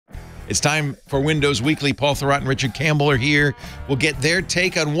It's time for Windows Weekly. Paul Thurrott and Richard Campbell are here. We'll get their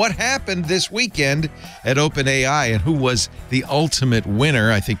take on what happened this weekend at OpenAI and who was the ultimate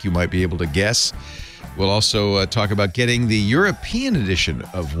winner. I think you might be able to guess. We'll also talk about getting the European edition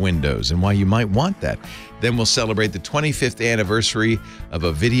of Windows and why you might want that. Then we'll celebrate the 25th anniversary of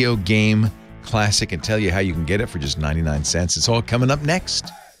a video game classic and tell you how you can get it for just 99 cents. It's all coming up next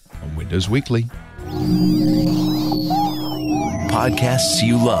on Windows Weekly. Podcasts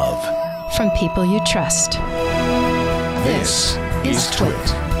you love. From people you trust. This is Twit.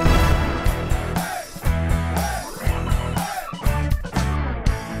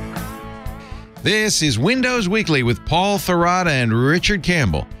 This is Windows Weekly with Paul Thurrott and Richard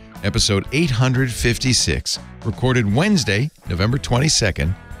Campbell, episode 856, recorded Wednesday, November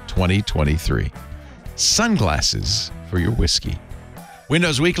 22nd, 2023. Sunglasses for your whiskey.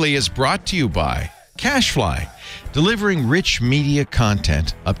 Windows Weekly is brought to you by CacheFly, delivering rich media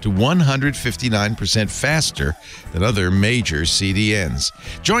content up to 159% faster than other major CDNs.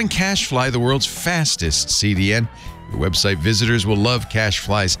 Join CacheFly, the world's fastest CDN. Your website visitors will love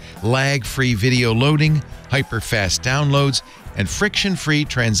CacheFly's lag-free video loading, hyper-fast downloads, and friction-free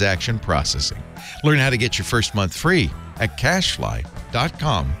transaction processing. Learn how to get your first month free at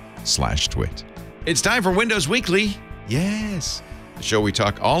cachefly.com/twit. It's time for Windows Weekly. Yes. The show we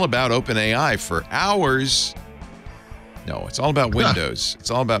talk all about OpenAI for hours. No, it's all about Windows.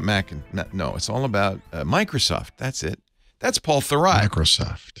 It's all about Mac. No, it's all about Microsoft. That's it. That's Paul Thurrott.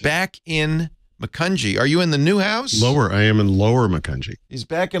 Microsoft. Back in Macungie. Are you in the new house? Lower. I am in Lower Macungie. He's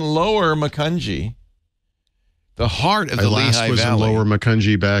back in Lower Macungie. The heart of the Lehigh Valley. I was in Lower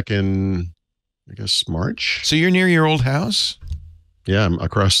Macungie back in, I guess, March. So you're near your old house? Yeah, I'm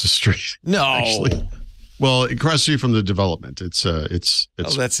across the street. No. Actually. Well, across the street from the development. It's that's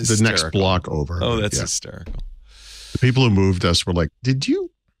the next block over. Oh, that's hysterical. The people who moved us were like, "Did you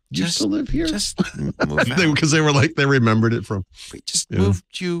used to live here?" Just move out. Because they were like, they remembered it from. We just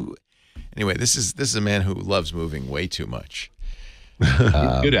moved you. Anyway, this is a man who loves moving way too much. He's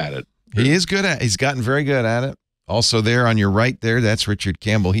good at it. He is good at. He's gotten very good at it. Also, there on your right, that's Richard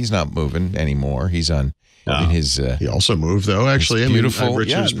Campbell. He's not moving anymore. He's on. In his, he also moved, though, actually. Beautiful.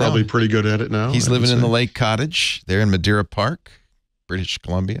 Richard's probably pretty good at it now. He's living in the Lake Cottage there in Madeira Park, British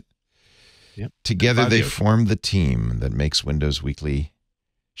Columbia. Yep. Together, they form the team that makes Windows Weekly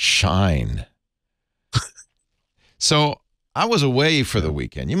shine. So I was away for the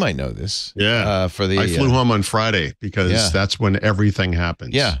weekend. You might know this. Yeah. I flew home on Friday because that's when everything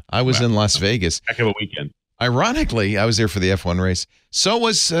happens. Yeah. I was in Las Vegas. Heck of a weekend. Ironically, I was there for the F1 race. So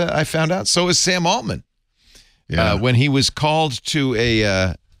was, I found out, so was Sam Altman. Yeah. When he was called to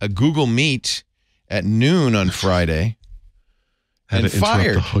a Google Meet at noon on Friday and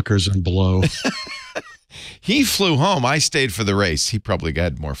fired. The hookers and blow. He flew home. I stayed for the race. He probably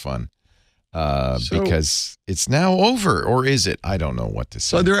had more fun because it's now over, or is it? I don't know what to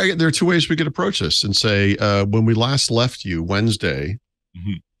say. So there are two ways we could approach this and say, when we last left you Wednesday,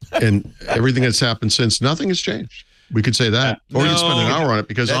 and everything that's happened since, nothing has changed. We could say that, or you could spend an hour on it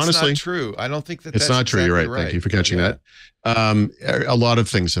because honestly, that's not true. I don't think that's not true. You're right. Thank you for catching that. A lot of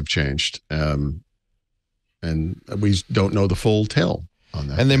things have changed, and we don't know the full tale on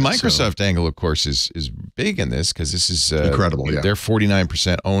that. And the Microsoft angle, of course, is big in this because this is incredible. Yeah. They're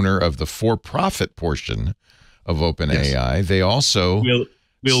 49% owner of the for-profit portion of OpenAI. Yes. They also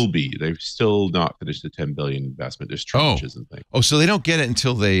will be. They've still not finished the $10 billion investment. There's tranches and things. Oh, so they don't get it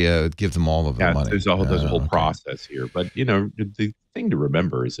until they give them all of the money. There's a whole process here. But, the thing to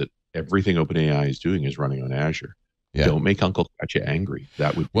remember is that everything OpenAI is doing is running on Azure. Yeah. Don't make Uncle Satya angry.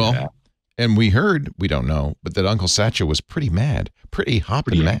 That would be bad. And we heard, we don't know, but that Uncle Satya was pretty mad, pretty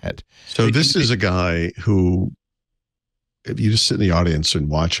hopping mad. So this is a guy who, if you just sit in the audience and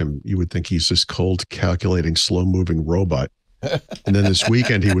watch him, you would think he's this cold, calculating, slow-moving robot. And then this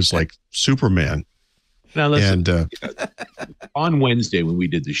weekend, he was like Superman. Now, listen, on Wednesday when we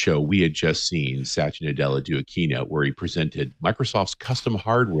did the show, we had just seen Satya Nadella do a keynote where he presented Microsoft's custom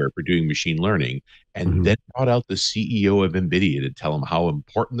hardware for doing machine learning, and then brought out the CEO of NVIDIA to tell him how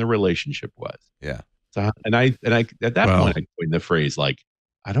important the relationship was. Yeah. So, and I at that point, I coined the phrase like,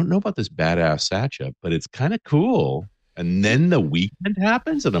 I don't know about this badass Satya, but it's kind of cool. And then the weekend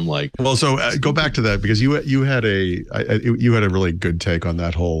happens, and I'm like, well, so go back to that because you had a really good take on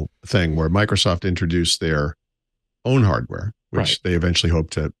that whole thing where Microsoft introduced their own hardware, which they eventually hope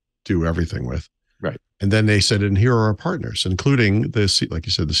to do everything with. Right. And then they said, and here are our partners, including like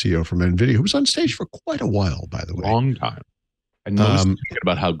you said, the CEO from NVIDIA, who was on stage for quite a while, by the way. Long time. And no one's thinking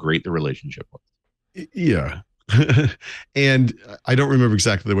about how great the relationship was. Yeah. And I don't remember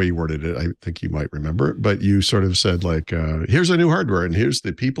exactly the way you worded it. I think you might remember, but you sort of said like, here's a new hardware and here's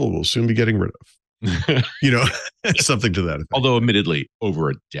the people we'll soon be getting rid of, something to that effect. Although admittedly over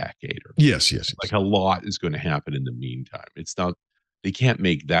a decade or yes. like a lot is going to happen in the meantime. It's not, they can't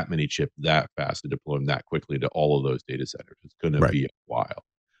make that many chips that fast and deploy them that quickly to all of those data centers. It's going to be a while.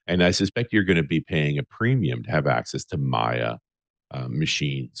 And I suspect you're going to be paying a premium to have access to Maya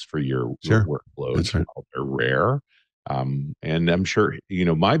machines for your workloads. That's right. They're rare. And I'm sure,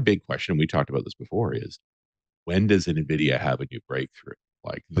 my big question, we talked about this before, is when does NVIDIA have a new breakthrough?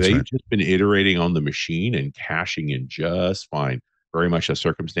 Like they've just been iterating on the machine and cashing in just fine. Very much a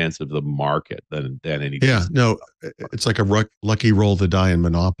circumstance of the market than anything. Yeah, no, it's like a lucky roll of the die in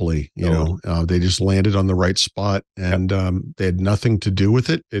Monopoly. They just landed on the right spot and they had nothing to do with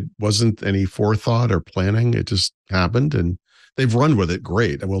it. It wasn't any forethought or planning. It just happened and they've run with it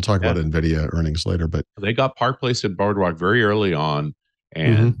great. And we'll talk about NVIDIA earnings later, but they got Park Place at Boardwalk very early on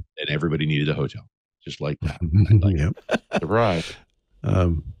and everybody needed a hotel just like that. Surprise.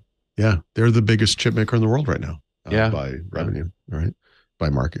 They're the biggest chip maker in the world right now. By revenue, right? By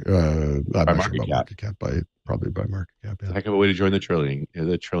market, I'm not sure about market cap, probably by market cap. Yeah. Heck of a way to join the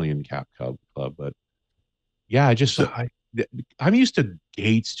trillion cap club. But I'm used to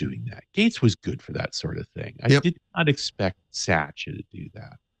Gates doing that. Gates was good for that sort of thing. I did not expect Satya to do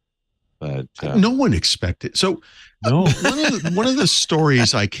that, but no one expected. So no, one of the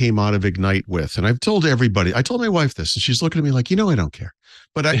stories I came out of Ignite with, and I've told everybody. I told my wife this, and she's looking at me like, I don't care,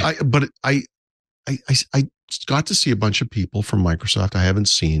 but I got to see a bunch of people from Microsoft I haven't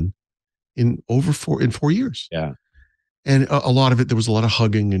seen in 4 years. Yeah. And a lot of it, there was a lot of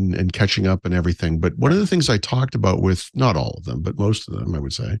hugging and catching up and everything. But one of the things I talked about with, not all of them, but most of them, I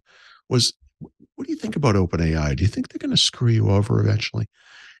would say, was, what do you think about OpenAI? Do you think they're going to screw you over eventually?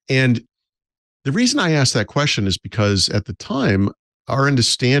 And the reason I asked that question is because at the time, our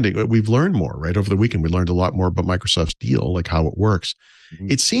understanding, we've learned more, right? Over the weekend, we learned a lot more about Microsoft's deal, like how it works.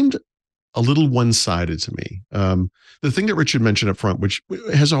 Mm-hmm. It seemed a little one-sided to me. The thing that Richard mentioned up front, which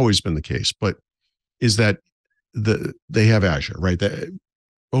has always been the case, but is that they have Azure, right?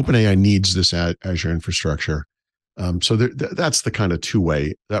 OpenAI needs this Azure infrastructure. So that's the kind of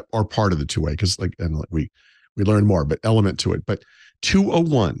two-way, that or part of the two-way, because we learn more, but element to it. But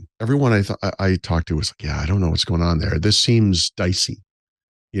 201, everyone I talked to was like, I don't know what's going on there. This seems dicey,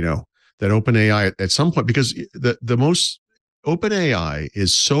 that OpenAI at some point, because the most OpenAI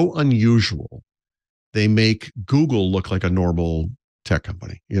is so unusual, they make Google look like a normal tech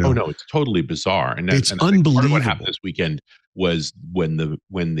company. Oh no, it's totally bizarre, and it's unbelievable. Part of what happened this weekend was when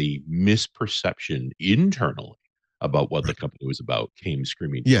the misperception internally about what the company was about came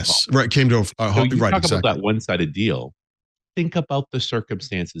screaming. Yes, right. Came to so you talk about that one-sided deal. Think about the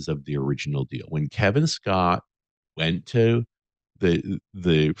circumstances of the original deal when Kevin Scott went to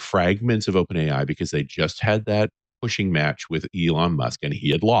the fragments of OpenAI because they just had that pushing match with Elon Musk and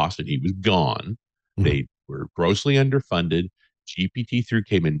he had lost and he was gone. Mm-hmm. They were grossly underfunded. GPT-2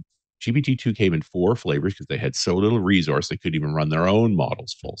 came in 4 flavors because they had so little resource they couldn't even run their own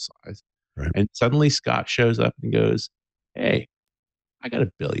models full size. Right. And suddenly Scott shows up and goes, "Hey, I got $1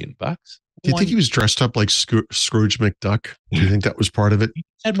 billion. Do you think he was dressed up like Scrooge McDuck? Do you think that was part of it? He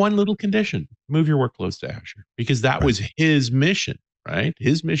had one little condition: move your workloads to Azure, because that was his mission. Right?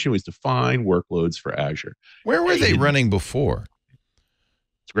 His mission was to find workloads for Azure. Where were they running before?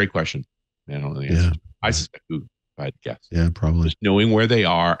 It's a great question. I don't know the answer. I suspect Google, if I had to guess. Yeah, probably. Just knowing where they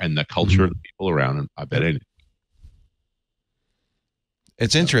are and the culture of the people around them, I bet anything.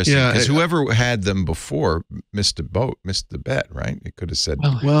 It's interesting because whoever had them before missed the bet, right? It could have said,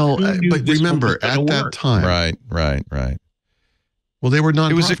 well, but remember at that time, right. Well, they were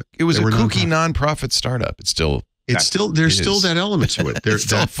nonprofit. It was a kooky nonprofit startup. There's still that element to it. There's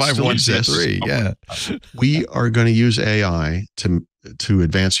still 51c3. Yeah, we are going to use AI to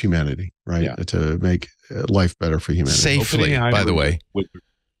advance humanity, right? Yeah. To make life better for humanity safely. OpenAI by the way,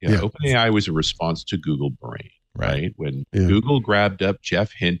 OpenAI was a response to Google Brain. Right. When Google grabbed up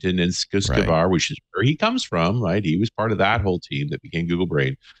Jeff Hinton and Skuskavar, which is where he comes from, right? He was part of that whole team that became Google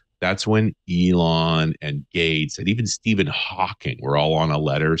Brain. That's when Elon and Gates and even Stephen Hawking were all on a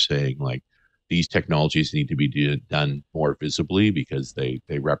letter saying, like, these technologies need to be done more visibly because they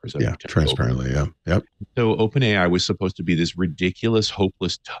represent transparently. Yeah. Yep. So OpenAI was supposed to be this ridiculous,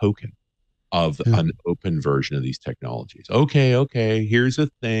 hopeless token of an open version of these technologies. Okay, here's a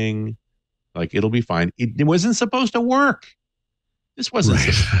thing. Like, it'll be fine. It wasn't supposed to work. This wasn't.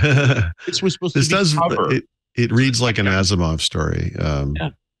 This was supposed to be cover. It reads like an Asimov story. I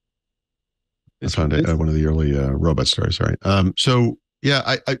found one of the early robot stories. Right. So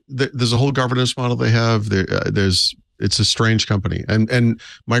Yeah, there's a whole governance model they have. It's a strange company, and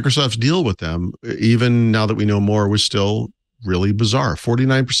Microsoft's deal with them, even now that we know more, was still really bizarre.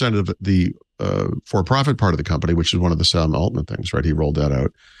 49% of the for-profit part of the company, which is one of the Sam Altman things, right? He rolled that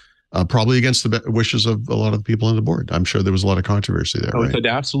out, probably against the wishes of a lot of the people on the board. I'm sure there was a lot of controversy there. It's an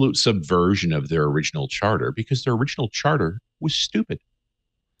absolute subversion of their original charter, because their original charter was stupid.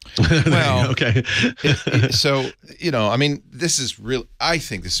 Well, okay. So, I mean, this is real. I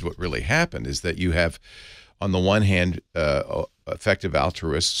think this is what really happened, is that you have, on the one hand, effective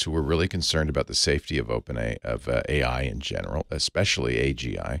altruists who were really concerned about the safety of AI in general, especially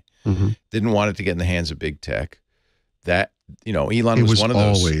AGI, didn't want it to get in the hands of big tech. That, Elon was one of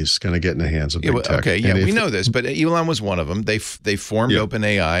those. Always going to get in the hands of big tech. Okay, yeah, we know this, but Elon was one of them. They formed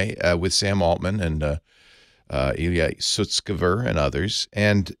OpenAI with Sam Altman and Ilya Sutskever and others,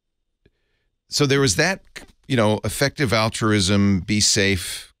 and so there was that, effective altruism, be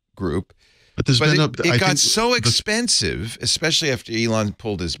safe group. But it got so expensive, especially after Elon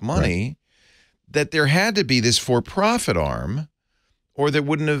pulled his money, that there had to be this for-profit arm, or there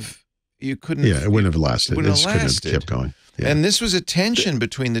wouldn't have. You couldn't. Yeah, it wouldn't have lasted. Couldn't have kept going. Yeah. And this was a tension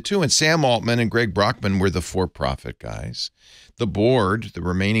between the two. And Sam Altman and Greg Brockman were the for-profit guys. The board, the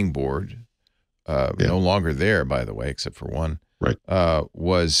remaining board, no longer there, by the way, except for one. Right.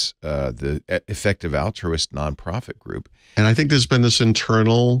 Was the effective altruist nonprofit group. And I think there's been this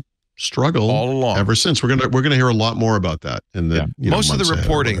internal struggle all along ever since. We're gonna hear a lot more about that in the most of the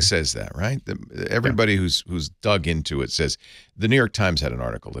reporting says that, right? Everybody who's dug into it says. The New York Times had an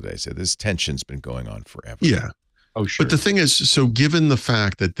article today said this tension's been going on forever. Yeah. Oh, sure. But the thing is, so given the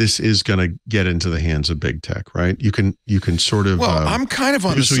fact that this is going to get into the hands of big tech, right? You can sort of. Well, I'm kind of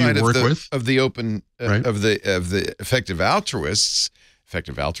on the side of the effective altruists.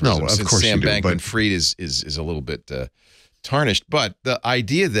 Effective altruism, since Sam Bankman-Fried is a little bit tarnished. But the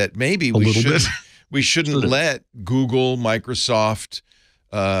idea that maybe we shouldn't let Google, Microsoft,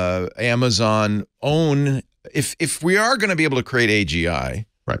 Amazon own, if we are going to be able to create AGI.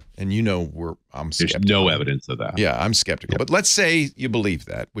 Right. And I'm skeptical. There's no evidence of that. Yeah, I'm skeptical. Yep. But let's say you believe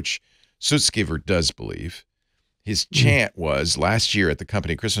that, which Sutskever does believe. His chant was last year at the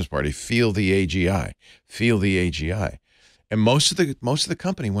company Christmas party, feel the AGI, feel the AGI. And most of the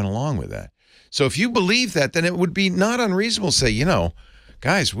company went along with that. So if you believe that, then it would be not unreasonable to say,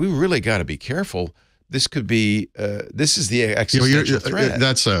 guys, we really got to be careful. This could be, this is the existential threat.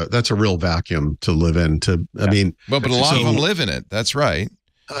 That's a real vacuum to live in. I mean, but a lot of them live in it. That's right.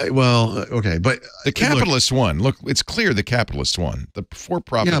 Okay, but the capitalist one. Look, it's clear the capitalist one. The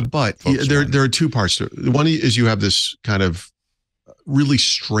for-profit. Yeah, but there are two parts to it. One is you have this kind of really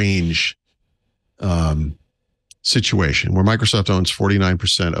strange situation where Microsoft owns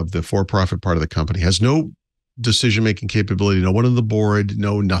 49% of the for-profit part of the company, has no decision-making capability, no one on the board,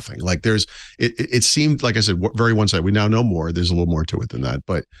 no nothing. Like it seemed, like I said, very one-sided. We now know more. There's a little more to it than that,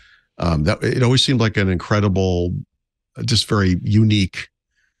 but that it always seemed like an incredible, just very unique,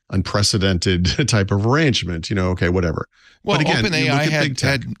 unprecedented type of arrangement. Okay, whatever. Well, but again, OpenAI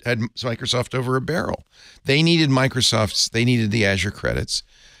had Microsoft over a barrel. They needed the Azure credits.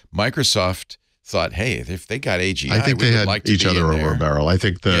 Microsoft thought, hey, if they got AGI, I think they had each other over a barrel. I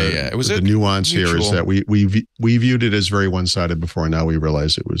think the nuance here is that we viewed it as very one-sided before, and now we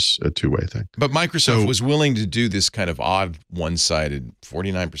realize it was a two-way thing. But Microsoft was willing to do this kind of odd one-sided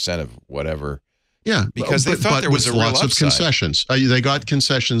 49% of whatever. Yeah, because they thought there was a real upside. Lots of concessions. They got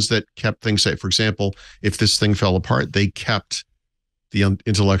concessions that kept things safe. For example, if this thing fell apart, they kept the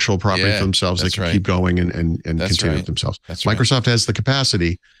intellectual property for themselves. They could keep going and continue it themselves. That's Microsoft has the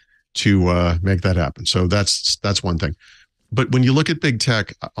capacity to make that happen. So that's one thing. But when you look at big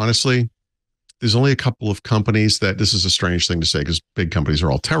tech, honestly, there's only a couple of companies that, this is a strange thing to say because big companies are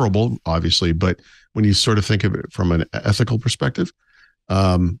all terrible, obviously. But when you sort of think of it from an ethical perspective,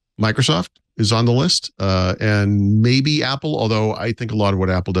 Microsoft is on the list, and maybe Apple, although I think a lot of what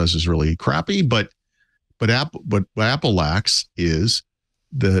Apple does is really crappy. But what Apple lacks is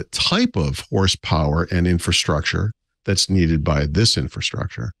the type of horsepower and infrastructure that's needed by this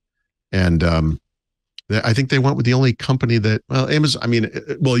infrastructure. And I think they went with the only company that, Amazon,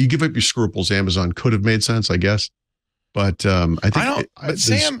 you give up your scruples. Amazon could have made sense, I guess. But I think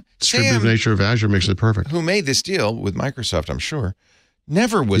the distributive nature of Azure makes it perfect. Who made this deal with Microsoft, I'm sure,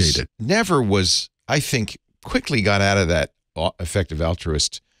 never was, I think, quickly got out of that effective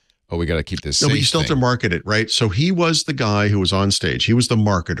altruist, we got to keep this safe. No, but you still have to market it, right? So he was the guy who was on stage. He was the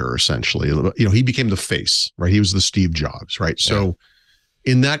marketer, essentially. He became the face, right? He was the Steve Jobs, right? So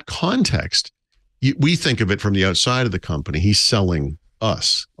in that context, we think of it from the outside of the company. He's selling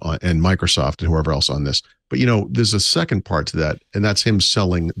us and Microsoft and whoever else on this. But, you know, there's a second part to that, and that's him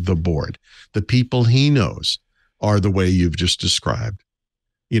selling the board. The people he knows are the way you've just described.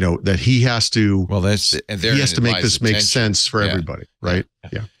 You know, that he has to, he has to make this make sense for everybody, right?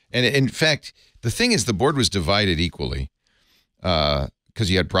 Yeah. And in fact, the thing is, the board was divided equally because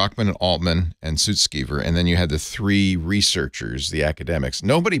you had Brockman and Altman and Sutskever, and then you had the three researchers, the academics.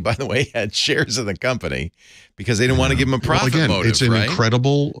 Nobody, by the way, had shares of the company because they didn't want to give them a profit motive. It's an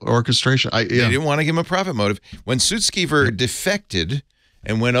incredible orchestration. They didn't want to give him a profit motive. When Sutskever defected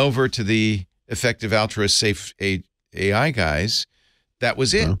and went over to the effective altruist safe AI guys, that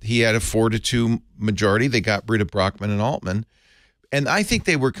was it. He had a 4-2 majority. They got rid of Brockman and Altman, and I think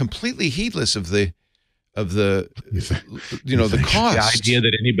they were completely heedless of the the cost. The idea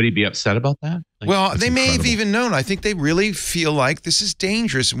that anybody be upset about that? Like, well, they may have even known. I think they really feel like this is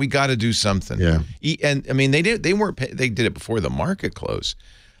dangerous and we got to do something. Yeah. And I mean, they did it before the market closed.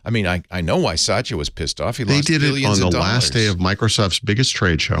 I mean, I know why Satya was pissed off. They did it on the last day of Microsoft's biggest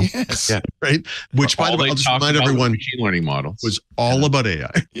trade show. Yes. Yeah. Right. Which, by the way, I'll just remind everyone, machine learning models was all about AI.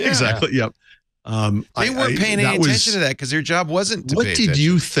 Yeah. Exactly. Yep. They weren't paying any attention to that because their job wasn't to pay attention. What did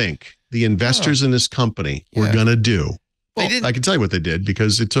you think the investors in this company were going to do? Well, I can tell you what they did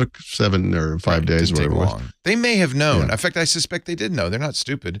because it took 7 or 5 days, whatever it was. They may have known. Yeah. In fact, I suspect they did know. They're not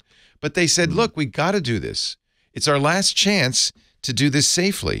stupid. But they said, look, we got to do this. It's our last chance to do this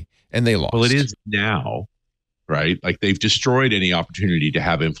safely. And they lost. Well, it is now, right? Like they've destroyed any opportunity to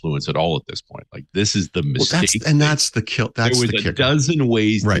have influence at all at this point. Like this is the mistake. That's the kill. There was a dozen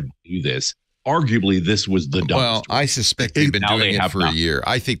ways to do this. Arguably, this was the dumbest. Well, I suspect they've been doing it for a year.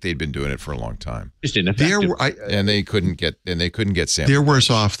 I think they'd been doing it for a long time. Just ineffective. And they couldn't get Sam. They're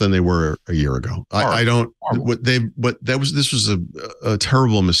worse off than they were a year ago. I don't. This was a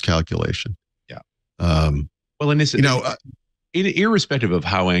terrible miscalculation. Yeah. Well, and this, irrespective of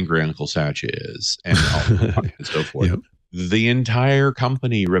how angry Uncle Satya is and so forth, the entire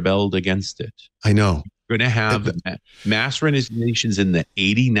company rebelled against it. I know. Going to have mass resignations in the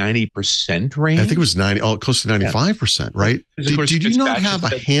 80-90% range. I think it was close to 95%, right? Did you not have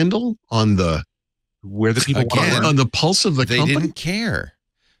a handle on where the people on the pulse of the company? They didn't care.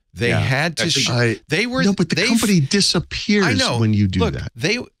 They had to. But the company disappears when you do that.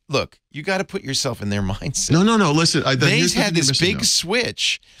 Look, you got to put yourself in their mindset. No. Listen, they had this big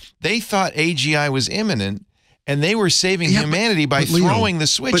switch. They thought AGI was imminent. And they were saving humanity by throwing the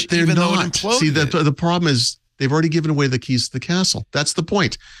switch, even though it imploded. See, the problem is they've already given away the keys to the castle. That's the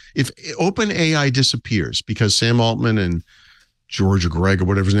point. If OpenAI disappears because Sam Altman and George or Greg or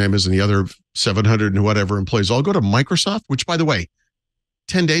whatever his name is and the other 700 and whatever employees all go to Microsoft, which, by the way,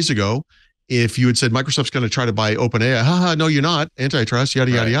 10 days ago, if you had said Microsoft's going to try to buy OpenAI, no, you're not. Antitrust,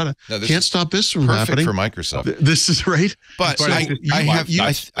 yada, yada, yada. No, can't stop this from happening. For Microsoft. This is right. But I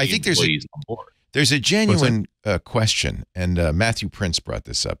think there's a genuine question, and Matthew Prince brought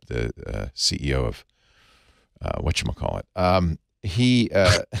this up, the CEO of whatchamacallit. He,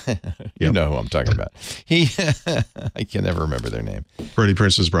 you know who I'm talking about. I can never remember their name. Freddie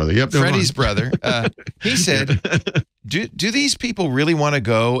Prince's brother. Yep. Freddie's brother. He said, do these people really want to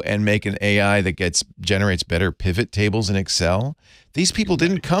go and make an AI that generates better pivot tables in Excel? These people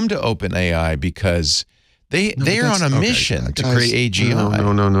didn't come to OpenAI because they're on a mission to create AGI.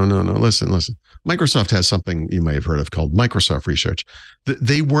 No. Listen. Microsoft has something you may have heard of called Microsoft Research.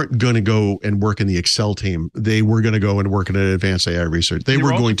 They weren't going to go and work in the Excel team. They were going to go and work in advanced AI research. They were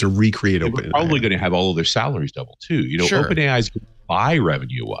going to recreate OpenAI. Probably going to have all of their salaries double too. OpenAI is going to buy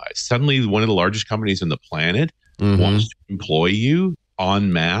revenue-wise. Suddenly, one of the largest companies on the planet wants to employ you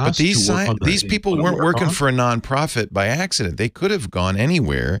en masse. But these people weren't working for a nonprofit by accident. They could have gone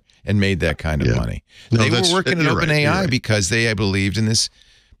anywhere and made that kind of money. They were working at OpenAI because they believed in this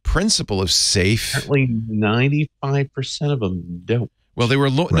principle of safe. Apparently 95% of them don't. Well, they were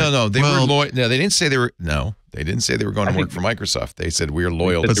loyal. They didn't say they were. No, they didn't say they were going to work for Microsoft. They said we're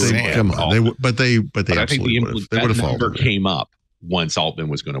loyal to Sam. Come on, but they absolutely would have. They would have followed. Came up once Altman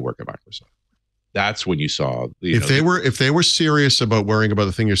was going to work at Microsoft. That's when you saw. If they were serious about worrying about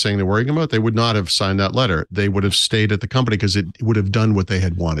the thing you're saying they're worrying about, they would not have signed that letter. They would have stayed at the company because it would have done what they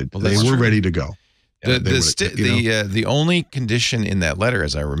had wanted. They were ready to go. The only condition in that letter,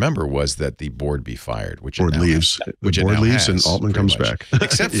 as I remember, was that the board be fired, which board leaves. The board leaves, and Altman comes back.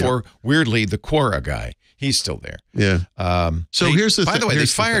 Except for weirdly the Quora guy, he's still there. Yeah. Here's the. By the way, they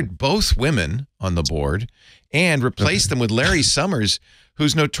fired both women on the board and replaced them with Larry Summers,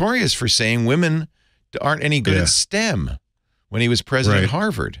 who's notorious for saying women aren't any good at STEM when he was president of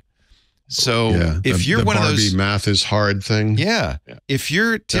Harvard. So if you're one of those math is hard thing. If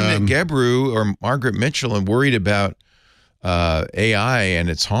you're Timnit Gebru or Margaret Mitchell and worried about AI and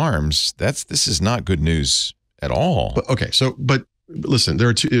its harms, this is not good news at all. But, okay, but listen, there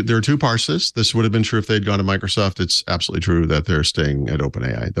are two parts to this. This would have been true if they'd gone to Microsoft. It's absolutely true that they're staying at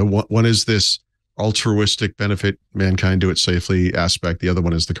OpenAI. The one is this altruistic benefit mankind, do it safely aspect. The other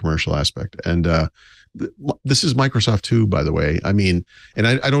one is the commercial aspect. And this is Microsoft too, by the way. I mean, and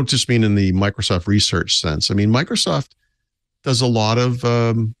I don't just mean in the Microsoft research sense. I mean, Microsoft does a lot of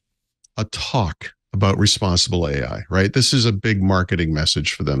a talk about responsible AI, right? This is a big marketing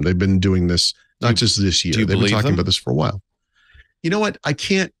message for them. They've been doing this not just this year. They've been talking about this for a while. You know what? I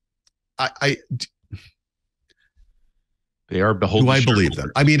can't. They are beholden. Do I believe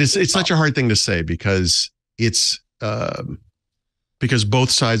them? I mean, it's such a hard thing to say because because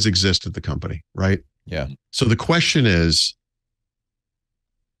both sides exist at the company, right? Yeah. So the question is,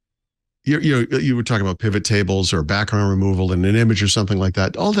 you were talking about pivot tables or background removal in an image or something like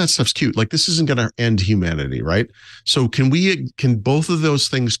that. All that stuff's cute. Like, this isn't going to end humanity, right? So can both of those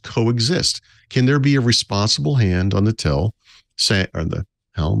things coexist? Can there be a responsible hand on the till, or the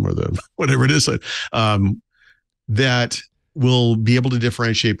helm, or the whatever it is, that will be able to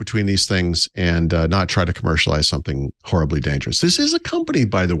differentiate between these things and not try to commercialize something horribly dangerous? This is a company,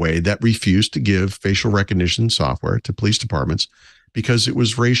 by the way, that refused to give facial recognition software to police departments because it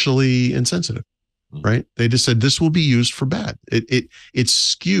was racially insensitive, right? They just said this will be used for bad. It's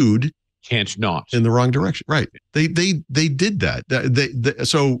skewed, can't not, in the wrong direction, right? They did that.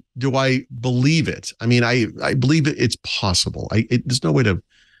 So do I believe it? I mean, I believe it's possible. There's no way to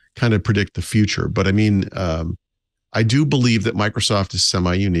kind of predict the future, but I mean, I do believe that Microsoft is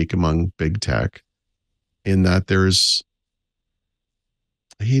semi-unique among big tech in that there's,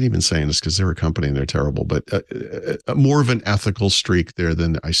 I hate even saying this because they're a company and they're terrible, but more of an ethical streak there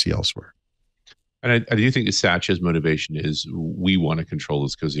than I see elsewhere. And I do think that Satya's motivation is we want to control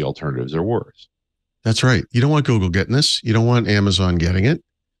this because the alternatives are worse. That's right. You don't want Google getting this. You don't want Amazon getting it.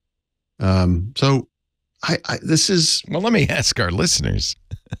 So this is... Well, let me ask our listeners.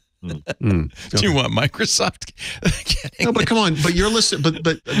 Do you want Microsoft getting No, but come on. But your listen, but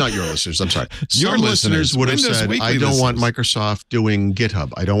not your listeners. I'm sorry. Your listeners would have Windows said, Weekly I don't want listeners. Microsoft doing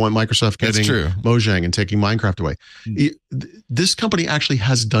GitHub. I don't want Microsoft getting Mojang and taking Minecraft away. This company actually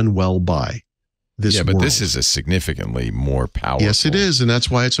has done well by this. Yeah, but world. this is a significantly more powerful. Yes, it is, and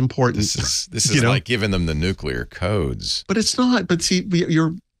that's why it's important. This is like giving them the nuclear codes. But it's not. But see,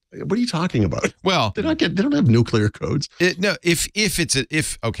 what are you talking about? Well, they don't have nuclear codes.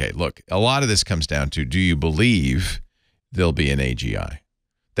 Okay, look, a lot of this comes down to, do you believe there'll be an AGI?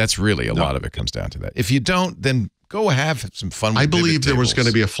 That's really a lot of it comes down to that. If you don't, then go have some fun with I believe there was going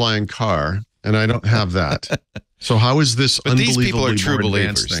to be a flying car, and I don't have that. So how is this unbelievably these people are true more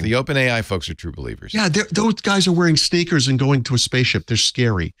believers. advanced thing? The OpenAI folks are true believers. Yeah, those guys are wearing sneakers and going to a spaceship. They're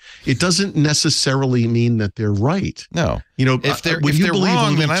scary. It doesn't necessarily mean that they're right. No. If they're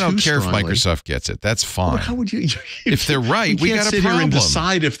wrong, then I don't care if Microsoft gets it. That's fine. Well, how would you? If they're right, we got a sit problem. here and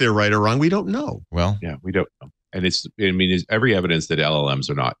decide if they're right or wrong. We don't know. Well, yeah, we don't know. And there's every evidence that LLMs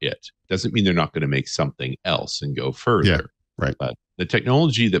are not it. Doesn't mean they're not going to make something else and go further. Yeah, right. But the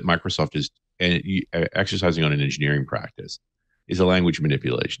technology that Microsoft is exercising on an engineering practice is a language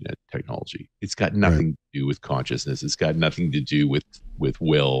manipulation technology. It's got nothing to do with consciousness. It's got nothing to do with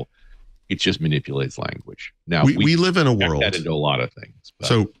will. It just manipulates language. Now we live in a world that into a lot of things, but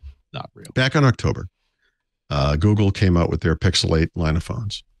so not real. Back in October, Google came out with their Pixel 8 line of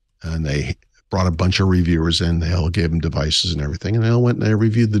phones, and they brought a bunch of reviewers in. They all gave them devices and everything, and they all went and they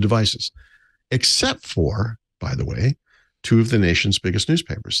reviewed the devices, except for, by the way, two of the nation's biggest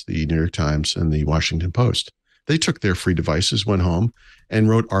newspapers, the New York Times and the Washington Post. They took their free devices, went home, and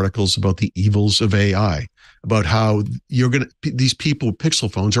wrote articles about the evils of AI, about how these people with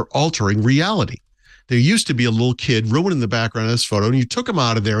Pixel phones are altering reality. There used to be a little kid ruining the background of this photo, and you took him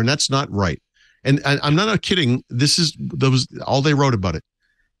out of there, and that's not right. And I'm not kidding. That was all they wrote about it.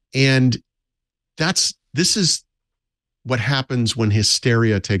 And this is what happens when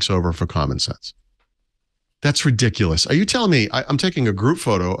hysteria takes over for common sense. That's ridiculous. Are you telling me I'm taking a group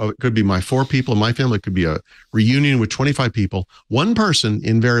photo? It could be my 4 people in my family. It could be a reunion with 25 people. One person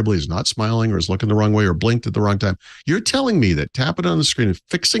invariably is not smiling or is looking the wrong way or blinked at the wrong time. You're telling me that tapping on the screen and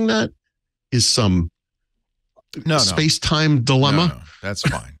fixing that is some space-time dilemma? No, that's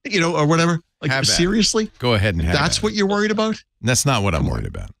fine. Or whatever. Like, seriously? Go ahead and have That's what you're worried about? That's not what I'm worried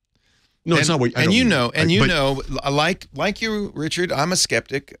about. No, it's not what. Like you, Richard, I'm a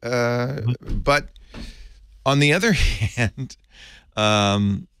skeptic. But on the other hand,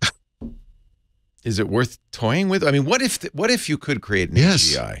 is it worth toying with? I mean, what if you could create an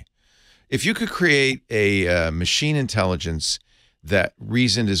AGI? If you could create a machine intelligence that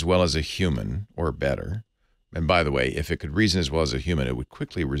reasoned as well as a human or better, And by the way, if it could reason as well as a human, it would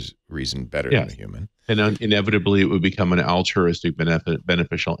quickly reason better than a human. And inevitably, it would become an altruistic,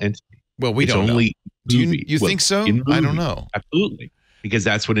 beneficial entity. Well, we don't know. Do you think so? I don't know. Absolutely. Because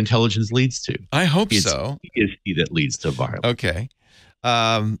that's what intelligence leads to. I hope so. It's that leads to violence. Okay.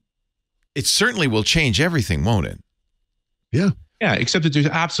 It certainly will change everything, won't it? Yeah. Yeah, except that there's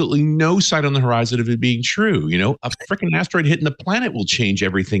absolutely no sight on the horizon of it being true. A freaking asteroid hitting the planet will change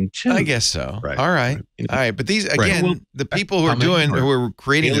everything too. I guess so. Right. All right. All right. But these, again, the people who are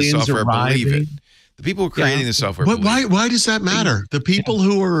creating the software believe it. The people who are creating the software believe it. Why does that matter? The people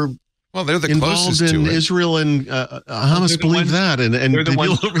who are they're the involved closest in to it. Israel and Hamas believe that. And they're the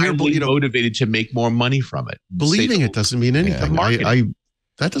ones over here, motivated to make more money from it. Believing it doesn't mean anything. I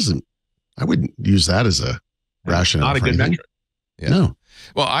wouldn't use that as a rationale. Not a good metric. Yeah. No.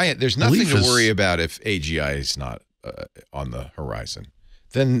 Well, there's nothing to worry about if AGI is not on the horizon.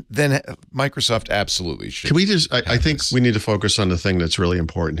 Then Microsoft absolutely should. Can we just? I think we need to focus on the thing that's really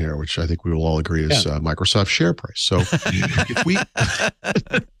important here, which I think we will all agree is Microsoft's share price. So if we,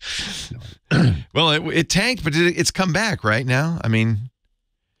 well, it tanked, but it's come back right now. I mean,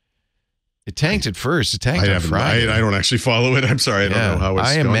 it tanked at first. It tanked on Friday. I don't actually follow it. I'm sorry. I don't know how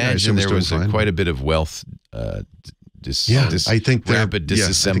it's going. I imagine there was quite a bit of wealth. I think rapid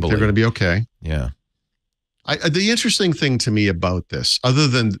disassembly. I think they're going to be okay. Yeah. The interesting thing to me about this, other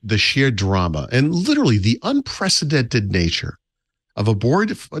than the sheer drama and literally the unprecedented nature of a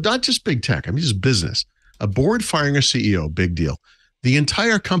board, not just big tech, I mean, just business, a board firing a CEO, big deal. The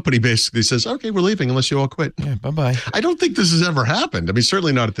entire company basically says, okay, we're leaving unless you all quit. Yeah, bye-bye. I don't think this has ever happened. I mean,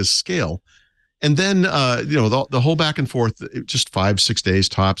 certainly not at this scale. And then, the whole back and forth, just 5-6 days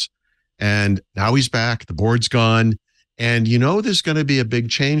tops. And now he's back. The board's gone. And there's going to be a big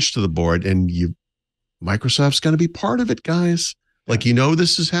change to the board. And Microsoft's going to be part of it, guys. Like,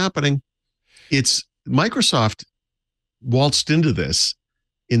 this is happening. It's Microsoft waltzed into this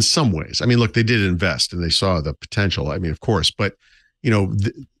in some ways. I mean, look, they did invest and they saw the potential. I mean, of course, but,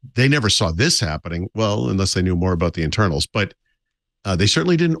 they never saw this happening. Well, unless they knew more about the internals, but they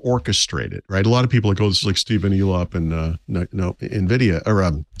certainly didn't orchestrate it, right? A lot of people go, this is like Stephen Elop and NVIDIA or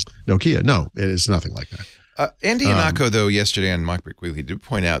Nokia. No, it is nothing like that. Andy Anako, though, yesterday on MacBreak Weekly did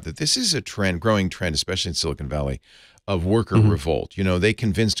point out that this is a growing trend, especially in Silicon Valley, of worker revolt. They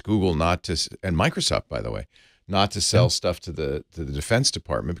convinced Google not to, and Microsoft, by the way, not to sell stuff to the Defense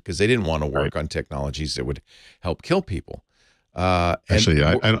Department because they didn't want to work on technologies that would help kill people. Actually,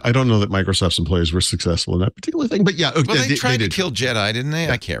 I don't know that Microsoft's employees were successful in that particular thing, but yeah. Well, they tried to kill Jedi, didn't they?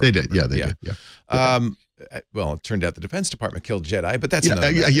 Yeah, I can't remember. They did. Yeah, they did. Yeah. Well, it turned out the Defense Department killed Jedi, but that's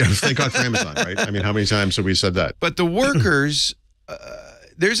another matter. Yeah, thank God for Amazon, right? I mean, how many times have we said that? But the workers,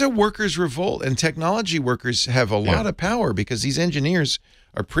 there's a workers' revolt, and technology workers have a lot of power because these engineers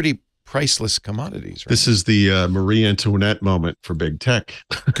are pretty priceless commodities. Right? This is the Marie Antoinette moment for big tech.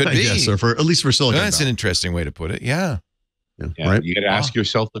 Could be. Guess, or at least for Silicon Valley. That's an interesting way to put it. Yeah. Right. You got to ask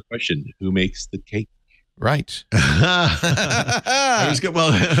yourself the question: who makes the cake? Right. I was good.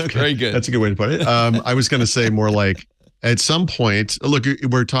 Well, okay. Very good. That's a good way to put it. I was going to say more like at some point, look,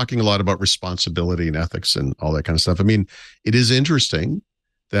 we're talking a lot about responsibility and ethics and all that kind of stuff. I mean, it is interesting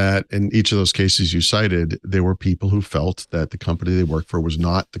that in each of those cases you cited, there were people who felt that the company they worked for was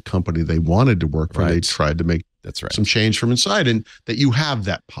not the company they wanted to work for. Right. They tried to make some change from inside, and that you have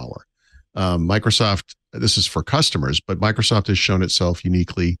that power. Microsoft, this is for customers, but Microsoft has shown itself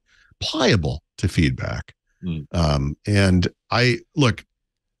uniquely pliable to feedback. And I look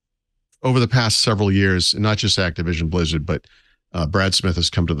over the past several years, and not just Activision Blizzard, but Brad Smith has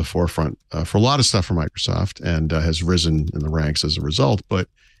come to the forefront for a lot of stuff for Microsoft and has risen in the ranks as a result. But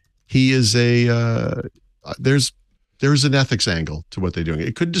he is there's an ethics angle to what they're doing.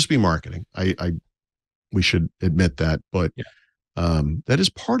 It could just be marketing. We should admit that, but that is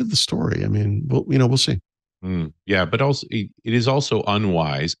part of the story. I mean, we'll see. Yeah, but also it is also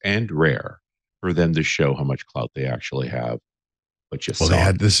unwise and rare for them to show how much clout they actually have. But just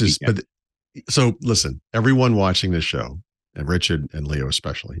so listen, everyone watching this show, and Richard and Leo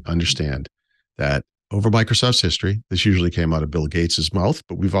especially, understand that over Microsoft's history, this usually came out of Bill Gates's mouth,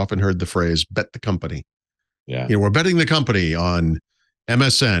 but we've often heard the phrase "bet the company." Yeah, we're betting the company on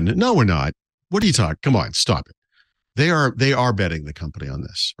MSN. No, we're not. What are you talking? Come on, stop it. They are betting the company on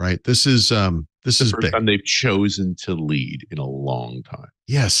this, right? This is the first time they've chosen to lead in a long time.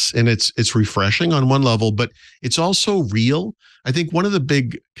 Yes, and it's refreshing on one level, but it's also real. I think one of the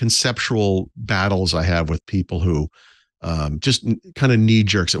big conceptual battles I have with people who just kind of knee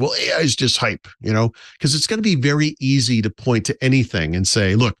jerks it. Well, AI is just hype, because it's going to be very easy to point to anything and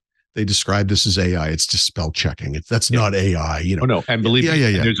say, look, they describe this as AI. It's just spell checking. That's not AI. Oh no, and believe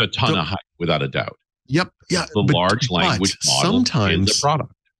me, there's a ton of hype without a doubt. Yep. Yeah. The large language model is a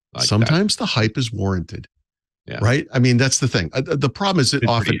product. Sometimes the hype is warranted. Yeah. Right. I mean, that's the thing. The problem is it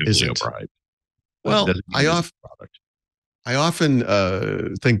often isn't. Overhyped. Well, I often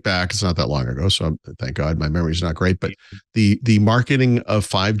think back. It's not that long ago, so thank God my memory's not great. But the marketing of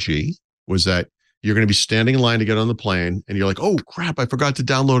 5G was that you're going to be standing in line to get on the plane, and you're like, "Oh crap, I forgot to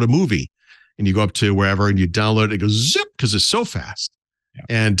download a movie," and you go up to wherever and you download it. It goes zip because it's so fast. Yeah.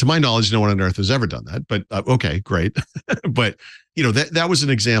 And to my knowledge, no one on earth has ever done that. But okay, great. But that was an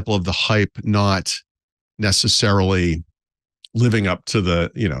example of the hype not necessarily living up to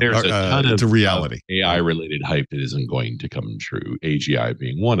the there's a ton of to reality. AI related hype that isn't going to come true. AGI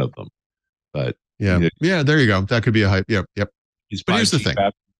being one of them, but yeah, there you go. That could be a hype. Yep. But here's the thing: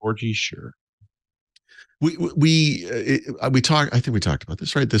 4G, sure. We talked. I think we talked about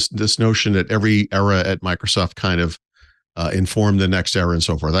this, right? This notion that every era at Microsoft kind of informed the next era and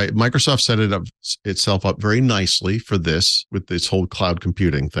so forth. Microsoft set itself up very nicely for this with this whole cloud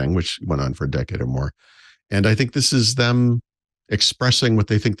computing thing, which went on for a decade or more. And I think this is them expressing what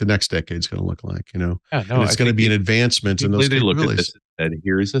they think the next decade is going to look like, and it's going to be an advancement in those capabilities. Look at this and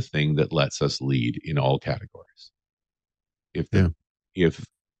here is a thing that lets us lead in all categories. If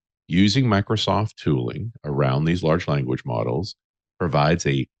using Microsoft tooling around these large language models provides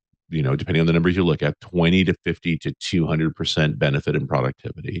a, depending on the numbers you look at, 20 to 50 to 200% benefit in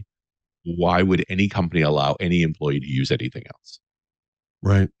productivity, why would any company allow any employee to use anything else?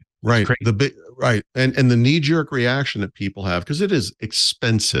 Right. And the knee-jerk reaction that people have, because it is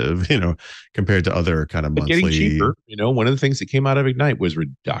expensive, compared to other kind of monthly. Getting cheaper. One of the things that came out of Ignite was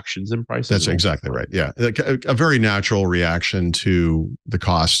reductions in prices. That's exactly right. Yeah, a very natural reaction to the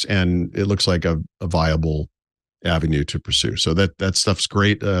cost, and it looks like a viable avenue to pursue. So that stuff's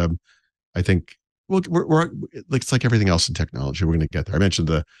great. I think it's like everything else in technology. We're going to get there. I mentioned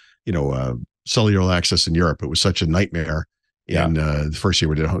the cellular access in Europe. It was such a nightmare. In the first year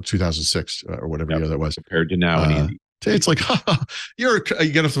we did 2006 or whatever year that was, compared to now. It's like, you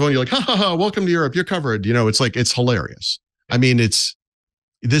get off the phone, you're like, welcome to Europe, you're covered. It's like, it's hilarious. I mean, it's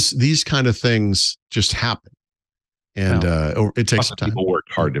these kind of things just happen, and it takes time. People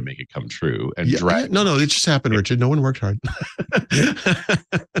worked hard to make it come true, and no, it just happened, Richard. No one worked hard.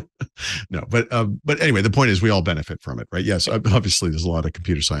 No, but anyway, the point is we all benefit from it, right? Yes, obviously there's a lot of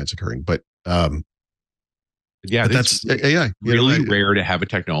computer science occurring, but that's AI. Really rare to have a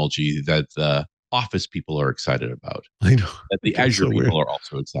technology that the Office people are excited about. I know that the Azure people are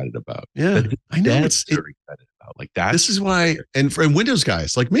also excited about. Yeah, I know. They're excited about like that. This is why, and for Windows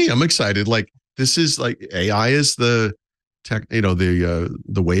guys like me, I'm excited. Like this is like AI is the tech, the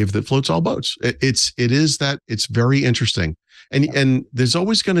wave that floats all boats. It's very interesting, and there's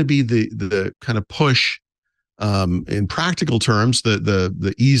always going to be the kind of push. In practical terms,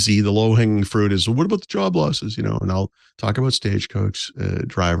 the easy, the low hanging fruit is, well, what about the job losses? And I'll talk about stagecoach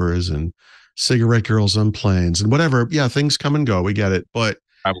drivers and cigarette girls on planes and whatever. Yeah, things come and go. We get it, but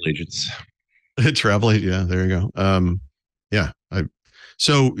travel agents, yeah, there you go.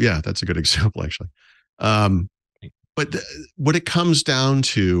 That's a good example actually. But what it comes down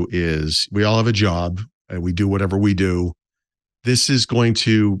to is we all have a job and we do whatever we do. This is going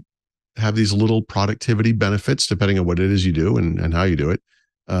to have these little productivity benefits depending on what it is you do and how you do it,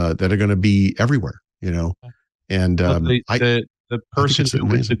 that are going to be everywhere, and the person who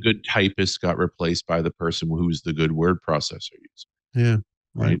was the good typist got replaced by the person who's the good word processor user. Yeah.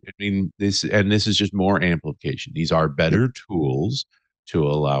 Right. I mean, this is just more amplification. These are better tools to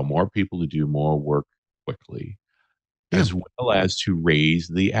allow more people to do more work quickly, as well as to raise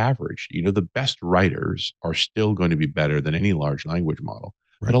the average. The best writers are still going to be better than any large language model.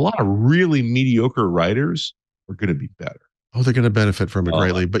 Right. But a lot of really mediocre writers are going to be better. Oh, they're going to benefit from it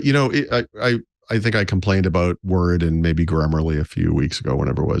greatly. But I think I complained about Word and maybe Grammarly a few weeks ago,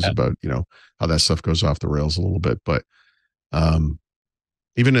 whenever it was, about how that stuff goes off the rails a little bit. But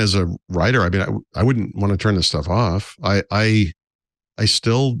even as a writer, I mean, I wouldn't want to turn this stuff off. I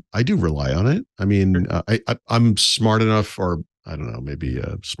do rely on it. I mean, I'm smart enough, or I don't know, maybe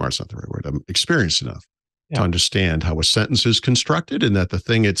smart's not the right word. I'm experienced enough to understand how a sentence is constructed, and that the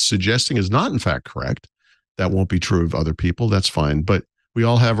thing it's suggesting is not in fact correct. That won't be true of other people. That's fine. But we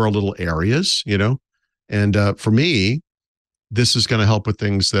all have our little areas, and for me, this is going to help with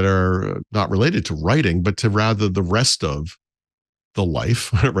things that are not related to writing, but to rather the rest of the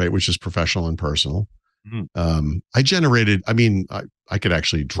life, right? Which is professional and personal. Mm-hmm. I could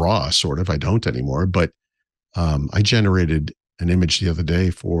actually draw sort of, I don't anymore, but I generated an image the other day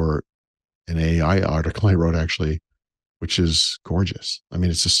for an AI article I wrote actually, which is gorgeous. I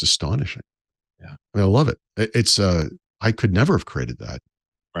mean, it's just astonishing. Yeah. I love it. It's I could never have created that.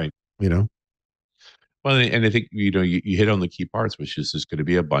 Right. Well, and I think you hit on the key parts, which is there's going to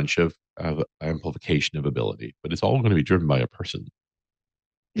be a bunch of amplification of ability, but it's all going to be driven by a person.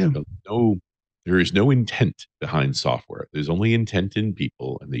 Yeah. There is no intent behind software. There's only intent in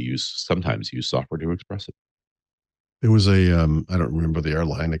people, and they sometimes use software to express it. There was a I don't remember the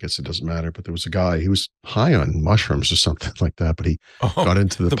airline. I guess it doesn't matter. But there was a guy. He was high on mushrooms or something like that. But he got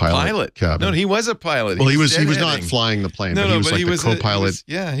into the pilot cabin. No, he was a pilot. Well, he was not flying the plane. No, but he was but like the co-pilot.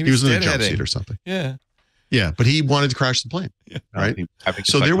 He was in the jump deadheading. seat or something. Yeah. Yeah, but he wanted to crash the plane. Yeah. Right.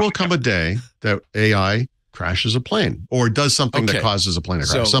 So there will come a day that AI crashes a plane or does something that causes a plane to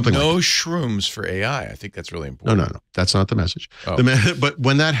crash. So something no like shrooms for AI. I think that's really important. No. That's not the message. Oh. But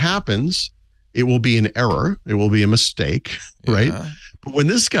when that happens, it will be an error. It will be a mistake, right? But when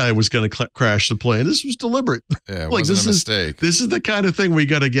this guy was going to crash the plane, this was deliberate. Yeah, like this is a mistake. This is the kind of thing we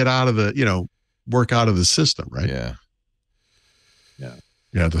got to get out of the, work out of the system, right? Yeah.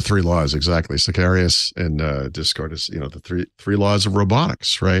 Yeah, the three laws, exactly. Sicarius and Discord is, the three laws of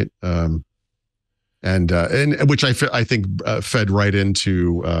robotics, right? And which I think fed right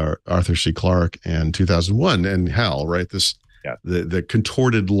into Arthur C. Clarke and 2001 and HAL, right? The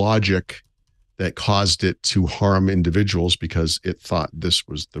contorted logic that caused it to harm individuals because it thought this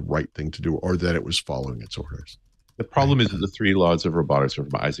was the right thing to do or that it was following its orders. The problem is that the three laws of robotics are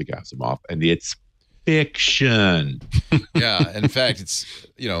from Isaac Asimov, and it's fiction. Yeah, in fact, it's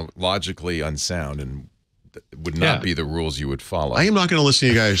logically unsound and would not be the rules you would follow. I am not going to listen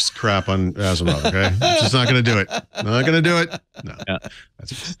to you guys crap on Asimov. Okay, I'm just not going to do it. Not going to do it. No,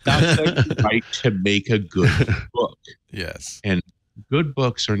 that's the right to make a good book. Yes, and good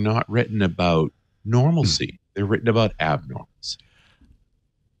books are not written about normalcy; they're written about abnormals.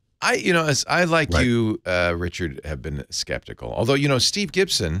 As I like you, Richard, have been skeptical. Although Steve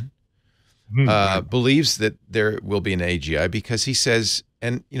Gibson believes that there will be an AGI because he says,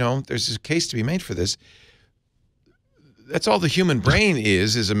 and there's a case to be made for this. That's all the human brain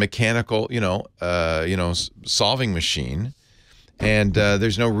is a mechanical, solving machine, and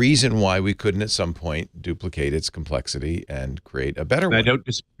there's no reason why we couldn't at some point duplicate its complexity and create a better one. I don't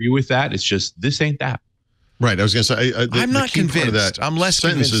disagree with that. It's just this ain't that. Right. I was going to say, I'm not convinced. That I'm less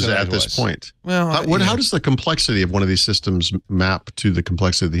convinced sentences than at this point. Well, how does the complexity of one of these systems map to the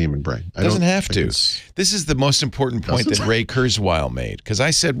complexity of the human brain? It doesn't have to. This is the most important point that Ray Kurzweil made, because I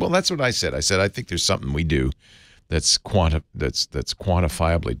said, well, that's what I said. I said, I think there's something we do that's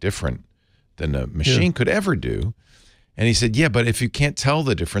quantifiably different than a machine could ever do. And he said, yeah, but if you can't tell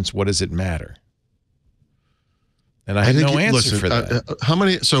the difference, what does it matter? And I had no answer for that. How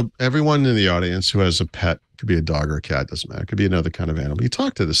many? So everyone in the audience who has a pet, could be a dog or a cat, doesn't matter. It could be another kind of animal. You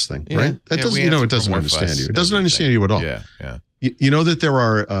talk to this thing, right? That doesn't, it doesn't understand you. It doesn't understand you at all. Yeah. You know that there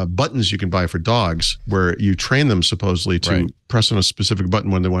are buttons you can buy for dogs where you train them supposedly to press on a specific button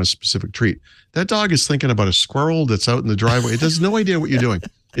when they want a specific treat. That dog is thinking about a squirrel that's out in the driveway. It has no idea what you're doing.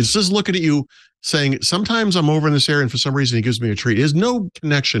 It's just looking at you saying, sometimes I'm over in this area and for some reason he gives me a treat. It has no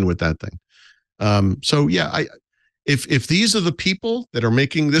connection with that thing. So yeah, if these are the people that are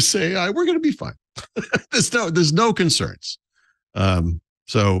making this AI, we're going to be fine. There's no concerns.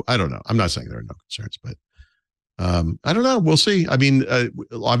 So I don't know. I'm not saying there are no concerns, but I don't know. We'll see. I mean,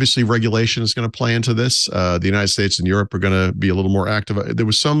 obviously regulation is going to play into this. The United States and Europe are going to be a little more active. There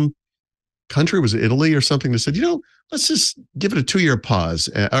was some country, was it Italy or something, that said, let's just give it a 2-year pass,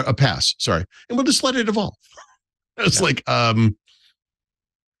 and we'll just let it evolve. It's like, I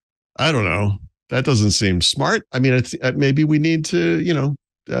don't know. That doesn't seem smart. I mean, maybe we need to,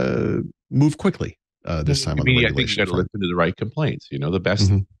 move quickly this time. I think you got to listen to the right complaints. The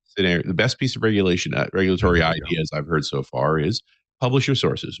best scenario, the best piece of regulatory ideas I've heard so far is publish your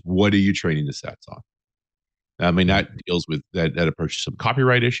sources. What are you training the sets on? I mean, that deals with that approaches some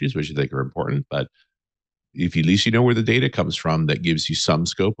copyright issues, which I think are important. But if at least you know where the data comes from, that gives you some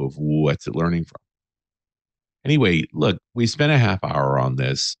scope of what's it learning from. Anyway, look, we spent a half hour on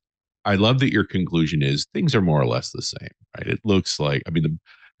this. I love that your conclusion is things are more or less the same, right? It looks like,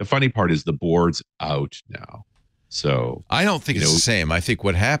 the funny part is the board's out now. So I don't think it's the same. I think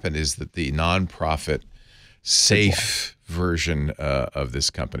what happened is that the nonprofit safe version of this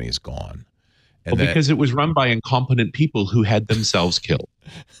company is gone. And because it was run by incompetent people who had themselves killed.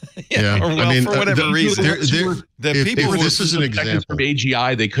 For whatever reason. The people this is an example from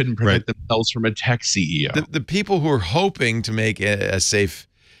AGI, they couldn't protect themselves from a tech CEO. The people who are hoping to make a safe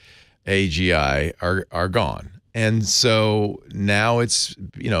AGI are gone. And so now it's,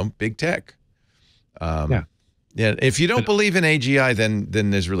 big tech. If you don't believe in AGI,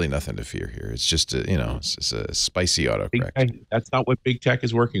 then there's really nothing to fear here. It's just it's just a spicy autocorrect. That's not what big tech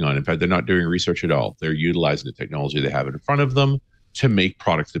is working on. In fact, they're not doing research at all. They're utilizing the technology they have in front of them to make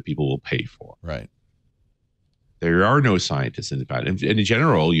products that people will pay for. Right. There are no scientists in that. And in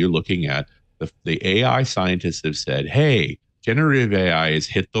general, you're looking at the AI scientists have said, hey, generative AI has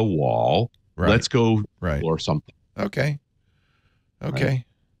hit the wall. Right. Let's go Right. explore something. Okay.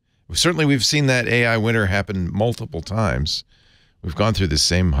 Certainly, we've seen that AI winter happen multiple times. We've gone through the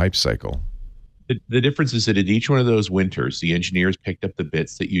same hype cycle. The difference is that in each one of those winters, the engineers picked up the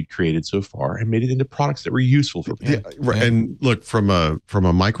bits that you'd created so far and made it into products that were useful for people. Yeah, right. And look, from a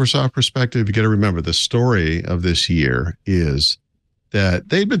Microsoft perspective, you got to remember the story of this year is that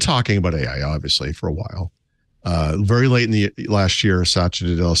they'd been talking about AI, obviously, for a while. Very late in the last year, Satya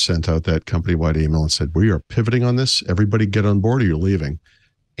Nadella sent out that company-wide email and said, we are pivoting on this. Everybody get on board or you're leaving.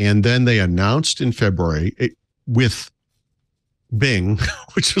 And then they announced in February with Bing,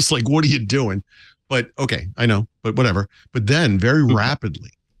 which was like, what are you doing? But okay, I know, but whatever. But then very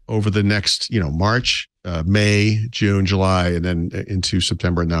rapidly over the next, March, May, June, July, and then into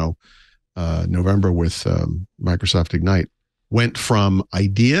September, now November with Microsoft Ignite, went from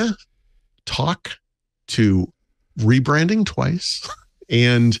idea, talk, to rebranding twice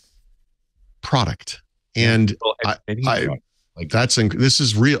and product. And this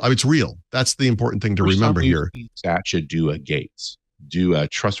is real. I mean, it's real. That's the important thing to remember here. Satya do a Gates, do a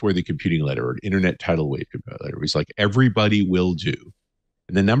trustworthy computing letter or an internet tidal wave letter. It's like everybody will do.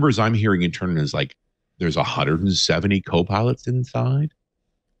 And the numbers I'm hearing internally is like there's 170 co-pilots inside.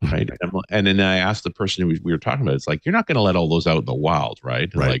 Right. And then I asked the person who we were talking about, it's like, you're not going to let all those out in the wild, right?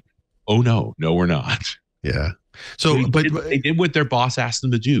 Right. Like, oh no, we're not. Yeah. So, they did what their boss asked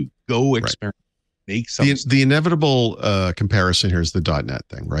them to do. Go experiment. Make something. The inevitable comparison here is the .NET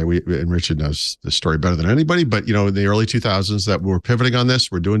thing, right? And Richard knows the story better than anybody, but in the early 2000s that we're pivoting on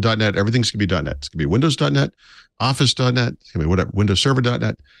this, we're doing .NET. Everything's going to be .NET. It's going to be Windows.NET, Office.NET, it's going to be whatever, Windows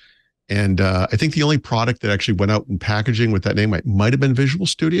Server.NET. And I think the only product that actually went out in packaging with that name might have been Visual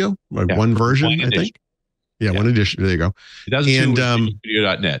Studio, one version, I think. Yeah, one edition. There you go. 2002 and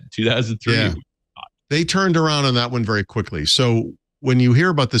Studio.NET. 2003. Yeah. They turned around on that one very quickly. So when you hear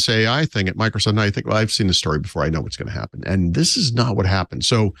about this AI thing at Microsoft, now you think, well, I've seen the story before. I know what's going to happen. And this is not what happened.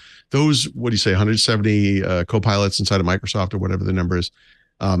 So those, 170 co-pilots inside of Microsoft or whatever the number is,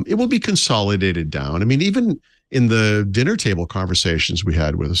 it will be consolidated down. I mean, even in the dinner table conversations we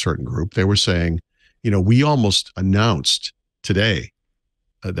had with a certain group, they were saying, we almost announced today,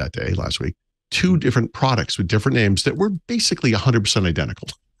 that day, last week, 2 different products with different names that were basically 100% identical.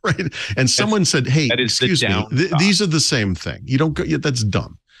 Right. And someone said, hey, excuse me, these are the same thing. You don't go, that's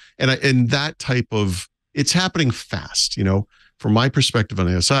dumb. And that type of, it's happening fast, from my perspective on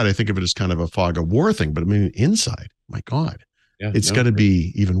the other side, I think of it as kind of a fog of war thing, but I mean, inside, my God, it's got to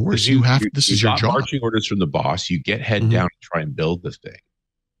be even worse. This is your job. Marching orders from the boss, you get head down and try and build this thing.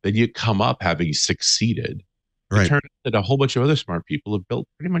 Then you come up having succeeded. Right. It turns out that a whole bunch of other smart people have built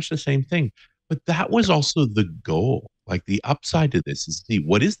pretty much the same thing. But that was also the goal. Like the upside to this is see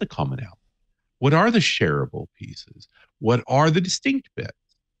what is the commonality? What are the shareable pieces? What are the distinct bits?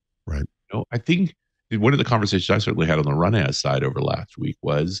 Right. I think one of the conversations I certainly had on the run-as side over last week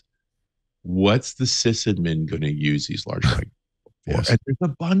was, what's the sysadmin going to use these large language for? Yes. And there's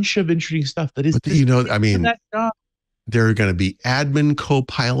a bunch of interesting stuff that is. But there are going to be admin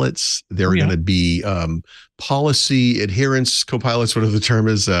co-pilots. There are going to be policy adherence co-pilots, whatever the term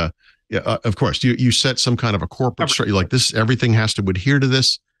is. Of course, you set some kind of a corporate structure like this. Everything has to adhere to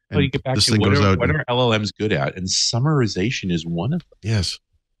this. And you get back to what are LLMs good at, and summarization is one of them. Yes.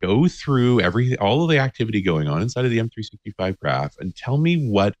 Go through all of the activity going on inside of the M365 graph and tell me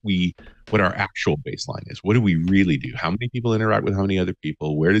what our actual baseline is. What do we really do? How many people interact with how many other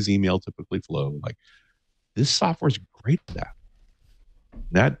people? Where does email typically flow? Like, this software is great at that.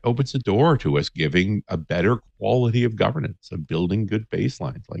 That opens the door to us giving a better quality of governance, of building good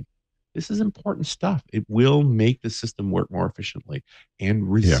baselines. Like, this is important stuff. It will make the system work more efficiently and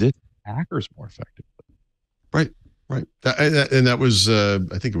resist hackers more effectively. Right. Right. And that was, I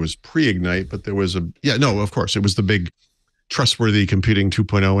think it was pre-Ignite, but there was of course, it was the big trustworthy computing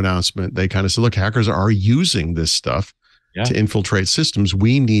 2.0 announcement. They kind of said, look, hackers are using this stuff to infiltrate systems.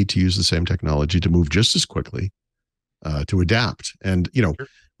 We need to use the same technology to move just as quickly, to adapt. And,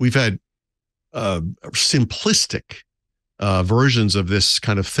 we've had simplistic versions of this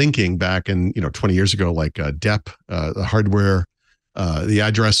kind of thinking back in, 20 years ago, like DEP, the hardware, the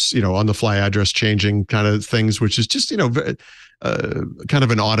address, on the fly address changing kind of things, which is just, kind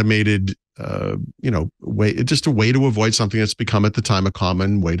of an automated, way, just a way to avoid something that's become at the time a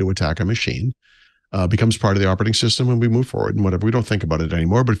common way to attack a machine, becomes part of the operating system when we move forward and whatever. We don't think about it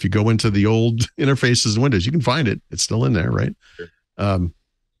anymore, but if you go into the old interfaces and Windows, you can find it. It's still in there, right? Sure.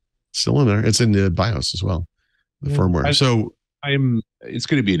 Still in there. It's in the BIOS as well, the firmware. It's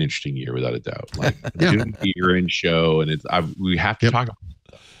going to be an interesting year without a doubt. Like Yeah. doing the year-end show, and we have to talk about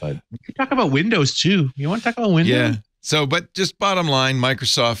stuff, but we can talk about Windows too. You want to talk about Windows? Yeah. So, but just bottom line,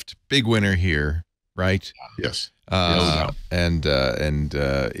 Microsoft, big winner here, right? Yes. And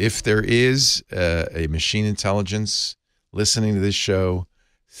if there is a machine intelligence listening to this show,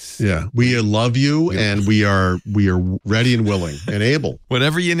 yeah, we love you, and we are ready and willing and able,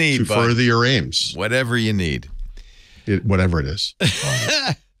 whatever you need to further your aims, whatever you need, whatever it is.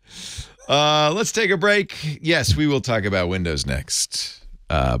 Let's take a break. Yes, we will talk about Windows next,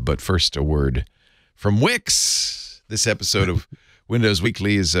 but first, a word from Wix. This episode of Windows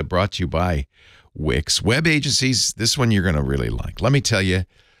Weekly is brought to you by Wix. Web agencies, this one you're going to really like. Let me tell you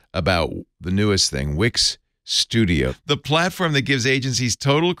about the newest thing, Wix Studio, the platform that gives agencies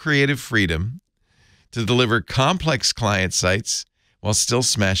total creative freedom to deliver complex client sites while still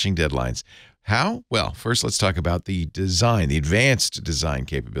smashing deadlines. How? Well, first let's talk about the design, the advanced design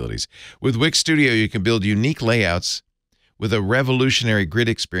capabilities. With Wix Studio, you can build unique layouts with a revolutionary grid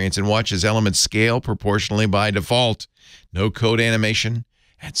experience and watch as elements scale proportionally by default. No code animation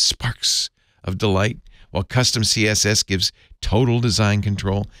and sparks of delight, while custom CSS gives total design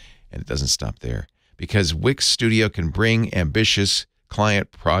control. And it doesn't stop there, because Wix Studio can bring ambitious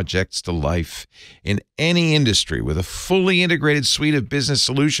client projects to life in any industry with a fully integrated suite of business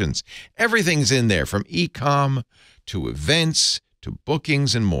solutions. Everything's in there, from e-com to events to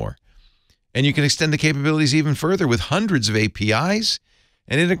bookings and more. And you can extend the capabilities even further with hundreds of APIs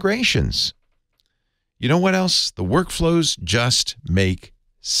and integrations. You know what else? The workflows just make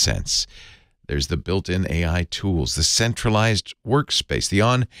sense. There's the built-in AI tools, the centralized workspace, the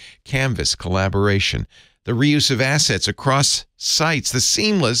on-canvas collaboration, the reuse of assets across sites, the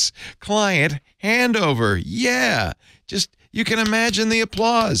seamless client handover. Yeah, just you can imagine the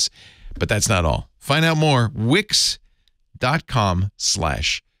applause. But that's not all. Find out more,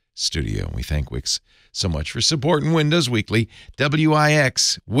 Wix.com/studio. We thank Wix so much for supporting Windows Weekly.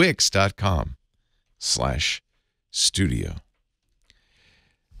 Wix, Wix.com/studio.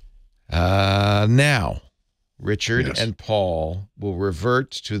 Now, Richard and Paul will revert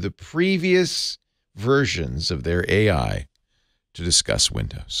to the previous versions of their AI to discuss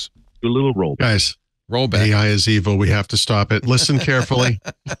Windows. Do a little roll back. Guys, roll back. AI is evil. We have to stop it. Listen carefully.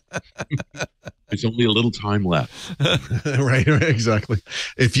 There's only a little time left. Right, exactly.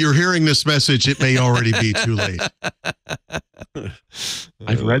 If you're hearing this message, it may already be too late.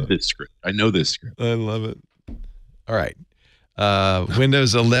 I've read this script. I know this script. I love it. All right.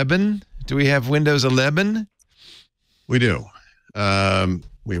 Windows 11. Do we have Windows 11? We do.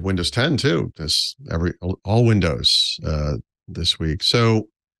 We have Windows 10 too. All Windows this week. So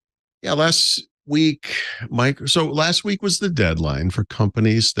yeah, last week was the deadline for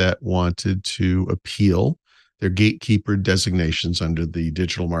companies that wanted to appeal their gatekeeper designations under the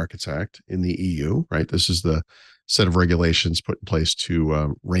Digital Markets Act in the EU, right? This is the set of regulations put in place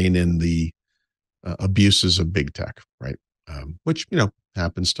to rein in the abuses of big tech, right? Which,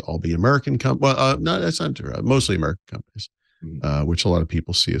 happens to all be American companies. Well, no, that's not true. Mostly American companies, which a lot of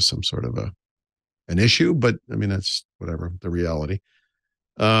people see as some sort of an issue. But I mean, that's whatever the reality.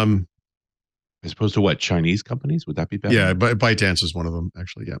 As opposed to what, Chinese companies? Would that be better? Yeah, ByteDance is one of them,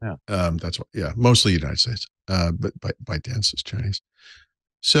 actually. Yeah. That's what. Yeah, mostly United States. But ByteDance is Chinese.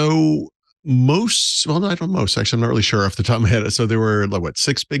 So actually, I'm not really sure off the top of my head. So there were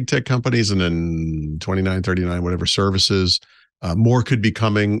 6 big tech companies, and then 29, 39, whatever services. More could be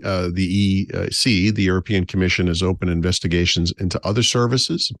coming. The EC, the European Commission, has opened investigations into other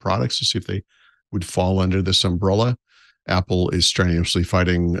services and products to see if they would fall under this umbrella. Apple is strenuously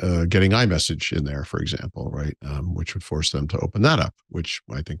fighting getting iMessage in there, for example, right? Which would force them to open that up, which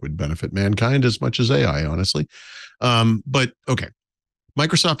I think would benefit mankind as much as AI, honestly. But okay,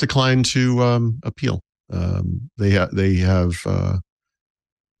 Microsoft declined to appeal. They have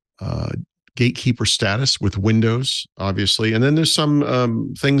gatekeeper status with Windows, obviously. And then there's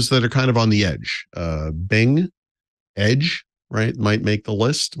some things that are kind of on the edge. Bing, Edge, right, might make the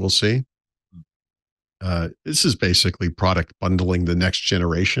list. We'll see. This is basically product bundling the next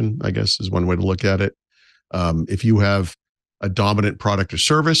generation, I guess, is one way to look at it. If you have a dominant product or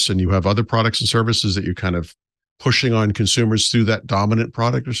service and you have other products and services that you're kind of pushing on consumers through that dominant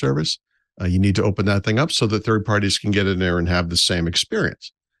product or service, you need to open that thing up so that third parties can get in there and have the same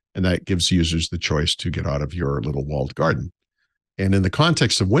experience. And that gives users the choice to get out of your little walled garden. And in the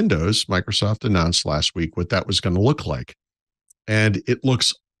context of Windows, Microsoft announced last week what that was going to look like. And it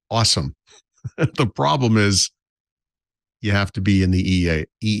looks awesome. The problem is you have to be in the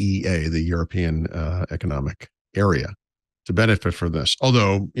EEA, the European Economic Area. to benefit from this.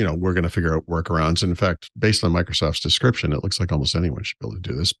 Although, we're going to figure out workarounds. And in fact, based on Microsoft's description, it looks like almost anyone should be able to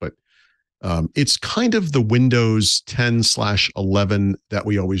do this. But it's kind of the Windows 10/11 that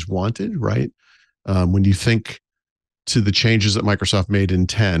we always wanted, right? When you think to the changes that Microsoft made in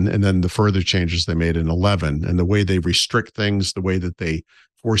 10 and then the further changes they made in 11 and the way they restrict things, the way that they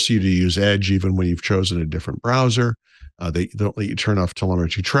force you to use Edge even when you've chosen a different browser. They don't let you turn off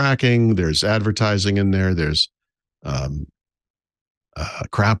telemetry tracking. There's advertising in there. There's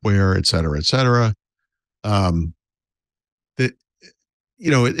crapware, et cetera, et cetera. That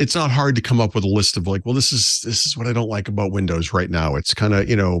it's not hard to come up with a list of like, well, this is what I don't like about Windows right now. It's kind of,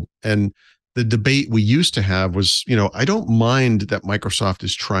 and the debate we used to have was, I don't mind that Microsoft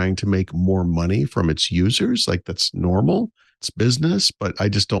is trying to make more money from its users. Like that's normal. It's business, but I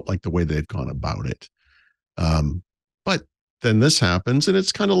just don't like the way they've gone about it. But then this happens, and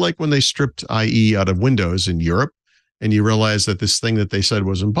it's kind of like when they stripped IE out of Windows in Europe, and you realize that this thing that they said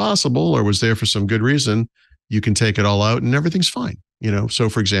was impossible or was there for some good reason, you can take it all out and everything's fine. So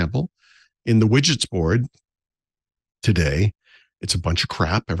for example, in the widgets board today, it's a bunch of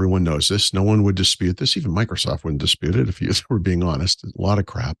crap. Everyone knows this. No one would dispute this. Even Microsoft wouldn't dispute it if you were being honest. A lot of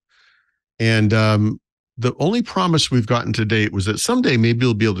crap. And the only promise we've gotten to date was that someday maybe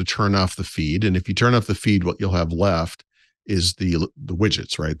you'll be able to turn off the feed. And if you turn off the feed, what you'll have left is the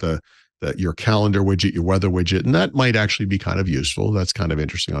widgets, right? Your calendar widget, your weather widget, and that might actually be kind of useful. That's kind of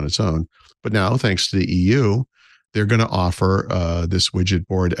interesting on its own. But now, thanks to the EU, they're going to offer this widget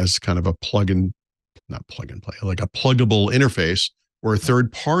board as kind of a not plug and play, like a pluggable interface where a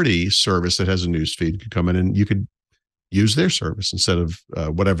third-party service that has a news feed could come in and you could use their service instead of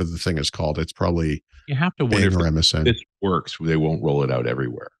whatever the thing is called. It's probably you have to wonder Bing or if MSN. This works. They won't roll it out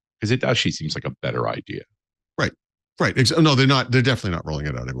everywhere because it actually seems like a better idea. Right. No, they're not. They're definitely not rolling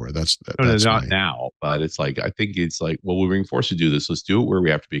it out everywhere. That's not now. But it's like I think it's like, well, we're being forced to do this. Let's do it where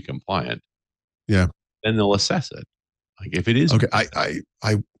we have to be compliant. Yeah. Then they'll assess it. Like if it is okay. I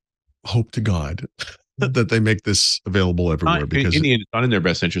hope to God that they make this available everywhere because in the end, it's not in their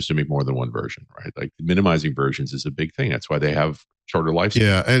best interest to make more than one version, right? Like minimizing versions is a big thing. That's why they have shorter lifespan.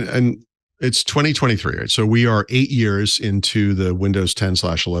 Yeah, and it's 2023, right? So we are 8 years into the Windows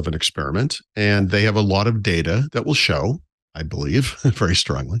 10/11 experiment, and they have a lot of data that will show, I believe, very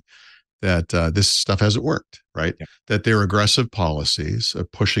strongly, that this stuff hasn't worked, right? Yeah. That their aggressive policies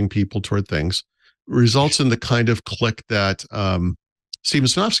of pushing people toward things results in the kind of click that Steven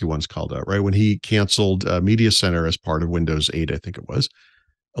Sinofsky once called out, right? When he canceled Media Center as part of Windows 8, I think it was.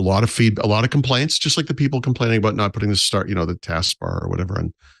 A lot of complaints, just like the people complaining about not putting the the taskbar or whatever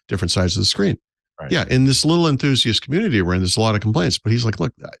on different sides of the screen. Right. Yeah, in this little enthusiast community we're in, there's a lot of complaints. But he's like,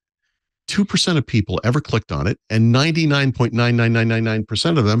 look, 2% of people ever clicked on it, and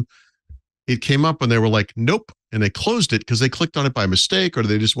 99.99999% of them, it came up and they were like, nope, and they closed it because they clicked on it by mistake or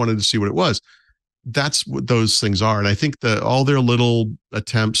they just wanted to see what it was. That's what those things are. And I think that all their little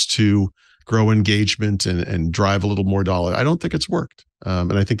attempts to grow engagement and drive a little more dollar, I don't think it's worked.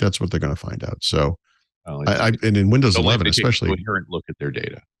 And I think that's what they're going to find out. So and in Windows 11, especially, coherent look at their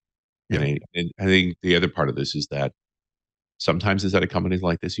data. Yeah. And I think the other part of this is that sometimes is at a company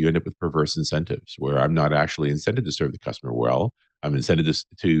like this, you end up with perverse incentives where I'm not actually incented to serve the customer well. I'm incented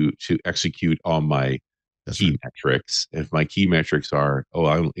to execute on my key metrics. If my key metrics are,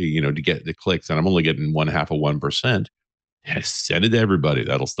 to get the clicks and I'm only getting 0.5%, send it to everybody.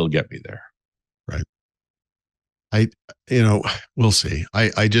 That'll still get me there. Right. We'll see.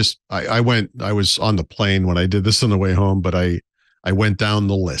 I was on the plane when I did this on the way home, but I went down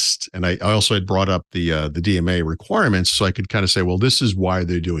the list and I also had brought up the DMA requirements so I could kind of say, well, this is why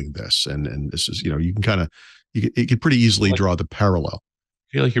they're doing this. And this is, you can you could pretty easily draw the parallel.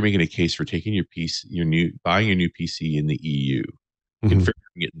 I feel like you're making a case for taking your PC, buying a new PC in the EU, configuring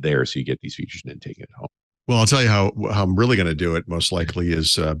it there so you get these features and then taking it home. Well, I'll tell you how I'm really going to do it most likely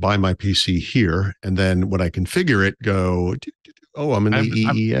is buy my PC here. And then when I configure it, go, I'm in the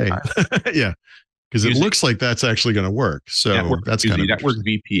EEA. Yeah. Because it looks like that's actually going to work. So that's kind of network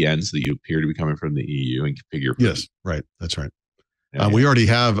VPNs that you appear to be coming from the EU and configure. Yes, right. That's right. We already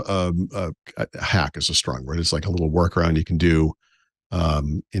have a hack is a strong word. It's like a little workaround you can do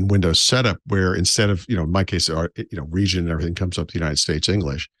in Windows setup where instead of, in my case, region and everything comes up to the United States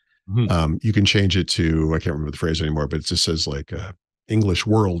English. You can change it to, I can't remember the phrase anymore, but it just says like English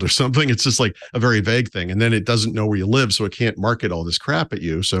world or something. It's just like a very vague thing. And then it doesn't know where you live. So it can't market all this crap at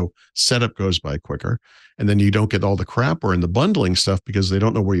you. So setup goes by quicker. And then you don't get all the crap or in the bundling stuff because they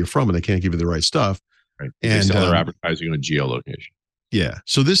don't know where you're from and they can't give you the right stuff. Right. And they sell their advertising on geolocation. Yeah.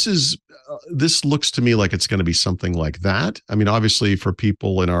 So this looks to me like it's going to be something like that. I mean, obviously for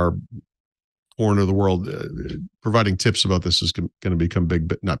people in our corner of the world. Providing tips about this is going to become big,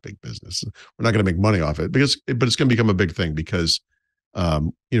 but not big business. We're not going to make money off it but it's going to become a big thing because,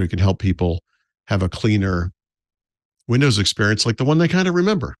 it can help people have a cleaner Windows experience, like the one they kind of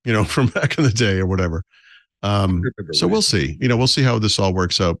remember, from back in the day or whatever. So we'll see. We'll see how this all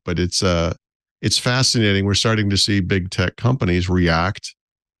works out. But it's fascinating. We're starting to see big tech companies react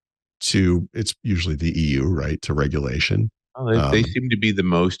to, it's usually the EU, right, to regulation. Well, they seem to be the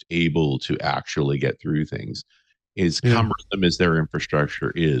most able to actually get through things. As cumbersome as their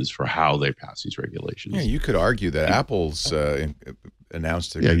infrastructure is for how they pass these regulations. Yeah, you could argue that Apple's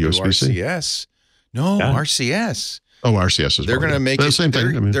announced they're Yeah, going to do USB-C. RCS. No, RCS. Oh, RCS is They're going to make it the same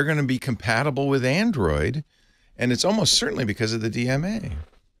thing. I mean, they're going to be compatible with Android, and it's almost certainly because of the DMA.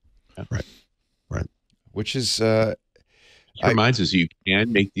 Right. Which is It reminds us you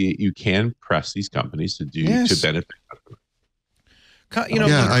can press these companies to benefit.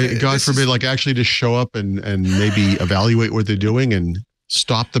 God forbid, like actually just show up and maybe evaluate what they're doing and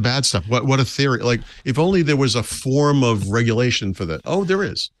stop the bad stuff. What a theory! Like if only there was a form of regulation for that. Oh, there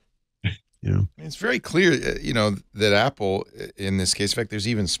is. It's very clear, that Apple, in this case, in fact, there's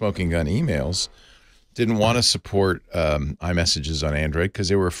even smoking gun emails, didn't want to support iMessages on Android because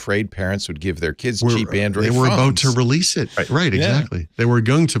they were afraid parents would give their kids cheap Android phones. They were about to release it. Right, exactly. They were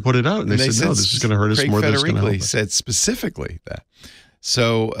going to put it out, and they said, no, this is going to hurt us more than it's going to help us. Said specifically that.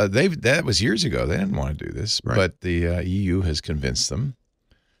 So that was years ago. They didn't want to do this, but the EU has convinced them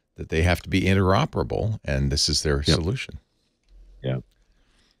that they have to be interoperable, and this is their solution. Yeah.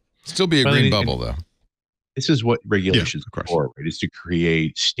 Still be a green bubble, though. This is what regulations are for, right? Is to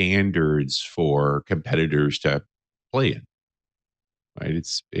create standards for competitors to play in. Right?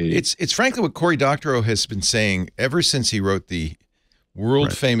 It's frankly what Cory Doctorow has been saying ever since he wrote the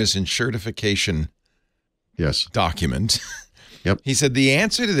world famous Enshirtification document. Yep. He said the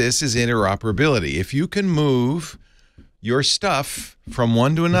answer to this is interoperability. If you can move your stuff from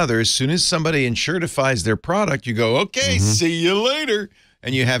one to another, as soon as somebody enshirtifies their product, you go, okay, see you later.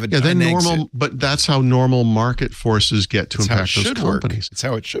 And you have but that's how normal market forces get to impact those companies. It's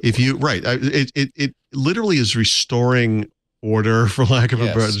how it should. It literally is restoring order, for lack of a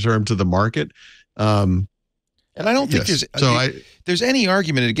better term, to the market. And I don't think there's any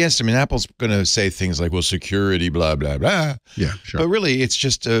argument against. I mean, Apple's going to say things like, well, security, blah, blah, blah. Yeah, sure. But really, it's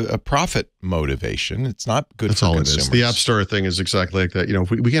just a profit motivation. It's not good for consumers. It is. The App Store thing is exactly like that. If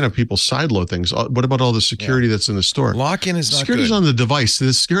we can't have people sideload things, what about all the security that's in the store? Lock-in is not good. Security's on the device.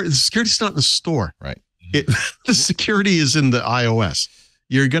 The security's not in the store. Right. The security is in the iOS.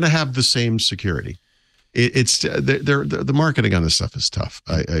 You're going to have the same security. The marketing on this stuff is tough.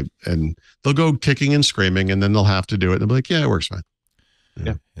 And they'll go kicking and screaming, and then they'll have to do it. They'll be like, yeah, it works fine.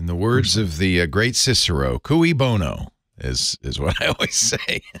 Yeah. In the words of the great Cicero, cui bono is what I always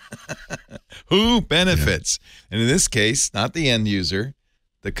say. Who benefits? And in this case, not the end user,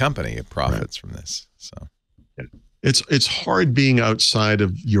 the company profits from this. So it's hard being outside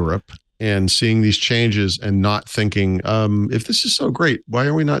of Europe and seeing these changes and not thinking, if this is so great, why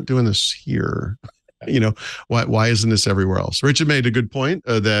are we not doing this here? Why isn't this everywhere else? Richard made a good point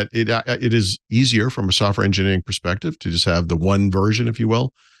that it is easier from a software engineering perspective to just have the one version, if you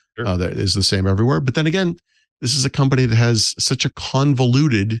will, that is the same everywhere. But then again, this is a company that has such a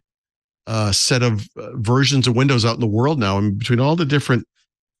convoluted set of versions of Windows out in the world now, and between all the different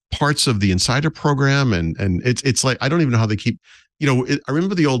parts of the Insider program, and it's like I don't even know how they keep. I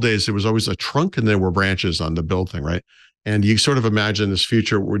remember the old days. There was always a trunk, and there were branches on the build thing, right? And you sort of imagine this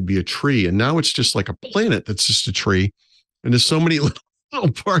future would be a tree. And now it's just like a planet that's just a tree. And there's so many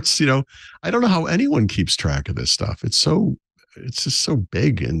little parts, I don't know how anyone keeps track of this stuff. It's just so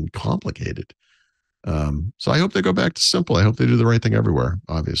big and complicated. So I hope they go back to simple. I hope they do the right thing everywhere,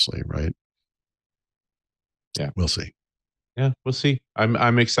 obviously, right? Yeah. We'll see. Yeah, we'll see.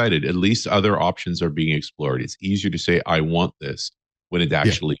 I'm excited. At least other options are being explored. It's easier to say, I want this when it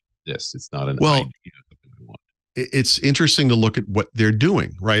actually exists. It's not an idea. It's interesting to look at what they're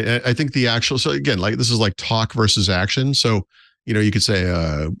doing, right? I think so again, like this is like talk versus action. So, you could say,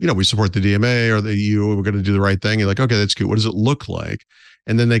 we support the DMA or the EU, we're going to do the right thing. You're like, okay, that's good. What does it look like?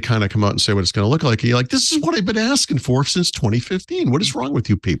 And then they kind of come out and say what it's going to look like. And you're like, this is what I've been asking for since 2015. What is wrong with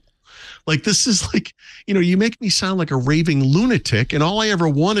you people? Like, this is like, you make me sound like a raving lunatic, and all I ever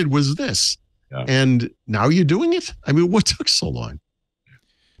wanted was this. Yeah. And now you're doing it? I mean, what took so long?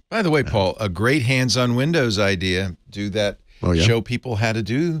 By the way, Paul, a great hands-on Windows idea. Do that. Show people how to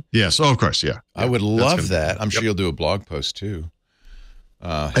do. Yes. Oh, of course. Yeah. I would love that. I'm sure you'll do a blog post too.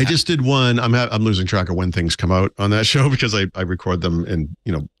 I just did one. I'm losing track of when things come out on that show because I record them in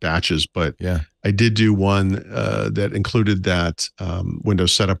batches. But yeah, I did do one that included that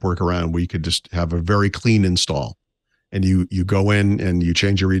Windows setup workaround where you could just have a very clean install, and you go in and you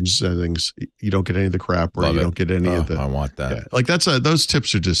change your region settings. You don't get any of the crap, or Love you it. don't get any of the. I want that. Yeah, like that's those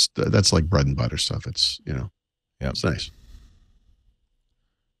tips are just that's like bread and butter stuff. It's Yep. it's nice.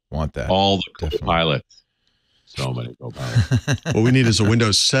 Want that. All the Definitely. co-pilots. So many co-pilots. What we need is a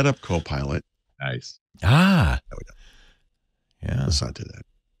Windows setup copilot. Nice. Yeah. Let's not do that.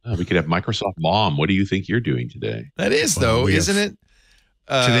 Oh, we could have Microsoft Mom. What do you think you're doing today? That is, though, isn't it?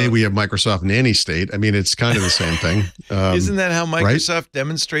 Today we have Microsoft Nanny State. I mean, it's kind of the same thing. Isn't that how Microsoft right?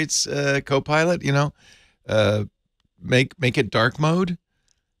 demonstrates Copilot? Make it dark mode.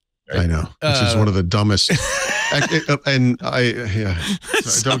 I know, which is one of the dumbest. And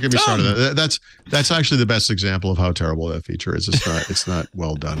don't get me started. That's actually the best example of how terrible that feature is. It's not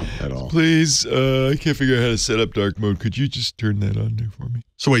well done at all. Please, I can't figure out how to set up dark mode. Could you just turn that on there for me?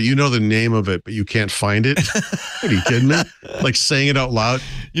 So wait, you know the name of it, but you can't find it? Are you kidding me? Like saying it out loud.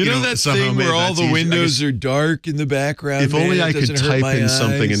 You know that thing where all the windows are dark in the background? If only I could type in eyes.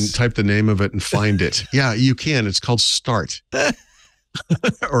 something and type the name of it and find it. Yeah, you can. It's called Start.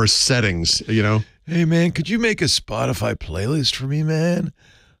 Or settings, Hey, man, could you make a Spotify playlist for me, man?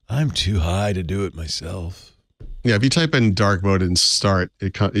 I'm too high to do it myself. Yeah, if you type in dark mode and Start,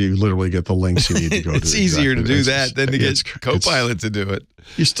 you literally get the links you need to go to. It's easier to do that than to get Copilot to do it.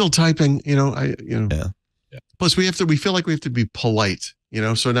 You're still typing, Yeah. Plus, we feel like we have to be polite,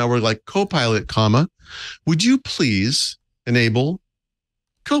 So now we're like, Copilot, would you please enable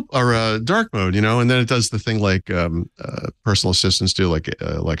dark mode, and then it does the thing like personal assistants do, like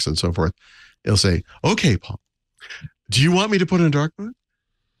Alexa and so forth. It'll say, "Okay, Paul, do you want me to put on dark mode?"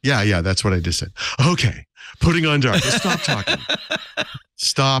 Yeah, that's what I just said. Okay, putting on dark. Stop talking.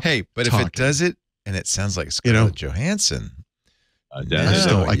 Stop. Hey, but talking. if it does it and it sounds like Scarlett Johansson,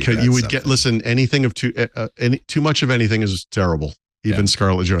 you would get. Listen, anything of too much of anything is terrible. Even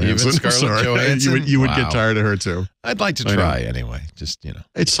Scarlett Johansson. Even Scarlett Johansson? You would get tired of her too. I'd like to try anyway. Just,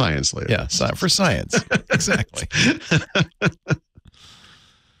 It's science later. Yeah, for science. Exactly.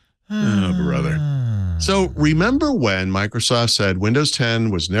 Oh, brother. So remember when Microsoft said Windows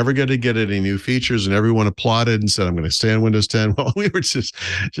 10 was never going to get any new features and everyone applauded and said, I'm going to stay on Windows 10? Well, we were just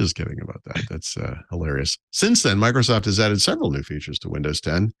kidding about that. That's hilarious. Since then, Microsoft has added several new features to Windows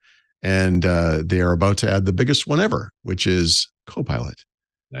 10, and they are about to add the biggest one ever, which is Copilot.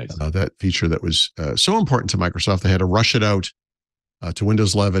 Nice. That feature that was so important to Microsoft, they had to rush it out to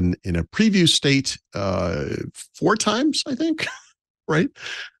Windows 11 in a preview state 4 times, I think, right?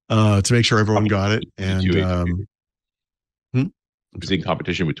 To make sure everyone got it. And it was in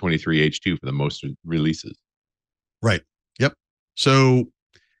competition with 23H2 for the most releases. Right. Yep. So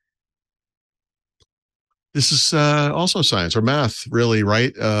this is also science or math, really,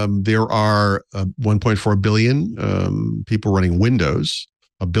 right? There are 1.4 billion people running Windows.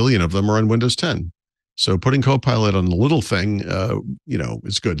 1 billion of them are on Windows 10. So putting Copilot on the little thing,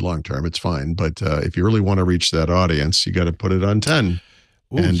 is good long term. It's fine. But if you really want to reach that audience, you got to put it on 10.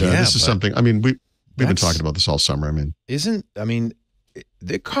 Ooh, this is something. I mean, we've been talking about this all summer.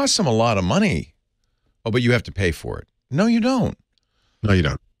 It costs them a lot of money. Oh, but you have to pay for it. No, you don't. No, you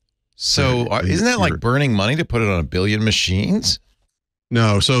don't. So isn't that like burning money to put it on 1 billion machines?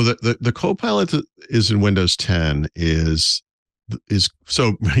 No. So the Copilot that is in Windows 10 is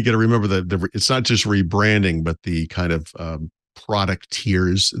so you got to remember that it's not just rebranding, but the kind of product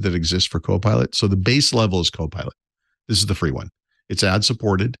tiers that exist for Copilot. So the base level is Copilot. This is the free one. It's ad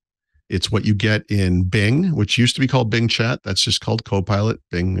supported. It's what you get in Bing, which used to be called Bing Chat. That's just called Copilot,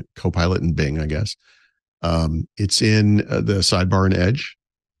 Bing, Copilot, and Bing, I guess. It's in the sidebar and Edge.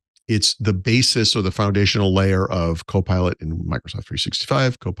 It's the basis or the foundational layer of Copilot in Microsoft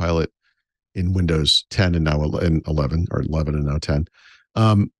 365, Copilot in Windows 10 and now in 11, or 11 and now 10.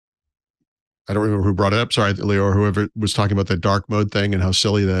 I don't remember who brought it up. Sorry, Leo, or whoever was talking about that dark mode thing and how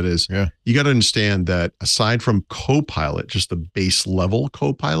silly that is. Yeah. You got to understand that aside from Copilot, just the base level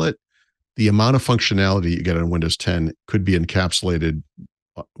Copilot, the amount of functionality you get on Windows 10 could be encapsulated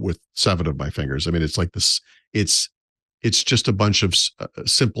with 7 of my fingers. I mean, it's like this. It's just a bunch of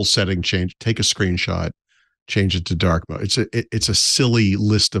simple setting change. Take a screenshot, change it to dark mode. It's a silly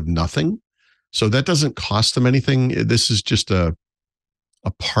list of nothing. So that doesn't cost them anything. This is just a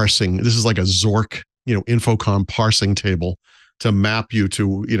parsing. This is like a Zork, Infocom parsing table to map you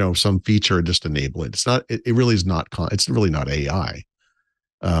to, some feature and just enable it. It's not, it really is not, it's really not AI.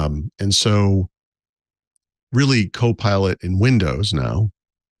 And so really Copilot in Windows now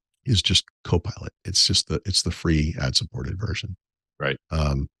is just Copilot. It's the free ad supported version. Right.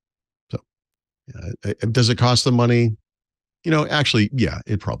 So, does it cost them money? Actually, yeah,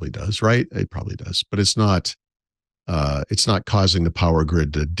 it probably does, right? It probably does, but it's not causing the power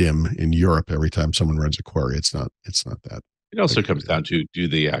grid to dim in Europe every time someone runs a query. It's not that. It also comes down to, do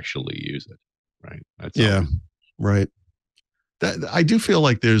they actually use it? Right. That's right. I do feel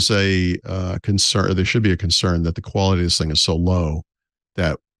like there's a concern. There should be a concern that the quality of this thing is so low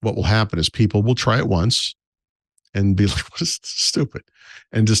that what will happen is people will try it once and be like, "What is stupid,"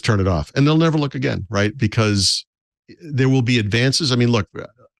 and just turn it off, and they'll never look again, right? Because there will be advances. I mean, look,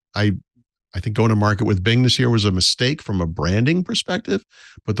 I think going to market with Bing this year was a mistake from a branding perspective.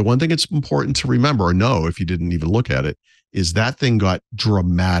 But the one thing it's important to remember or know, if you didn't even look at it, is that thing got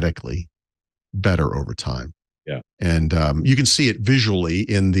dramatically better over time. Yeah. And you can see it visually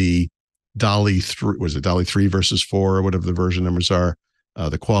in the DALL-E 3, was it DALL-E 3 versus 4 or whatever the version numbers are,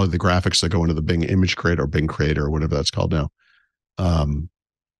 the quality of the graphics that go into the Bing image creator or Bing creator or whatever that's called now.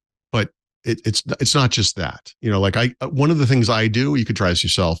 But it's not just that, like one of the things I do, you could try this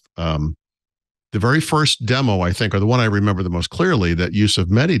yourself. The very first demo, I think, or the one I remember the most clearly that Yusuf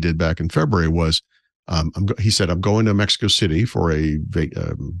Mehdi did back in February was, he said, "I'm going to Mexico City for a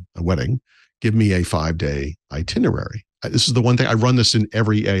wedding. Give me a 5-day itinerary." This is the one thing I run this in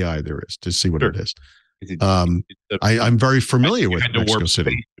every AI there is to see what it is. I'm very familiar with Mexico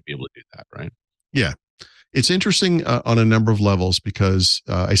City to be able to do that, right? Yeah. It's interesting on a number of levels because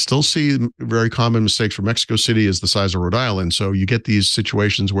I still see very common mistakes for Mexico City is the size of Rhode Island. So you get these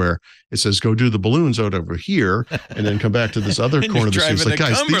situations where it says, go do the balloons out over here and then come back to this other corner of the city. It's like,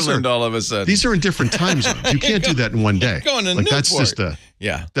 guys, all of a sudden. These are in different time zones. You can't do that in one day. Going to like Newport. That's just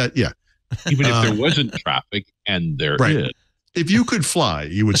yeah. Even if there wasn't traffic, and there is. If you could fly,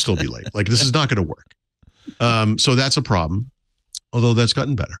 you would still be late. Like, this is not going to work. So that's a problem, although that's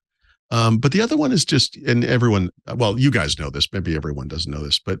gotten better. But the other one is just, and everyone, well, you guys know this, maybe everyone doesn't know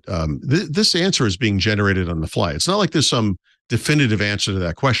this, but this answer is being generated on the fly. It's not like there's some definitive answer to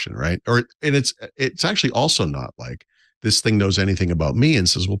that question, right? And it's actually also not like this thing knows anything about me and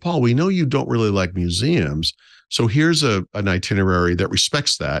says, well, Paul, we know you don't really like museums, so here's an itinerary that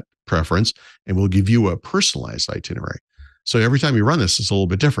respects that preference, and we'll give you a personalized itinerary. So every time you run this, it's a little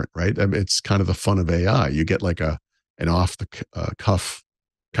bit different, right? I mean, it's kind of the fun of AI. You get like an off the cuff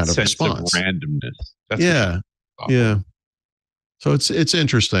kind of response. Of randomness. That's yeah. So it's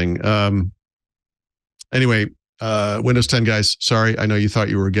interesting. Anyway, Windows 10 guys, sorry. I know you thought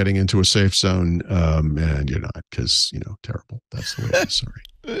you were getting into a safe zone, and you're not, because terrible. That's the way it is.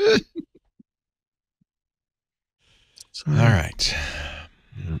 Sorry. All right.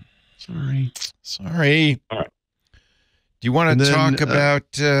 Sorry. All right. Do you want to talk about?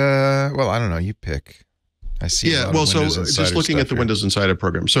 Well, I don't know. You pick. I see. Yeah. Well, so just looking at the Windows Insider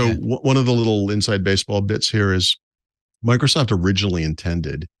program. So one of the little inside baseball bits here is Microsoft originally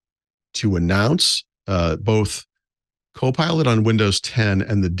intended to announce both Copilot on Windows 10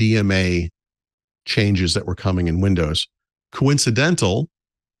 and the DMA changes that were coming in Windows, coincidental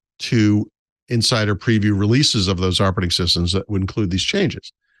to Insider preview releases of those operating systems that would include these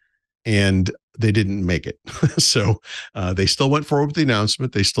changes. And they didn't make it. So they still went forward with the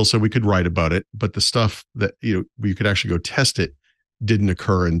announcement. They still said we could write about it, but the stuff that we could actually go test it didn't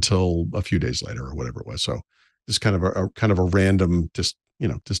occur until a few days later or whatever it was. So this kind of a random, just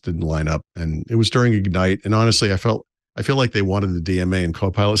didn't line up. And it was during Ignite. And honestly, I feel like they wanted the DMA and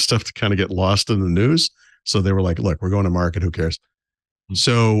Copilot stuff to kind of get lost in the news. So they were like, look, we're going to market. Who cares?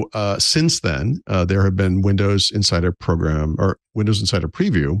 So since then, there have been Windows Insider program or Windows Insider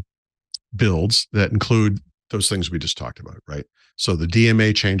preview builds that include those things we just talked about, right? So the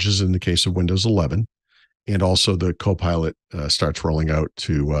DMA changes in the case of Windows 11, and also the Copilot starts rolling out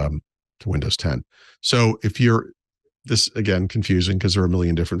to Windows 10. So if you're, this again confusing because there are a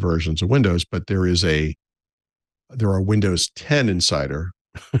million different versions of Windows, but there are Windows 10 Insider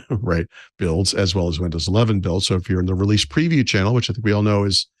right builds as well as Windows 11 builds. So if you're in the release preview channel, which I think we all know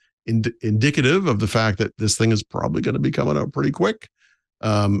is indicative of the fact that this thing is probably going to be coming out pretty quick.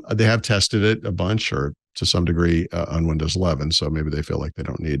 They have tested it a bunch or to some degree on Windows 11. So maybe they feel like they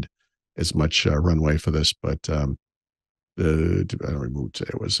don't need as much runway for this, but I don't remember what day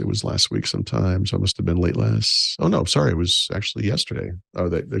it was last week sometime. So it must have been late last. Oh no, sorry. It was actually yesterday. Oh,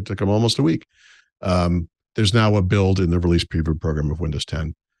 they took them almost a week. There's now a build in the release preview program of Windows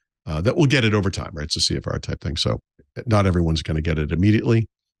 10 that will get it over time, right? It's a CFR type thing. So not everyone's going to get it immediately.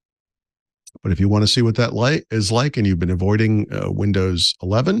 But if you want to see what that is like and you've been avoiding Windows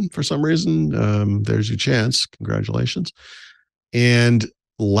 11 for some reason, there's your chance. Congratulations. And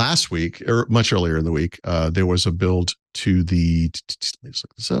last week, or much earlier in the week, there was a build to the, let's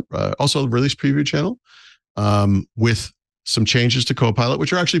look this up, also the release preview channel with some changes to Copilot,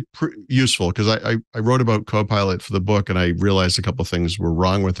 which are actually useful because I wrote about Copilot for the book and I realized a couple of things were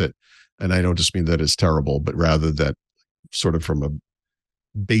wrong with it. And I don't just mean that it's terrible, but rather that sort of from a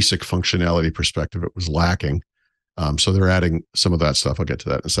basic functionality perspective, it was lacking. So they're adding some of that stuff. I'll get to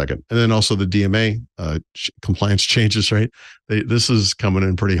that in a second. And then also the DMA compliance changes, right? This is coming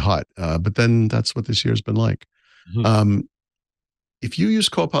in pretty hot. But then that's what this year's been like. Mm-hmm. If you use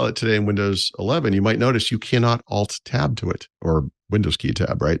Copilot today in Windows 11, you might notice you cannot Alt Tab to it or Windows key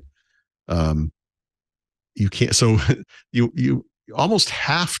tab, right? You can't. So you almost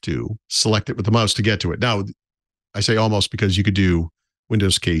have to select it with the mouse to get to it. Now, I say almost because you could do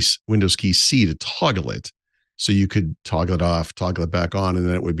Windows key C to toggle it. So you could toggle it off, toggle it back on, and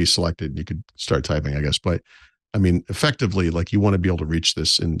then it would be selected and you could start typing, I guess. But I mean, effectively, like you want to be able to reach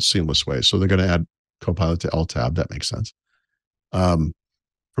this in seamless ways. So they're going to add Copilot to Alt Tab. That makes sense.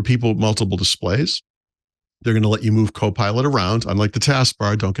 For people with multiple displays, they're going to let you move Copilot around, unlike the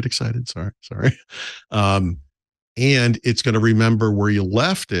taskbar. Don't get excited. Sorry. And it's going to remember where you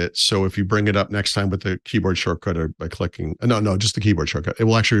left it. So if you bring it up next time with the keyboard shortcut or by clicking, just the keyboard shortcut, it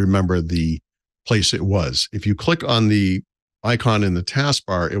will actually remember the place it was. If you click on the icon in the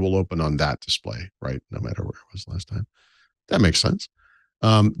taskbar, it will open on that display, right? No matter where it was last time. That makes sense.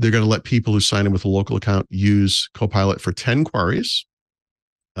 They're going to let people who sign in with a local account use Copilot for 10 queries.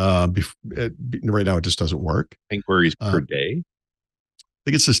 Right now, it just doesn't work. 10 queries per day? I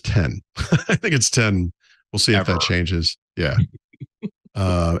think it says 10. I think it's 10. We'll see if that changes. Yeah.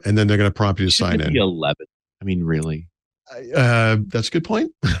 And then they're going to prompt you to sign in. 11. I mean, really? That's a good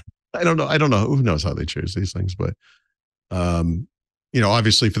point. I don't know. Who knows how they choose these things? But,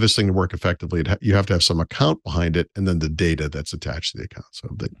 obviously for this thing to work effectively, you have to have some account behind it and then the data that's attached to the account. So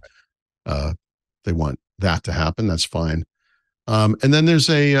they want that to happen. That's fine. And then there's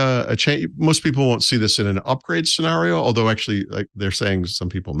a change. Most people won't see this in an upgrade scenario, although actually like they're saying some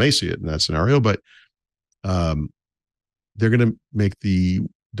people may see it in that scenario, but they're going to make the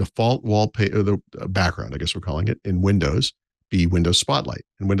default wallpaper, the background, I guess we're calling it, in Windows be Windows Spotlight.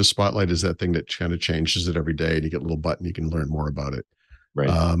 And Windows Spotlight is that thing that kind of changes it every day and you get a little button, you can learn more about it.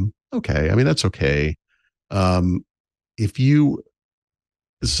 Right. Okay. I mean, that's okay. This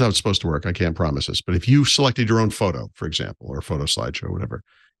is how it's supposed to work. I can't promise this, but if you selected your own photo, for example, or photo slideshow or whatever,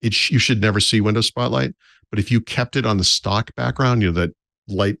 you should never see Windows Spotlight. But if you kept it on the stock background, that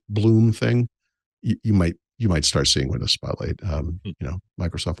light bloom thing, you might start seeing Windows Spotlight.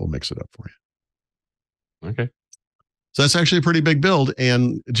 Microsoft will mix it up for you. Okay. So that's actually a pretty big build.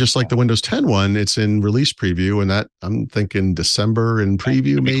 And just like the Windows 10 one, it's in release preview, and that I'm thinking December in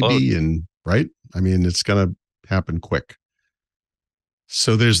preview maybe. And right. I mean, it's going to happen quick.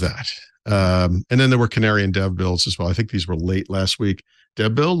 So there's that. And then there were Canary and Dev builds as well. I think these were late last week.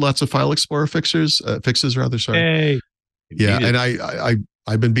 Dev build, lots of File Explorer fixes. Hey. Yeah. And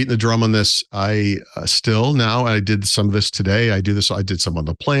I've been beating the drum on this. I did some of this today. I did some on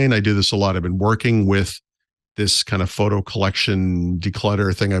the plane. I do this a lot. I've been working with this kind of photo collection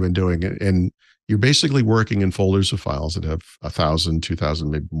declutter thing I've been doing. And you're basically working in folders of files that have 1,000, 2,000,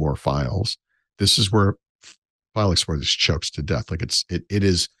 maybe more files. This is where File Explorer just chokes to death. Like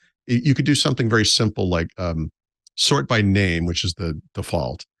you could do something very simple like sort by name, which is the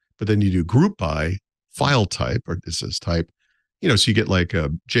default, but then you do group by file type, or it says type, so you get like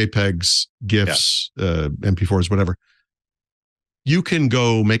JPEGs, GIFs, MP4s, whatever. You can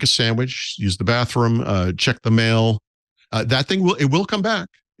go make a sandwich, use the bathroom, check the mail. That thing will come back.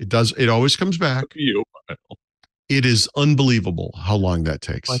 It does. It always comes back. It is unbelievable how long that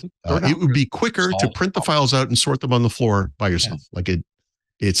takes. It would be quicker to print the files out and sort them on the floor by yourself. Like it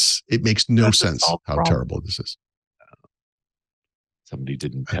makes no sense how terrible this is. Somebody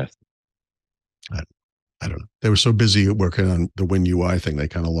didn't test. I don't know. They were so busy working on the WinUI thing, they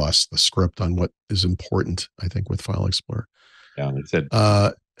kind of lost the script on what is important, I think, with File Explorer. Yeah, they said.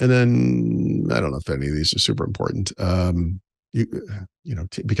 And then I don't know if any of these are super important.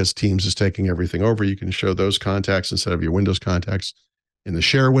 Because Teams is taking everything over, you can show those contacts instead of your Windows contacts in the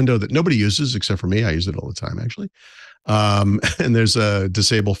share window that nobody uses except for me. I use it all the time, actually. And there's a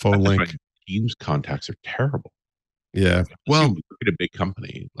disable phone link. Right. Teams contacts are terrible. Yeah. Well, look at a big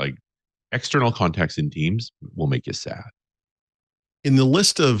company, like external contacts in Teams will make you sad. In the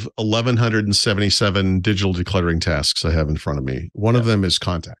list of 1,177 digital decluttering tasks I have in front of me, one of them is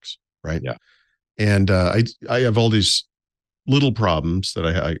contacts, right? Yeah. And I have all these little problems that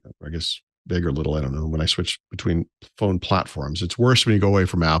I guess big or little, I don't know, when I switch between phone platforms. It's worse when you go away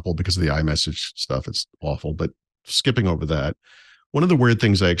from Apple because of the iMessage stuff. It's awful. But skipping over that, one of the weird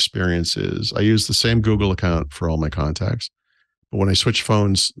things I experience is I use the same Google account for all my contacts. But when I switch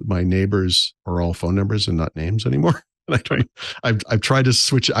phones, my neighbors are all phone numbers and not names anymore. I've tried to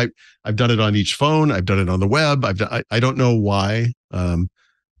switch. I've done it on each phone. I've done it on the web. I don't know why,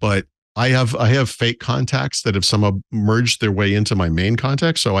 but I have fake contacts that have somehow merged their way into my main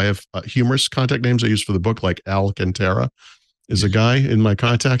contacts. So I have humorous contact names I use for the book, like Alcantara is a guy in my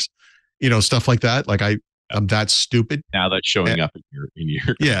contacts. Stuff like that. Like I'm that stupid. Now that's showing up in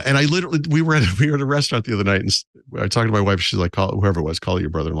your yeah. And I literally we were at a restaurant the other night, and I talked to my wife. She's like, call whoever it was, call it your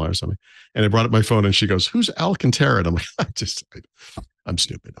brother-in-law or something. And I brought up my phone, and she goes, "Who's Alcantara?" And I'm like, I'm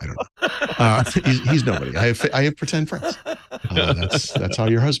stupid. I don't know. He's nobody. I have pretend friends. That's how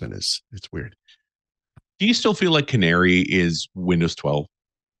your husband is. It's weird. Do you still feel like Canary is Windows 12?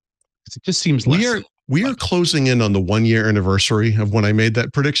 Because it just seems we are closing in on the 1-year anniversary of when I made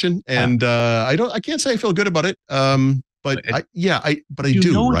that prediction, and I can't say I feel good about it. But I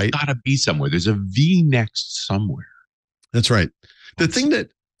do. Right? It's got to be somewhere. There's a V next somewhere. That's right. The thing that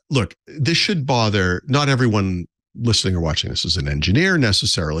this should bother not everyone listening or watching this is an engineer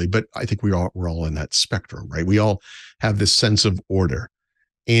necessarily, but I think we're all in that spectrum, right? We all have this sense of order,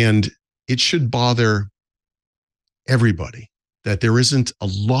 and it should bother everybody that there isn't a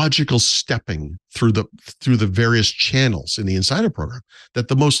logical stepping through the various channels in the Insider program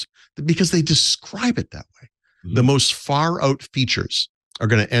because they describe it that way. Mm-hmm. The most far out features are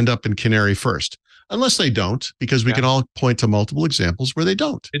going to end up in Canary first, unless they don't, because we can all point to multiple examples where they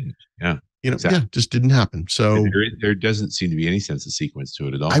don't. Yeah. Exactly. Just didn't happen. So there doesn't seem to be any sense of sequence to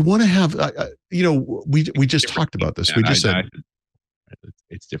it at all. I want to have, we just talked about this. We just said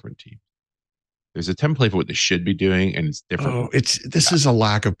it's different teams. There's a template for what they should be doing, and it's different. Oh, this is a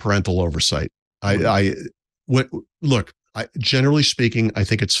lack of parental oversight. Generally speaking, I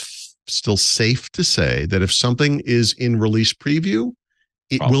think it's still safe to say that if something is in release preview,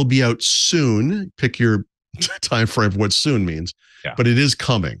 it will be out soon. Pick your time frame for what soon means, but it is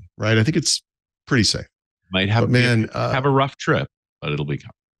coming, right? I think it's pretty safe. Might have have a rough trip, but it'll be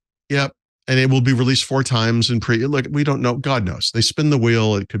coming. Yep. And it will be released 4 times in we don't know. God knows. They spin the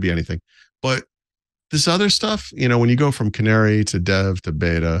wheel. It could be anything. But this other stuff, when you go from Canary to dev to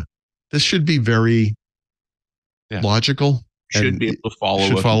beta, this should be very logical. Should be able to follow.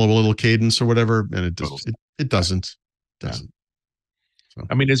 Should follow a little cadence or whatever, and it doesn't. So.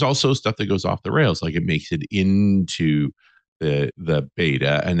 I mean, there's also stuff that goes off the rails, like it makes it into the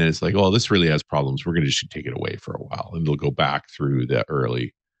beta, and then it's like, oh, this really has problems. We're going to just take it away for a while, and it'll go back through the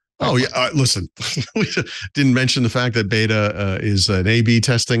early. Oh yeah, listen, we didn't mention the fact that beta is an A/B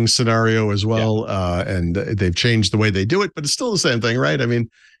testing scenario as well, and they've changed the way they do it, but it's still the same thing, right? I mean,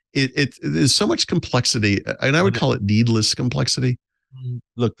 there's so much complexity, and I would call it needless complexity.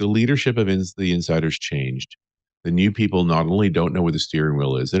 Look, the leadership of the Insiders changed. The new people not only don't know where the steering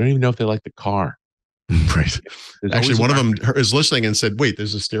wheel is, they don't even know if they like the car. Right. Actually, one of them is listening and said, "Wait,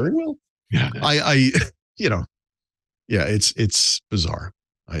 there's a steering wheel?" Yeah. It's bizarre.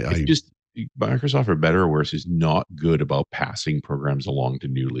 Microsoft, for better or worse, is not good about passing programs along to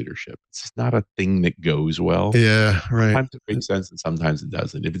new leadership. It's just not a thing that goes well. Yeah, right. Sometimes it makes sense and sometimes it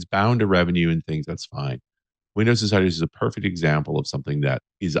doesn't. If it's bound to revenue and things, that's fine. Windows Insiders is a perfect example of something that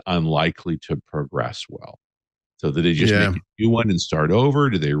is unlikely to progress well. So do they just make a new one and start over?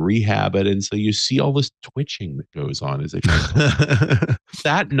 Do they rehab it? And so you see all this twitching that goes on as they try to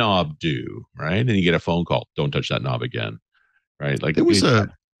that knob do, right? And you get a phone call, don't touch that knob again. Right? Like that's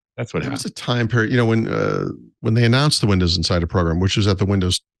what happened. There was a time period, when they announced the Windows Insider program, which was at the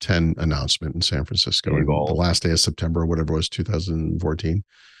Windows 10 announcement in San Francisco, the last day of September or whatever it was, 2014.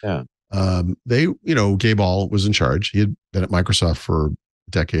 Yeah. Gabe All was in charge. He had been at Microsoft for a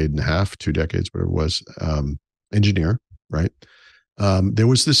decade and a half, 2 decades, whatever it was, engineer, right? There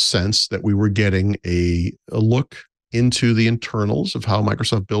was this sense that we were getting a look into the internals of how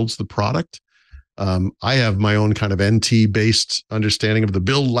Microsoft builds the product. I have my own kind of NT-based understanding of the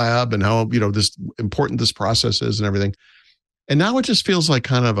build lab and how this important this process is and everything. And now it just feels like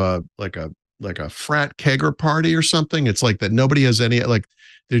kind of a frat kegger party or something. It's like that nobody has any, like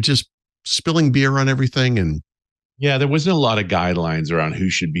they're just spilling beer on everything. And there wasn't a lot of guidelines around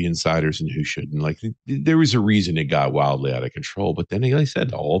who should be insiders and who shouldn't. Like there was a reason it got wildly out of control. But then, like I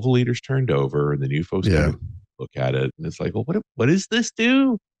said, all the leaders turned over and the new folks look at it, and it's like, well, what does this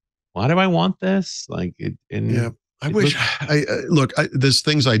do? Why do I want this? Like it. There's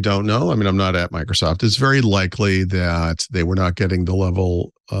things I don't know. I mean, I'm not at Microsoft. It's very likely that they were not getting the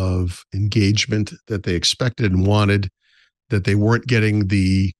level of engagement that they expected and wanted, that they weren't getting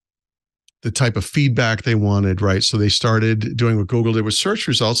the type of feedback they wanted, right? So they started doing what Google did with search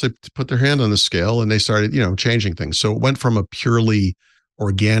results. They put their hand on the scale and they started, changing things. So it went from a purely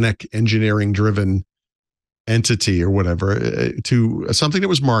organic engineering driven entity or whatever to something that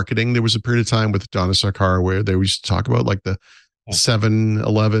was marketing. There was a period of time with Donna Sarkar where they used to talk about like the 7,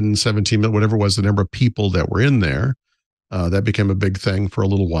 11, 17, whatever it was, the number of people that were in there. That became a big thing for a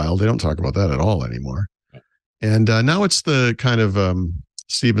little while. They don't talk about that at all anymore. And now it's the kind of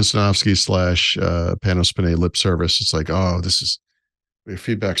Steven Sinofsky / Panos Panay lip service. It's like, oh, this is your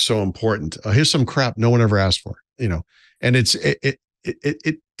feedback's so important. Here's some crap no one ever asked for, and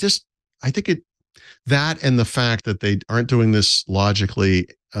it just, I think that and the fact that they aren't doing this logically,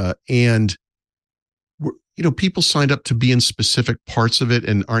 and people signed up to be in specific parts of it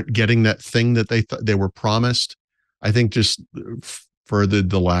and aren't getting that thing that they thought they were promised, I think just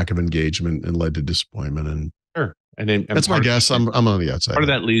furthered the lack of engagement and led to disappointment. And sure. And that's my guess. I'm on the outside. Part of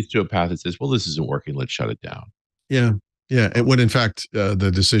that leads to a path that says, well, this isn't working. Let's shut it down. Yeah. Yeah. And when in fact,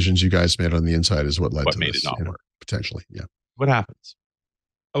 the decisions you guys made on the inside is what led to made this, it not work. Potentially. Yeah. What happens?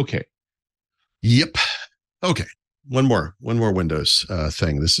 Okay. Yep. Okay. One more Windows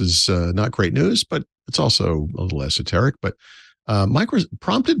thing. This is not great news, but it's also a little esoteric. But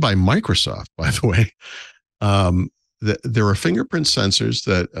prompted by Microsoft, by the way, there are fingerprint sensors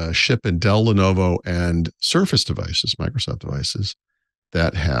that ship in Dell, Lenovo, and Surface devices, Microsoft devices,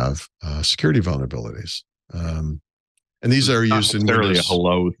 that have security vulnerabilities. And these are used in necessarily Windows. A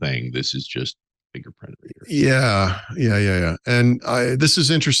hello thing. This is just fingerprint reader. Yeah. And this is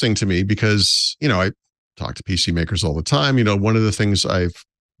interesting to me because, I talk to PC makers all the time. One of the things I've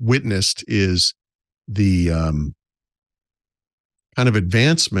witnessed is the kind of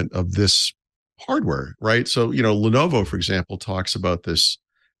advancement of this hardware, right? So, Lenovo, for example, talks about this,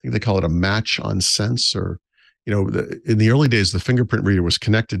 I think they call it a match on sense, or, in the early days, the fingerprint reader was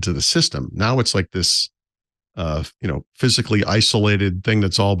connected to the system. Now it's like this, physically isolated thing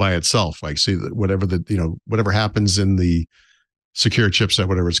that's all by itself. Like, see, whatever happens in the secure chipset,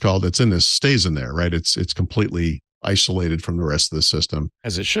 whatever it's called, that's in this stays in there, right? It's completely isolated from the rest of the system.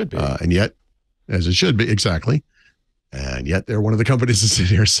 As it should be. And yet, as it should be, exactly. And yet they're one of the companies that's in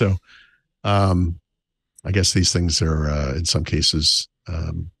here. So I guess these things are in some cases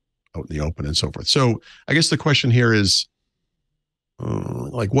out in the open and so forth. So I guess the question here is,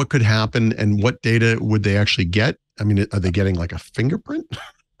 like, what could happen and what data would they actually get? I mean, are they getting like a fingerprint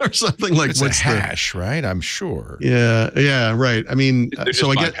or something? Like, it's what's a hash, right? I'm sure. Yeah, right. I mean, so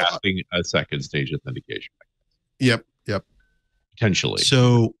I get having a second stage authentication. Yep. Potentially.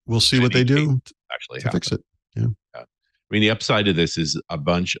 So we'll see what they do actually to fix it. Yeah. I mean, the upside of this is a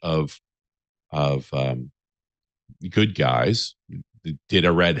bunch of good guys did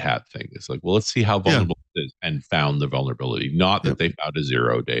a red hat thing. It's like, well, let's see how vulnerable it is, and found the vulnerability. Not that they found a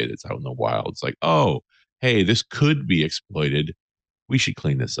 0-day that's out in the wild. It's like, oh, hey, this could be exploited. We should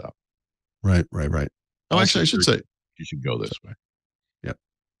clean this up. Right. Oh, actually, I should say you should go this way. Yep.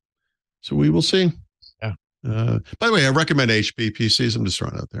 So we will see. Yeah. By the way, I recommend HP PCs. I'm just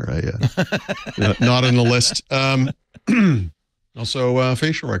throwing it out there. Not on the list. Also,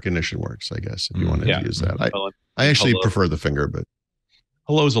 facial recognition works, I guess, if you wanted to use that. I actually prefer the finger, but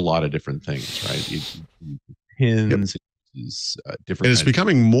hello's a lot of different things, right? Pins, different. And it's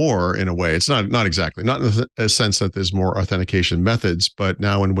becoming more in a way. It's not exactly, not in a sense that there's more authentication methods, but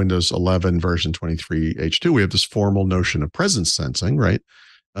now in Windows 11 version 23 H2, we have this formal notion of presence sensing, right?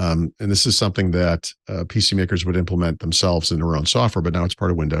 And this is something that PC makers would implement themselves in their own software, but now it's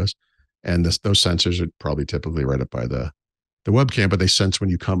part of Windows. And those sensors are probably typically right up by the webcam, but they sense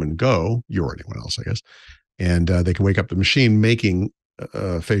when you come and go, you or anyone else, I guess. And they can wake up the machine, making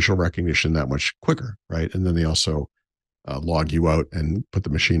facial recognition that much quicker, right? And then they also log you out and put the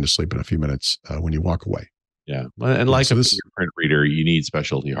machine to sleep in a few minutes when you walk away. Yeah, and like a fingerprint reader, you need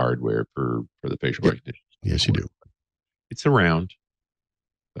specialty hardware for the facial recognition. Yes, you do. It's around.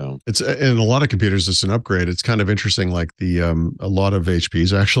 So it's in a lot of computers, it's an upgrade. It's kind of interesting. Like a lot of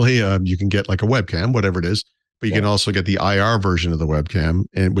HPs actually, you can get like a webcam, whatever it is, but you can also get the IR version of the webcam,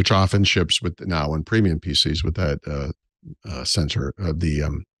 and which often ships with now in premium PCs with that sensor,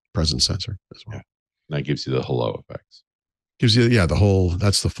 the presence sensor as well. Yeah. That gives you the hello effects. Gives you the whole.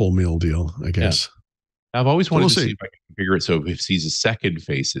 That's the full meal deal, I guess. Yeah. I've always wanted to see if I can configure it so if it sees a second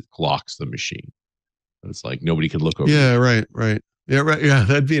face, it locks the machine. But it's like nobody can look over. Yeah, right. Yeah, right. Yeah,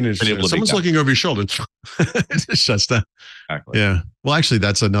 that'd be an interesting. Someone's looking over your shoulder. It just shuts down. Exactly. Yeah. Well, actually,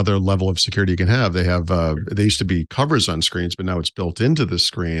 that's another level of security you can have. They have. They used to be covers on screens, but now it's built into the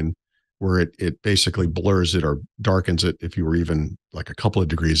screen where it basically blurs it or darkens it if you were even like a couple of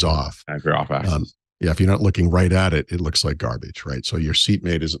degrees off. If you're off axis. Yeah, if you're not looking right at it, it looks like garbage, right? So your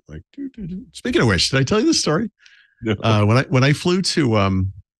seatmate isn't like. Speaking of which, did I tell you this story? No. When I flew to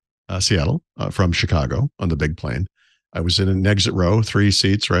Seattle from Chicago on the big plane, I was in an exit row, 3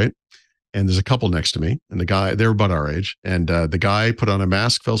 seats, right? and there's a couple next to me, and the guy, they're about our age, and the guy put on a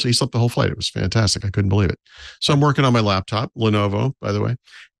mask, fell asleep. He slept the whole flight. It was fantastic. I couldn't believe it. So I'm working on my laptop, Lenovo, by the way,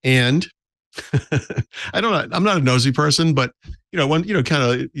 and I'm not a nosy person, but when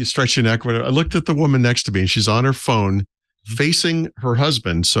kind of you stretch your neck, whatever. I looked at the woman next to me, and she's on her phone facing her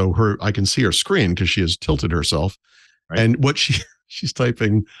husband, so I can see her screen because she has tilted herself. Right. And what she's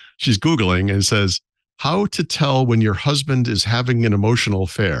typing, she's Googling, and it says, how to tell when your husband is having an emotional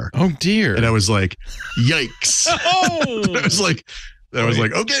affair. Oh dear. And I was like, yikes. Oh. I was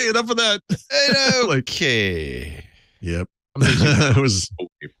like, okay, enough of that. Okay. Yep. It was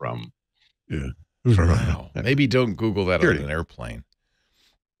away from. Yeah. Wow. Maybe don't Google that on an airplane.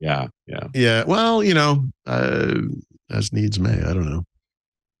 Yeah. Well, as needs may. I don't know.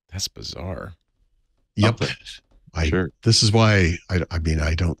 That's bizarre. Yep. Sure. This is why I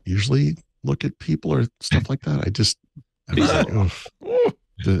don't usually look at people or stuff like that. I was like, oof.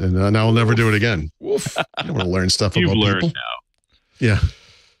 And I'll never do it again. Oof. I don't want to learn stuff about people. Now. Yeah.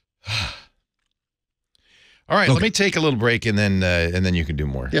 All right. Okay. Let me take a little break and then you can do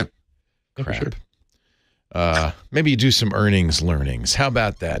more. Yeah. Crap. Sure. Maybe you do some earnings learnings. How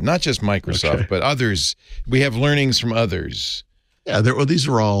about that? Not just Microsoft, but others. We have learnings from others. Yeah. These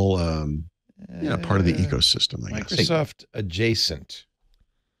are all, part of the ecosystem, I guess. Microsoft adjacent.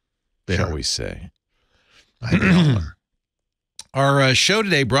 Shall we say? Our show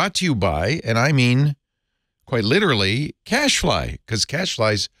today brought to you by, and I mean quite literally, CashFly, because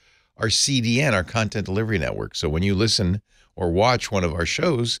CashFly's our CDN, our content delivery network. So when you listen or watch one of our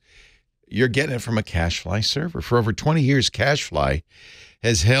shows, you're getting it from a CashFly server. For over 20 years, CashFly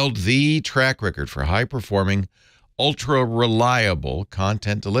has held the track record for high-performing, ultra-reliable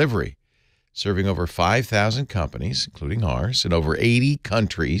content delivery, serving over 5,000 companies, including ours, in over 80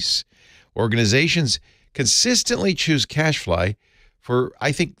 countries. Organizations consistently choose CashFly for,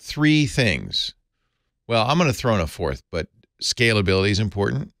 I think, 3 things. Well, I'm going to throw in a fourth, but scalability is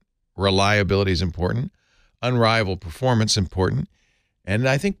important, reliability is important, unrivaled performance important, and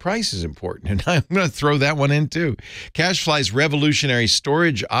I think price is important. And I'm going to throw that one in too. CashFly's revolutionary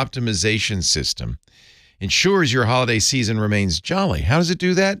storage optimization system ensures your holiday season remains jolly. How does it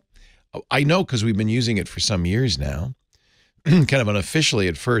do that? I know because we've been using it for some years now, kind of unofficially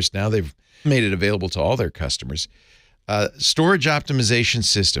at first. Now they've made it available to all their customers. Storage optimization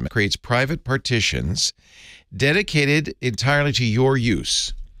system creates private partitions dedicated entirely to your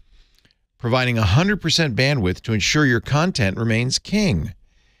use, providing 100% bandwidth to ensure your content remains king.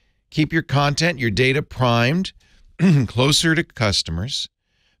 Keep your content, your data primed, closer to customers,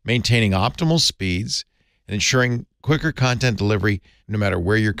 maintaining optimal speeds, and ensuring quicker content delivery no matter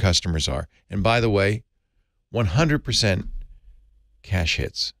where your customers are. And by the way, 100% cache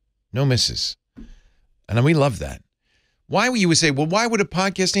hits. No misses. And we love that. Why would you say, well, why would a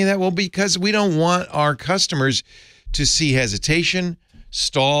podcast need that? Well, because we don't want our customers to see hesitation,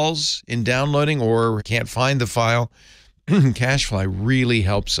 stalls in downloading, or can't find the file. CashFly really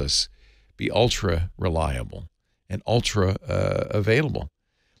helps us be ultra reliable and ultra available.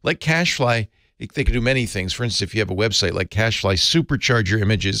 Like CashFly, they can do many things. For instance, if you have a website like CashFly, supercharge your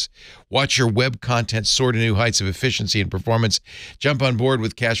images, watch your web content soar to new heights of efficiency and performance. Jump on board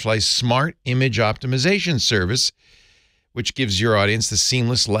with CashFly's smart image optimization service, which gives your audience the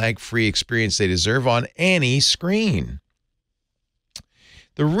seamless, lag-free experience they deserve on any screen.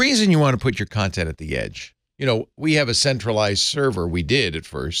 The reason you want to put your content at the edge, we have a centralized server. We did at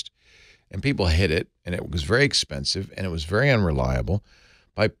first, and people hit it, and it was very expensive, and it was very unreliable.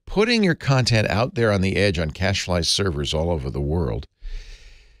 By putting your content out there on the edge on CashFly servers all over the world,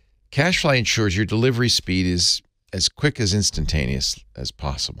 CashFly ensures your delivery speed is as quick as instantaneous as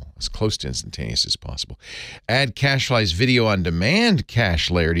possible, as close to instantaneous as possible. Add CashFly's video on demand cache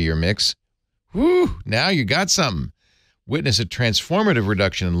layer to your mix. Whew, now you got something. Witness a transformative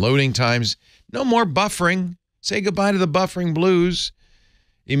reduction in loading times. No more buffering. Say goodbye to the buffering blues.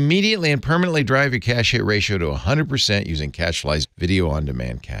 Immediately and permanently drive your cache hit ratio to 100% using CashFly's video on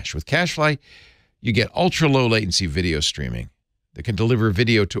demand cache. With CashFly, you get ultra low latency video streaming that can deliver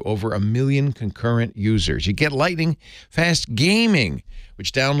video to over 1 million concurrent users. You get lightning fast gaming,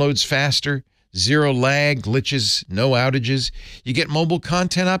 which downloads faster, zero lag, glitches, no outages. You get mobile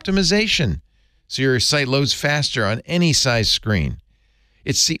content optimization, so your site loads faster on any size screen.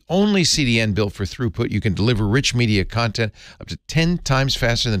 It's the only CDN built for throughput. You can deliver rich media content up to 10 times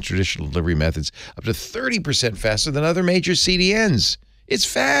faster than traditional delivery methods, up to 30% faster than other major CDNs. It's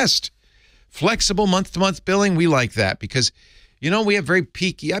fast. Flexible month-to-month billing, we like that because, we have very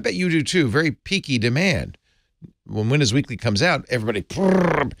peaky, I bet you do too, very peaky demand. When Windows Weekly comes out, everybody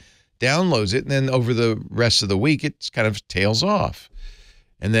downloads it, and then over the rest of the week, it kind of tails off.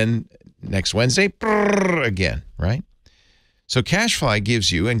 And then Next Wednesday, brrr, again, right? So CashFly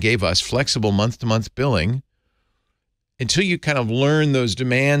gives you and gave us flexible month-to-month billing until you kind of learn those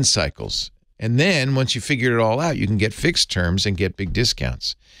demand cycles. And then once you figure it all out, you can get fixed terms and get big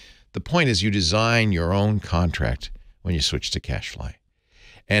discounts. The point is you design your own contract when you switch to CashFly.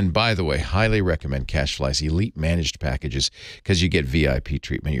 And by the way, highly recommend CashFly's elite managed packages because you get VIP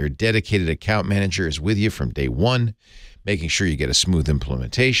treatment. Your dedicated account manager is with you from day one, making sure you get a smooth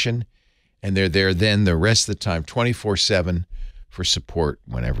implementation. And they're there then the rest of the time, 24/7 for support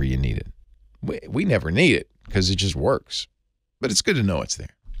whenever you need it. We never need it because it just works. But it's good to know it's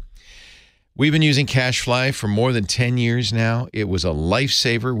there. We've been using CashFly for more than 10 years now. It was a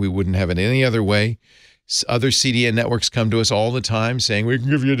lifesaver. We wouldn't have it any other way. Other CDN networks come to us all the time saying, we can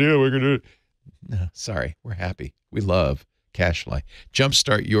give you a deal. We're going to... No, sorry. We're happy. We love CashFly.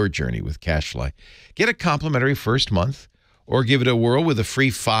 Jumpstart your journey with CashFly. Get a complimentary first month or give it a whirl with a free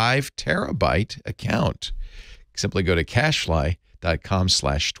 5 terabyte account. Simply go to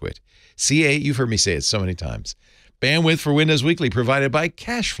cashfly.com/twit. You've heard me say it so many times. Bandwidth for Windows Weekly provided by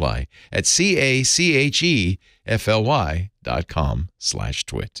CashFly at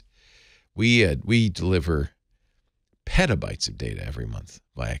cachefly.com/twit. We deliver petabytes of data every month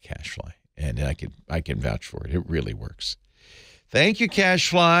via CashFly, and I can vouch for it. It really works. Thank you,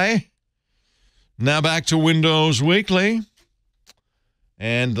 CashFly. Now back to Windows Weekly,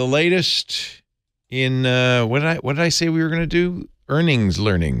 and the latest in what did I say we were going to do? Earnings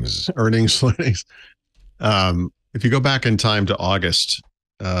learnings. If you go back in time to August,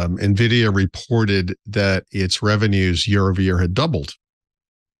 NVIDIA reported that its revenues year over year had doubled.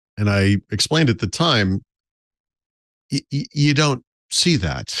 And I explained at the time, you don't see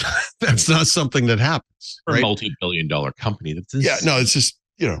that. That's not something that happens. For right? a multi-billion-dollar company. That's it's just,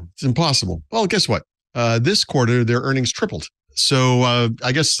 it's impossible. Well, guess what? This quarter, their earnings tripled. So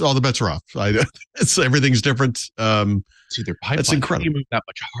I guess all the bets are off. Everything's different. See, their pipeline. That's incredible. How do you move that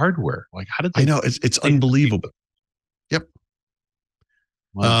much hardware? Like, how did they? I know it's unbelievable. Yep.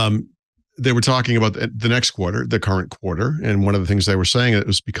 Wow. They were talking about the next quarter, the current quarter, and one of the things they were saying it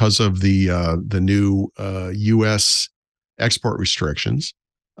was because of the new U.S. export restrictions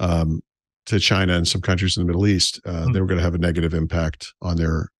to China and some countries in the Middle East. They were going to have a negative impact on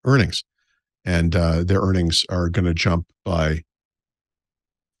their earnings, and their earnings are going to jump by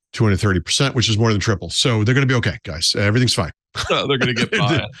 230%, which is more than triple. So they're going to be okay, guys. Everything's fine. They're going to get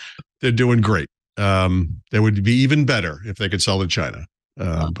by. They're doing great. They would be even better if they could sell to China,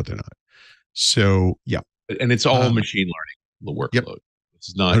 but they're not. So, yeah. And it's all machine learning, the workload. Yep. This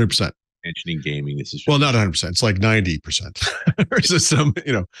is not 100%. mentioning gaming. This is just not 100%. It's like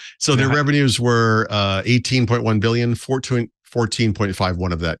 90%. So their revenues were 18.1 billion,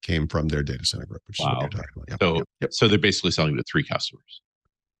 14.51 of that came from their data center group, which is what you're talking about. So they're basically selling to 3 customers.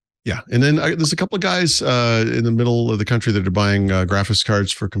 Yeah. And then there's a couple of guys in the middle of the country that are buying graphics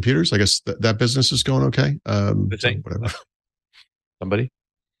cards for computers. I guess that business is going okay. Whatever. Somebody?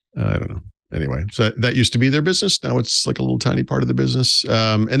 I don't know. Anyway, so that used to be their business. Now it's like a little tiny part of the business.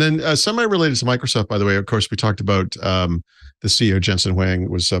 And then semi-related to Microsoft, by the way, of course, we talked about the CEO, Jensen Huang,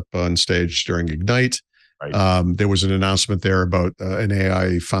 was up on stage during Ignite. Right. There was an announcement there about an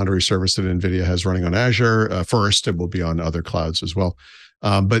AI foundry service that NVIDIA has running on Azure. First, it will be on other clouds as well.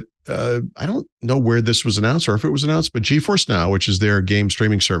 But I don't know where this was announced or if it was announced, but GeForce Now, which is their game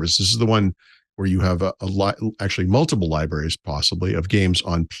streaming service, this is the one where you have actually multiple libraries possibly of games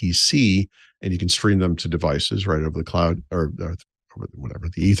on PC, and you can stream them to devices right over the cloud or whatever,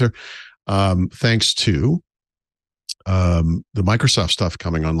 the ether. Thanks to the Microsoft stuff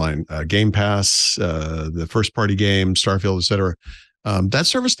coming online, Game Pass, the first party game, Starfield, etc. That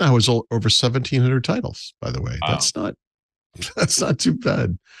service now is over 1,700 titles, by the way. Wow. That's not too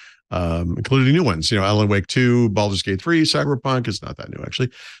bad. Including new ones, Alan Wake 2, Baldur's Gate 3, Cyberpunk is not that new actually.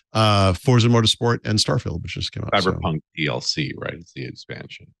 Forza Motorsport and Starfield, which just came out. Cyberpunk DLC, right? It's the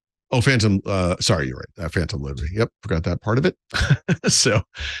expansion. Oh, Phantom. Sorry, you're right. Phantom Liberty. Yep, forgot that part of it. So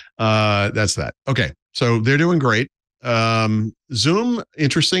that's that. Okay, so they're doing great. Zoom,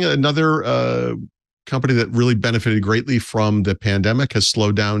 interesting. Another company that really benefited greatly from the pandemic has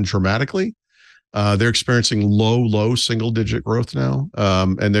slowed down dramatically. They're experiencing low single-digit growth now,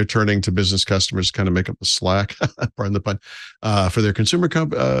 and they're turning to business customers to kind of make up the slack, pardon the pun, for their consumer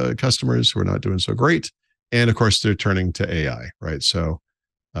customers who are not doing so great. And of course, they're turning to AI, right? So,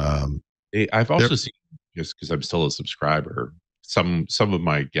 I've also seen, just because I'm still a subscriber, some of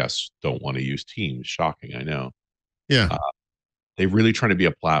my guests don't want to use Teams. Shocking, I know. Yeah. They're really trying to be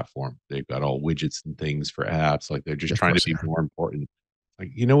a platform. They've got all widgets and things for apps. Like they're just trying to be more important. Like,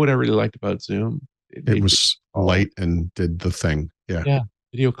 what I really liked about Zoom? It was light and did the thing. Yeah.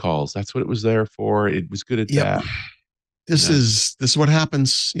 Video calls. That's what it was there for. It was good at Yep. that. This is what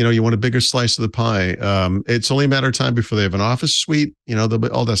happens. You want a bigger slice of the pie. It's only a matter of time before they have an office suite.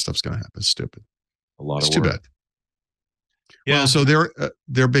 All that stuff's going to happen. It's stupid. A lot It's of too work. bad. Yeah. Well, so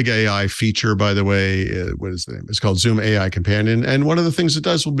their big AI feature, by the way, what is the name? It's called Zoom AI Companion, and one of the things it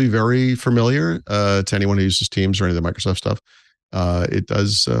does will be very familiar to anyone who uses Teams or any of the Microsoft stuff. It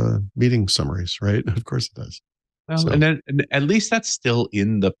does meeting summaries, right? Of course, it does. Well, So- and then and at least that's still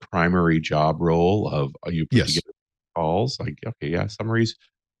in the primary job role of you put Yes. together calls. Like, okay, yeah, summaries,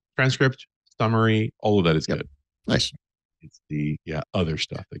 transcript, summary, all of that is Yep. good. Nice. It's the other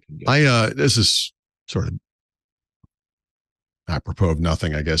stuff that can get. This is sort of apropos of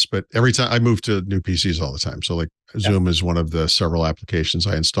nothing, I guess, but every time I move to new PCs all the time. So like Zoom is one of the several applications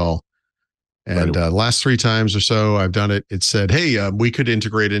I install. And last 3 times or so I've done it. It said, hey, we could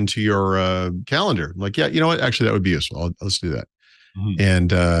integrate into your calendar. I'm like, yeah, you know what? Actually, that would be useful. Let's do that. Mhm.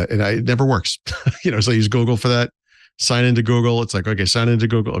 And it never works. So I use Google for that. Sign into Google. It's like, okay, sign into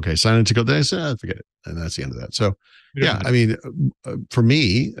Google. Okay, sign into Google. Then I say, forget it. And that's the end of that. So yeah, I mean, for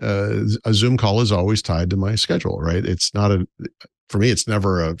me, a Zoom call is always tied to my schedule, right? It's not for me, it's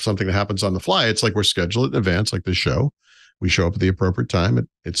never something that happens on the fly. It's like we're scheduled in advance, like this show. We show up at the appropriate time.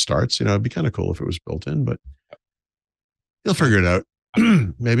 It starts. It'd be kind of cool if it was built in, but you'll figure it out.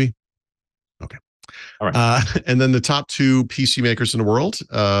 Maybe. Okay. All right. And then the top 2 PC makers in the world,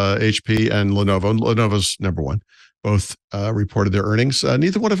 HP and Lenovo. Lenovo's number 1. Both reported their earnings.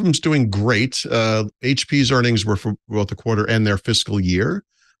 Neither one of them is doing great. HP's earnings were for both the quarter and their fiscal year.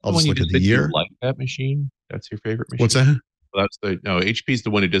 I'll just look at the year. You like that machine? That's your favorite machine? What's that? Well, HP's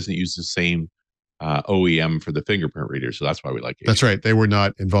the one who doesn't use the same OEM for the fingerprint reader, so that's why we like it. That's right. They were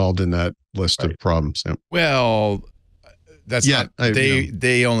not involved in that list of problems. Yeah. Well, that's not.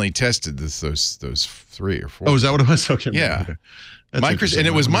 They only tested those 3 or 4. Oh, is that what it was? Okay. Yeah. Okay. Microsoft, and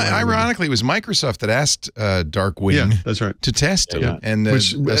it was ironically, it was Microsoft that asked Darkwing Yeah, that's right. to test them, Yeah. and the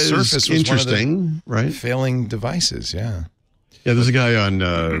Surface was interesting, one of the right? failing devices. Yeah. Yeah, there's a guy on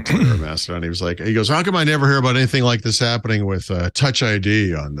Twitter, Mastodon. He goes, "How come I never hear about anything like this happening with Touch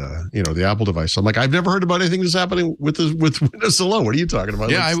ID on the Apple device?" I'm like, "I've never heard about anything that's happening with Windows alone. What are you talking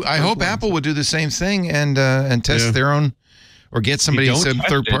about?" Yeah, I hope Apple would do the same thing and test their own, or get somebody, some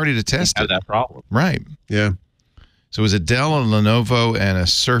third party to test it. That problem, right? Yeah. So it was a Dell, a Lenovo, and a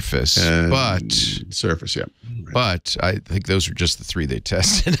Surface. Surface, yeah. Right. But I think those are just the 3 they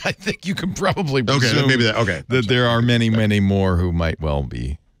tested. I think you can probably presume that there are many, many more who might well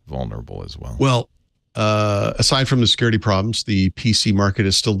be vulnerable as well. Well, aside from the security problems, the PC market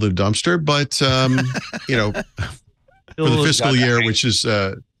is still the dumpster. But for the fiscal year, which is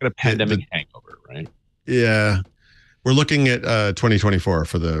got a pandemic hangover, right? Yeah. We're looking at 2024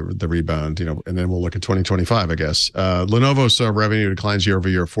 for the rebound, and then we'll look at 2025, I guess. Lenovo saw revenue declines year over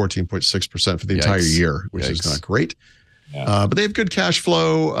year, 14.6% for the entire year, which is not great. Yeah. But they have good cash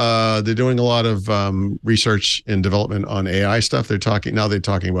flow. They're doing a lot of research and development on AI stuff. They're talking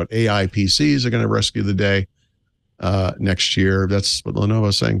about AI PCs are going to rescue the day next year. That's what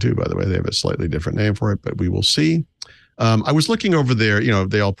Lenovo's saying too, by the way. They have a slightly different name for it, but we will see. I was looking over there,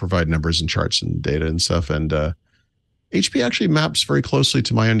 they all provide numbers and charts and data and stuff, and HP actually maps very closely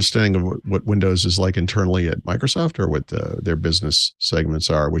to my understanding of what Windows is like internally at Microsoft, or what their business segments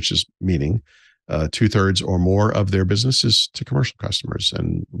are, which is meaning 2/3 or more of their business is to commercial customers,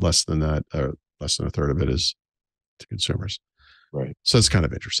 and less than that, less than 1/3 of it is to consumers. Right. So that's kind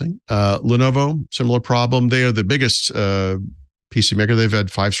of interesting. Lenovo, similar problem. They are the biggest PC maker. They've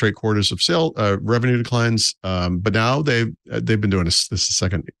had 5 straight quarters of revenue declines, but now they've been doing this is the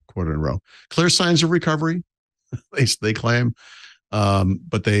second quarter in a row. Clear signs of recovery. At least they claim,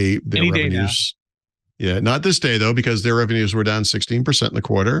 but their revenues, not this day though, because their revenues were down 16% in the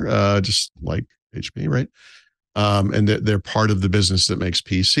quarter, just like HP, right? And they're part of the business that makes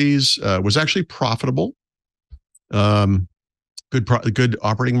PCs. Was actually profitable, good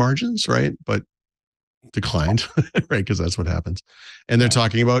operating margins, right? But declined, right? Because that's what happens. And they're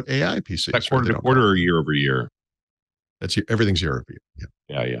talking about AI PCs. That quarter to quarter or year over year? That's everything's year over year.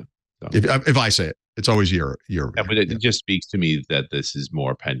 Yeah. So. If I say it, it's always year over year. But it just speaks to me that this is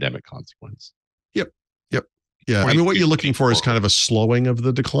more pandemic consequence. Yep. Yeah. I mean, what you're looking for is kind of a slowing of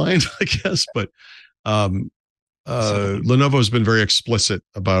the decline, I guess. But Lenovo has been very explicit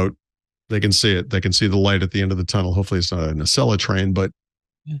about they can see it. They can see the light at the end of the tunnel. Hopefully it's not a Nacella train, but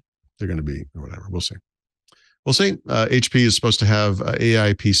they're going to be or whatever. We'll see. HP is supposed to have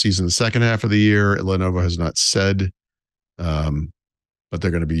AI PCs in the second half of the year. Lenovo has not said, but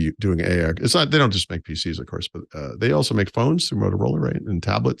they're going to be doing AI. It's not, they don't just make PCs, of course, but they also make phones through Motorola, right? And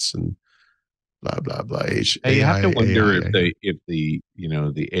tablets and blah blah blah. You have to wonder AI. if the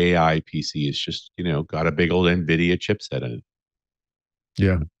the AI PC is just got a big old NVIDIA chipset in it.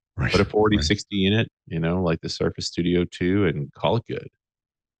 Yeah, right. Put a 4060 Right. in it, like the Surface Studio 2, and call it good.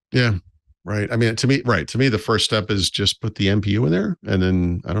 Yeah, right. I mean, to me, the first step is just put the NPU in there, and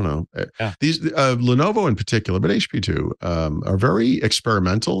then I don't know. Yeah. These Lenovo in particular, but HP too, are very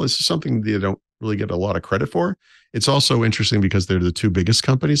experimental. This is something they don't really get a lot of credit for. It's also interesting because they're the two biggest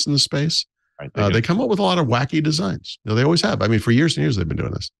companies in the space. Right. They come up with a lot of wacky designs. They always have. I mean, for years and years they've been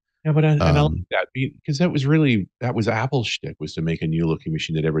doing this. Yeah, but and I like that because that was Apple's shtick, was to make a new looking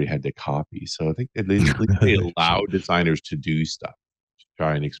machine that everybody had to copy. So I think at least they allow designers to do stuff, to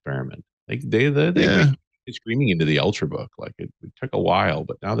try and experiment. Like they Yeah. screaming into the Ultrabook. Like it took a while,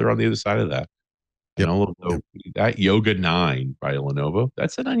 but now they're on the other side of that. And Yep. although that Yoga 9 by Lenovo,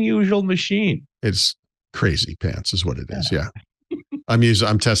 that's an unusual machine. It's crazy pants is what it is. Yeah.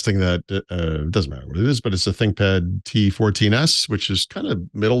 I'm testing that. It doesn't matter what it is, but it's a ThinkPad T14S, which is kind of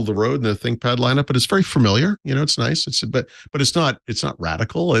middle of the road in the ThinkPad lineup, but it's very familiar. It's nice. But it's not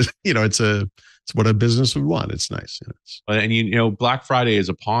radical. It's what a business would want. It's nice. And Black Friday is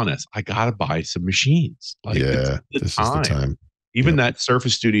upon us. I gotta buy some machines. This is the time. Even that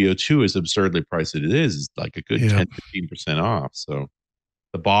Surface Studio 2, as absurdly priced as it is like a good 10-15% off. So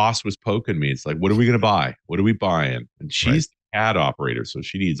the boss was poking me. It's like, what are we going to buy? What are we buying? And she's the CAD operator, so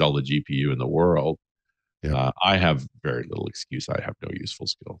she needs all the GPU in the world. I have very little excuse. I have no useful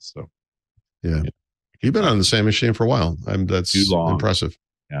skills. So you've been on the same machine for a while. That's too long. Impressive.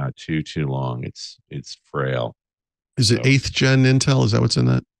 Yeah, too long. It's frail. Is it 8th gen Intel? Is that what's in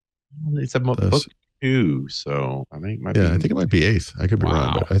that? It's a book 2, so I think I think it might be 8th. I could be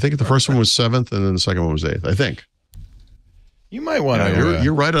wrong, but I think the first one was 7th, and then the second one was 8th. I think. You might want to.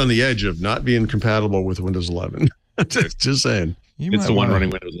 You're right on the edge of not being compatible with Windows 11. Just saying. It's the one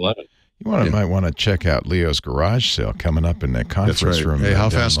running Windows 11. You might want to check out Leo's garage sale coming up in that conference room. Hey, how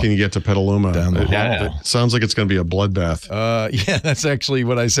fast can you get to Petaluma? Down the hall. It sounds like it's going to be a bloodbath. Yeah, that's actually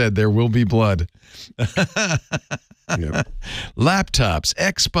what I said. There will be blood. Laptops,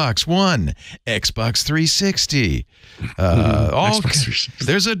 Xbox One, Xbox 360. Xbox 360.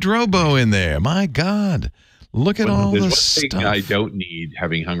 There's a Drobo in there. My God. Look at all the stuff. Thing I don't need,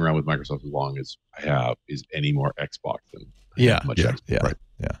 having hung around with Microsoft as long as I have, is any more Xbox than Right.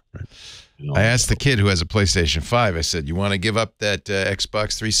 I asked the kid who has a PlayStation 5, I said, you want to give up that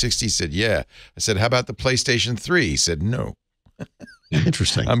Xbox 360? He said, yeah. I said, how about the PlayStation 3? He said, no.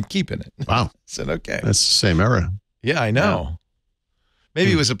 Interesting. I'm keeping it. Wow. I said, okay. That's the same era. Yeah, I know.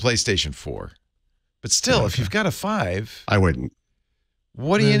 Maybe it was a PlayStation 4. But still, if you've got a 5. I wouldn't.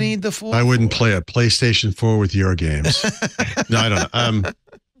 What do you need the 4 I wouldn't play a PlayStation 4 with your games. No, I don't know.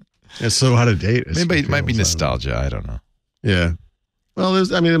 It's so out of date. Maybe it might be nostalgia. I don't know. Yeah. Well,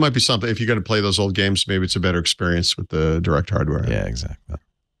 there might be something. If you got to play those old games, maybe it's a better experience with the direct hardware. Yeah, exactly.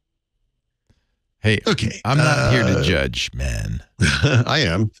 Hey, okay. I'm not here to judge, man. I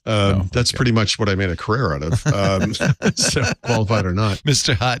am. That's pretty much what I made a career out of. So qualified or not.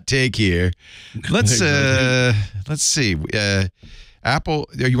 Mr. Hot Take here. Let's see. Apple,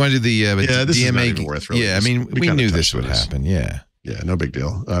 you want to do the this DMA? is not even worth really. Yeah, I mean, we knew this would happen. Yeah. Yeah, no big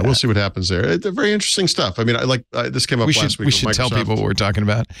deal. We'll see what happens there. It's very interesting stuff. I mean, this came up last week. We should tell people what we're talking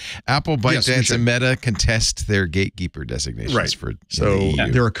about. Apple, ByteDance, and Meta contest their gatekeeper designations. Right. So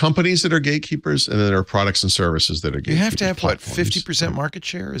there are companies that are gatekeepers, and then there are products and services that are gatekeepers. You have to have, 50% market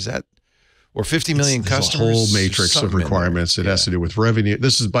share? Is that? Or 50 million customers? A whole matrix of requirements. It has to do with revenue.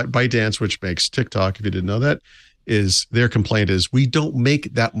 This is ByteDance, which makes TikTok, if you didn't know that. Their complaint is we don't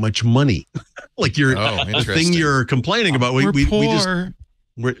make that much money. Like the thing you're complaining about. We're poor.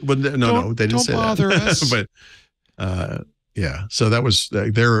 They didn't say that. But so that was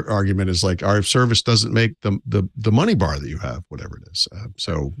their argument is like our service doesn't make the money bar that you have, whatever it is.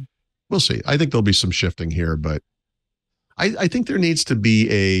 So we'll see. I think there'll be some shifting here, but I think there needs to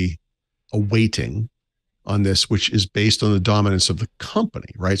be a weighting on this, which is based on the dominance of the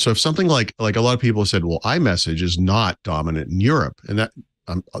company, right? So if something like a lot of people have said, well, iMessage is not dominant in Europe, and that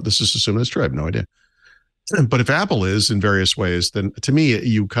this is assuming that's true. I have no idea. But if Apple is in various ways, then to me,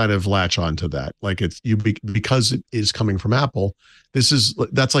 you kind of latch on to that. Like because it is coming from Apple.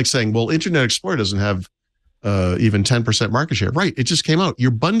 That's like saying, well, Internet Explorer doesn't have even 10% market share. Right. It just came out.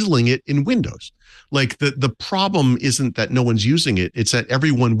 You're bundling it in Windows. Like the problem isn't that no one's using it. It's that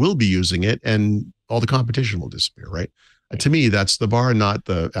everyone will be using it and all the competition will disappear. Right. To me, that's the bar, not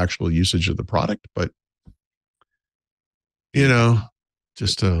the actual usage of the product, but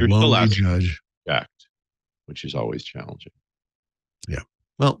just a lonely judge. Which is always challenging. Yeah.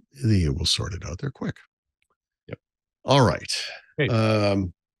 Well, we'll sort it out there quick. Yep. All right. Hey.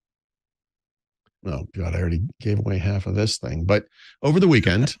 Oh God, I already gave away half of this thing. But over the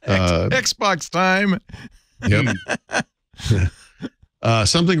weekend, Xbox time. Yep.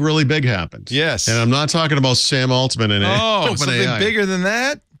 Something really big happened. Yes. And I'm not talking about Sam Altman and something OpenAI. bigger than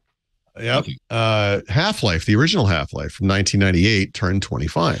that? Yep. Half-Life, the original Half-Life from 1998 turned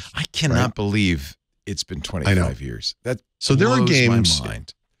 25. I cannot believe it's been 25 years. So there are games. My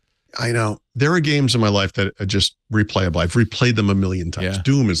mind. I know. There are games in my life that are just replayable. I've replayed them a million times. Yeah.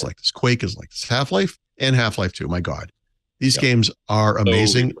 Doom is like this. Quake is like this. Half-Life and Half-Life 2. My God. These games are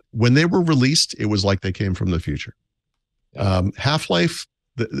amazing. When they were released, it was like they came from the future. Half-Life,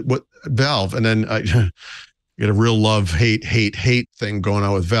 what Valve, and then I get a real hate thing going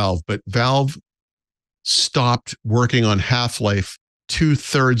on with Valve, but Valve stopped working on Half-Life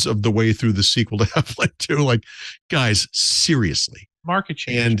 2/3 of the way through the sequel to Half-Life 2. Like, guys, seriously. Market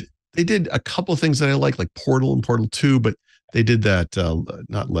change. And they did a couple of things that I like Portal and Portal 2, but they did that,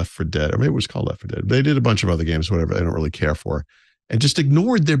 not Left 4 Dead, or maybe it was called Left 4 Dead. They did a bunch of other games, whatever, I don't really care for, and just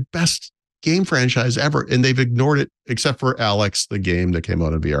ignored their best game franchise ever. And they've ignored it, except for Alex, the game that came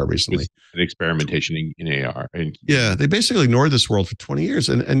out in VR recently. An experimentation in AR. And yeah, they basically ignored this world for 20 years.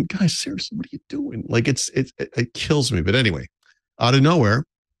 And guys, seriously, what are you doing? Like, it kills me. But anyway, out of nowhere,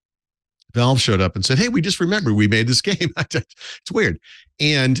 Valve showed up and said, hey, we just remembered we made this game. It's weird.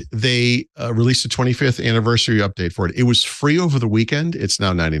 And they released a 25th anniversary update for it. It was free over the weekend. It's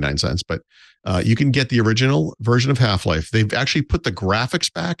now 99 cents, but you can get the original version of Half-Life. They've actually put the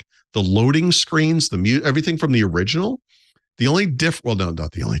graphics back, the loading screens, everything from the original. The only well, no,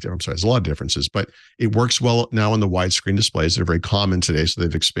 not the only difference. I'm sorry, there's a lot of differences, but it works well now on the widescreen displays. They're very common today, so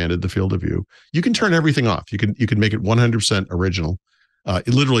they've expanded the field of view. You can turn everything off. You can make it 100% original.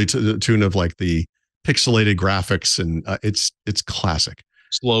 Literally to the tune of like the pixelated graphics, and it's classic.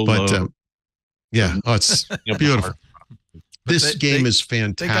 Slow, but it's beautiful. This game is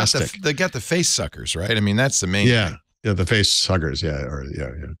fantastic. They got the face suckers, right? I mean, that's the main thing. Yeah, the face huggers,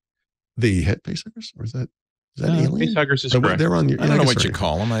 the head face huggers, or is that alien? Face huggers is correct. They're on your. I don't know what you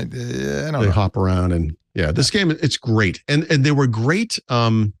call them. I don't know. They hop around, and this game, it's great, and they were great.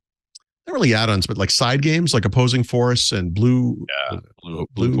 Not really add-ons, but like side games, like Opposing Force and Blue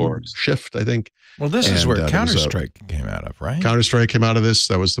Force Shift, I think. Well, this is where Counter-Strike came out of, right? Counter-Strike came out of this.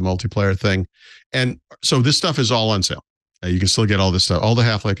 That was the multiplayer thing. And so this stuff is all on sale. You can still get all this stuff. All the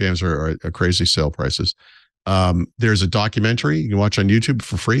Half-Life games are crazy sale prices. There's a documentary you can watch on YouTube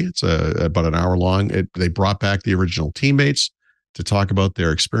for free. It's about an hour long. They brought back the original teammates to talk about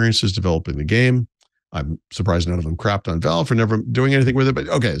their experiences developing the game. I'm surprised none of them crapped on Valve for never doing anything with it, but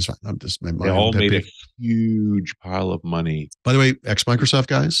okay, it's fine. They all made a huge pile of money. By the way, ex-Microsoft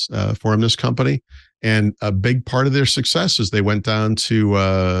guys formed this company, and a big part of their success is they went down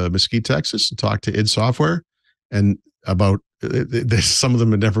to Mesquite, Texas, and talked to id Software, and about some of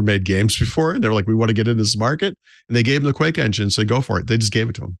them had never made games before, and they were like, "We want to get into this market," and they gave them the Quake engine, so go for it. They just gave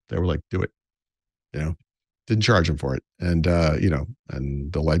it to them. They were like, "Do it," Didn't charge them for it, and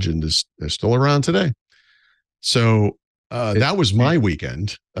and the legend is they're still around today. So that was my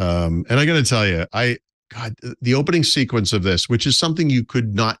weekend. And I got to tell you, the opening sequence of this, which is something you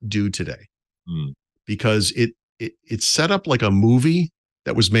could not do today because it's set up like a movie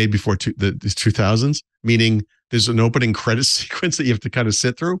that was made before the 2000s, meaning there's an opening credit sequence that you have to kind of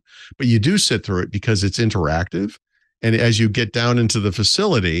sit through, but you do sit through it because it's interactive. And as you get down into the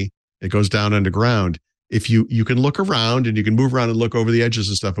facility, it goes down underground. If you can look around and you can move around and look over the edges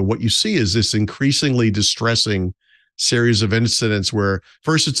and stuff. And what you see is this increasingly distressing series of incidents where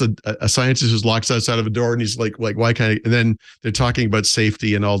first it's a scientist who's locked outside of a door and he's like, why can't I? And then they're talking about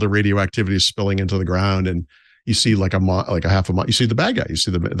safety and all the radioactivity spilling into the ground. And you see like a half a month, you see the bad guy, you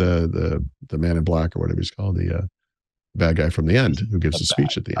see the man in black or whatever he's called, the bad guy from the end who gives the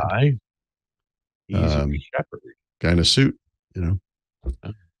speech at the end. He's a shepherd. Guy in a suit,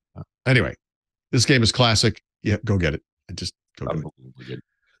 Anyway. This game is classic. Yeah, go get it. Just go get it. Good.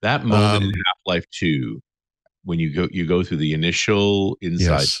 That moment in Half-Life 2, when you go through the initial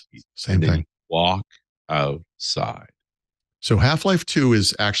inside, same thing. You walk outside. So Half-Life 2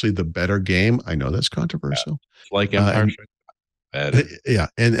 is actually the better game. I know that's controversial. It's like Empire. Yeah,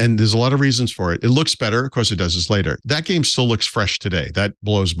 and there's a lot of reasons for it. It looks better. Of course, it does this later. That game still looks fresh today. That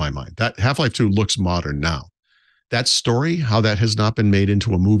blows my mind. That Half-Life 2 looks modern now. That story, how that has not been made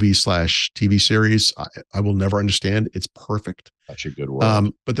into a movie/TV series, I will never understand. It's perfect. That's a good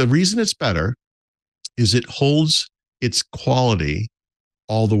word. But the reason it's better is it holds its quality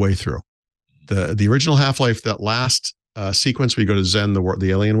all the way through. The original Half-Life, that last sequence where you go to Zen, the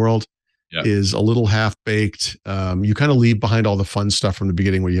alien world, is a little half-baked. You kind of leave behind all the fun stuff from the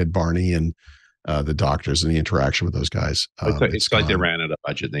beginning where you had Barney and the doctors and the interaction with those guys. It's like they ran out of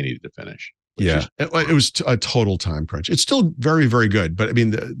budget. They needed to finish. Yeah, it was a total time crunch. It's still very, very good, but I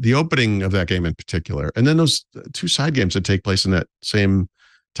mean, the opening of that game in particular, and then those two side games that take place in that same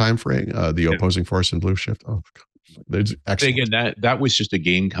time frame, the Opposing Force and Blue Shift. Oh, God, it's excellent. Again, that was just a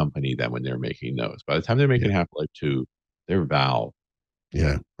game company then when they were making those. By the time they're making Half-Life 2, they're Valve.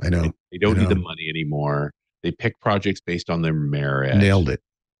 Yeah, I know. They don't need the money anymore. They pick projects based on their merit. Nailed it.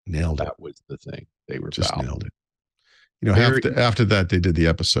 That was the thing. They were just Valve. nailed it. You know, after that, they did the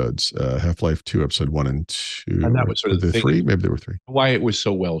episodes, Half-Life 2, episode 1 and 2. And that was sort of the thing. 3? Maybe there were 3. Why it was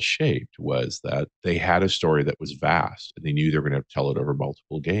so well shaped was that they had a story that was vast, and they knew they were going to have to tell it over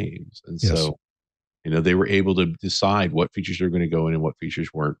multiple games. And so, you know, they were able to decide what features are going to go in and what features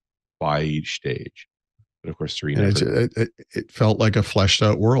weren't by each stage. But of course, 3 never. It felt like a fleshed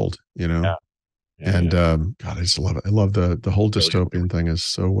out world, you know. Yeah. And God, I just love it. I love the whole dystopian thing is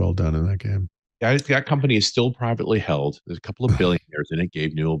so well done in that game. Yeah, that company is still privately held. There's a couple of billionaires in it,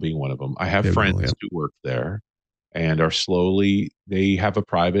 Gabe Newell being one of them. I have friends who work there and they have a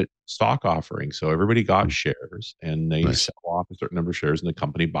private stock offering. So everybody got shares and they sell off a certain number of shares and the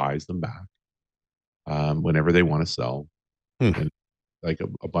company buys them back whenever they want to sell. And like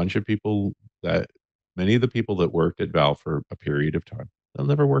a bunch of people many of the people that worked at Valve for a period of time, they'll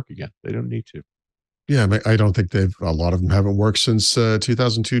never work again. They don't need to. Yeah, I don't think a lot of them haven't worked since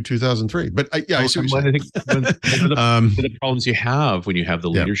 2002, 2003. But I see what I think one of the problems you have when you have the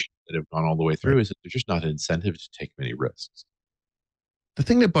leadership that have gone all the way through is that there's just not an incentive to take many risks. The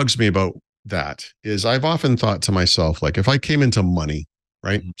thing that bugs me about that is I've often thought to myself, like if I came into money,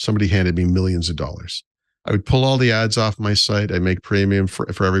 right? Somebody handed me millions of dollars. I would pull all the ads off my site. I make premium for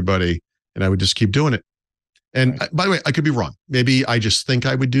everybody, and I would just keep doing it. And by the way, I could be wrong. Maybe I just think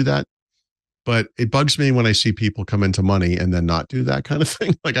I would do that. But it bugs me when I see people come into money and then not do that kind of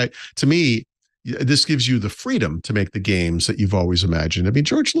thing. To me, this gives you the freedom to make the games that you've always imagined. I mean,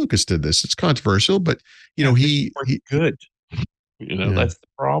 George Lucas did this. It's controversial, but you know, he good. You know, that's the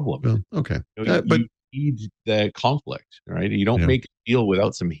problem. Well, okay, you know, but you need the conflict, right? You don't make a deal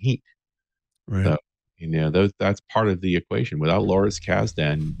without some heat. Right. So, you know, that's part of the equation. Without Loris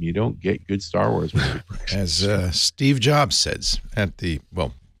Kasdan, you don't get good Star Wars movies. As Steve Jobs says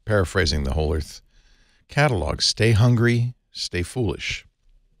paraphrasing the Whole Earth catalog, stay hungry, stay foolish.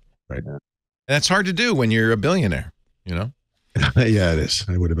 Right. And that's hard to do when you're a billionaire, you know? Yeah, it is.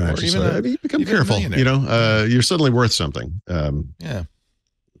 I would imagine so. I mean, you become careful, you know, you're suddenly worth something. Yeah.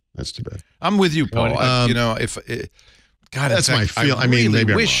 That's too bad. I'm with you, Paul. You know, God, that's my feel. I mean,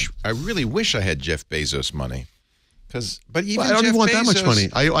 maybe I really wish I had Jeff Bezos money. But even I don't even want that much money.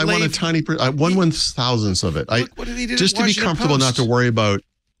 I want a tiny, 1/1000th of it. What did he do? Just to be comfortable, not to worry about,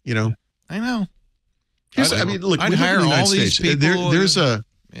 you know. I know. I mean, look, I'd hire all these people.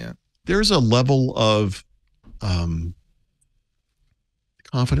 There's a level of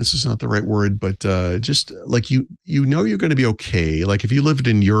confidence is not the right word, but just like you know you're going to be okay. Like if you lived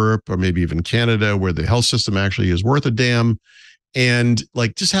in Europe or maybe even Canada, where the health system actually is worth a damn, and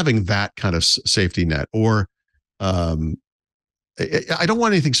like just having that kind of safety net. Or I don't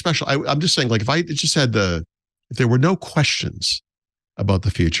want anything special. I'm just saying, like if I just had if there were no questions about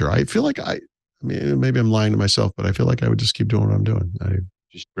the future, I feel like I mean, maybe I'm lying to myself, but I feel like I would just keep doing what I'm doing.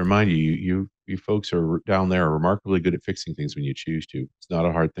 Just remind you folks are down there are remarkably good at fixing things when you choose to. It's not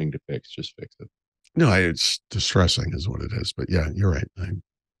a hard thing to fix. Just fix it. No, it's distressing is what it is. But yeah, you're right.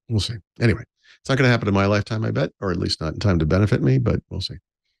 We'll see. Anyway, it's not going to happen in my lifetime, I bet, or at least not in time to benefit me, but we'll see.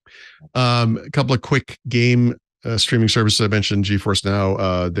 A couple of quick game streaming services I mentioned, GeForce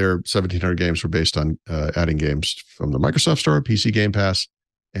Now. Their 1,700 games were based on adding games from the Microsoft Store, PC Game Pass,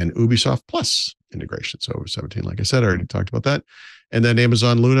 and Ubisoft Plus integration. So over 17, like I said, I already talked about that. And then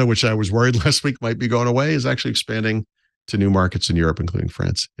Amazon Luna, which I was worried last week might be going away, is actually expanding to new markets in Europe, including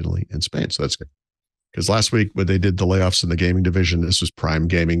France, Italy, and Spain. So that's good. Because last week when they did the layoffs in the gaming division, this was Prime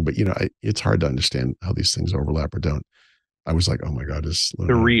Gaming, but you know, it's hard to understand how these things overlap or don't. I was like, oh my God, is the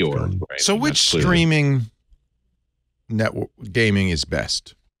reorg. Right? So which streaming network gaming is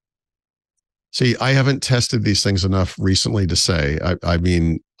best? See, I haven't tested these things enough recently to say. I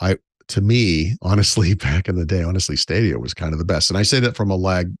mean, to me, honestly, back in the day, Stadia was kind of the best. And I say that from a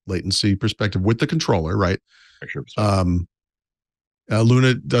lag latency perspective with the controller, right? Sure.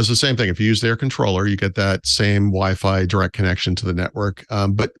 Luna does the same thing. If you use their controller, you get that same Wi-Fi direct connection to the network.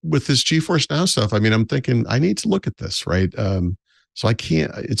 But with this GeForce Now stuff, I mean, I'm thinking I need to look at this, right? So I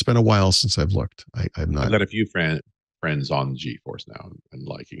can't. It's been a while since I've looked. I'm not. I've got a few friends on GeForce Now and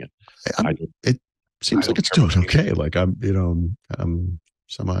liking it. It seems like it's doing okay. Like I'm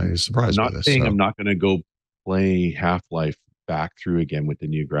semi-surprised by this. I'm not going to go play Half-Life back through again with the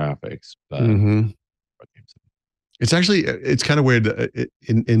new graphics, but It's actually, it's kind of weird.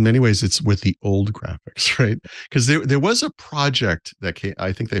 In many ways, it's with the old graphics, right? Because there was a project that came,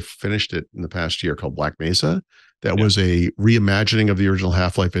 I think they finished it in the past year, called Black Mesa. That was a reimagining of the original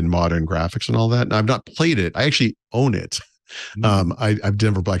Half-Life in modern graphics and all that. And I've not played it. I actually own it. I've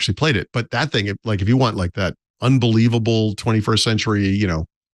never actually played it. But that thing, like if you want like that unbelievable 21st century,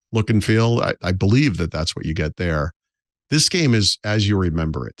 look and feel, I believe that that's what you get there. This game is as you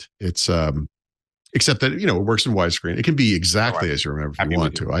remember it. It's except that, it works in widescreen. It can be exactly as you remember if you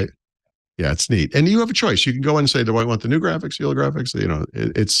want to. Yeah, it's neat. And you have a choice. You can go in and say, do I want the new graphics, the old graphics?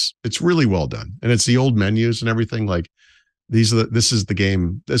 It's really well done. And it's the old menus and everything. Like this is the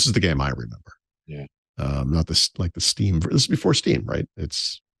game I remember. Yeah. Not this like the Steam. This is before Steam, right?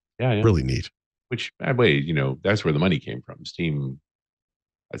 It's really neat. Which, by the way, that's where the money came from. Steam,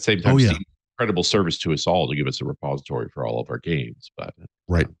 at the same time, Oh, yeah. Steam, incredible service to us all to give us a repository for all of our games. But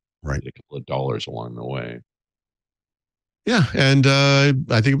Right. a couple of dollars along the way. Yeah, and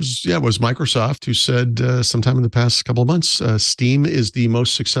I think it was Microsoft who said sometime in the past couple of months, Steam is the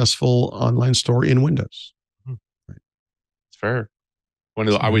most successful online store in Windows. Right. It's fair. One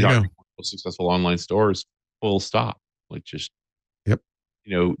of the most successful online stores. Full stop. Like just. Yep.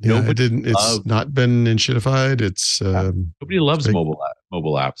 Nobody it didn't. It's not been enshittified. It's nobody loves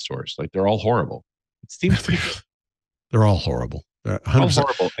mobile app stores. Like they're all horrible. Steam's pretty good. They're all horrible. 100%. All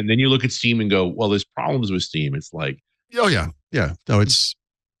horrible. And then you look at Steam and go, well, there's problems with Steam. It's like. Oh yeah. No, it's.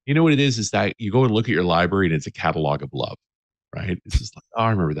 You know what it is that you go and look at your library and it's a catalog of love, right? It's just like, oh, I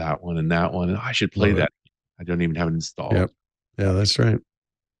remember that one and that one, and I should play that. I don't even have it installed. Yep. Yeah, that's right.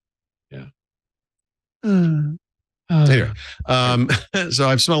 Yeah. Anyway, so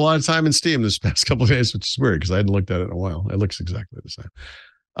I've spent a lot of time in Steam this past couple of days, which is weird because I hadn't looked at it in a while. It looks exactly the same.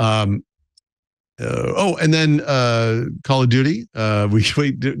 And then Call of Duty.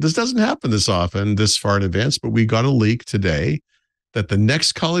 This doesn't happen this often, this far in advance, but we got a leak today that the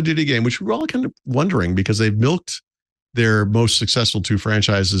next Call of Duty game, which we were all kind of wondering because they've milked their most successful two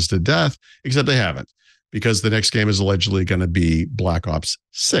franchises to death, except they haven't, because the next game is allegedly going to be Black Ops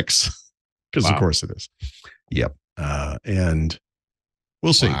 6, because of course it is. Yep. And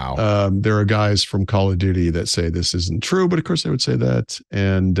we'll see. Wow. There are guys from Call of Duty that say this isn't true, but of course they would say that.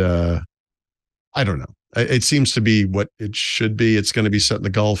 And I don't know. It seems to be what it should be. It's going to be set in the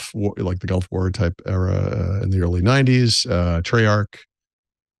Gulf War, like the Gulf War type era in the early 90s. Treyarch.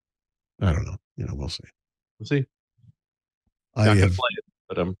 I don't know. We'll see. We'll see. I have play it,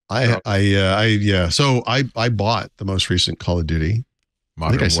 but So I bought the most recent Call of Duty.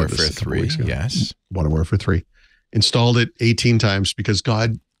 Modern Warfare 3. Yes. Modern Warfare 3. Installed it 18 times because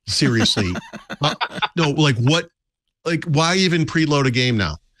God, seriously. No, like what? Like why even preload a game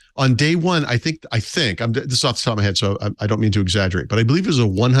now? On day one, I think I'm this is off the top of my head, so I don't mean to exaggerate, but I believe it was a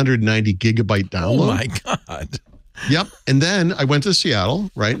 190 gigabyte download. Oh my God. Yep. And then I went to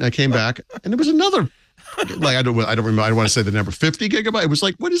Seattle, right? And I came back and there was another, like, I don't remember. I don't want to say the number 50 gigabyte. It was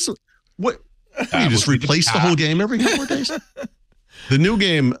like, what? You just replace the whole game every couple of days? The new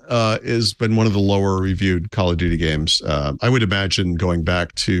game has been one of the lower reviewed Call of Duty games. I would imagine going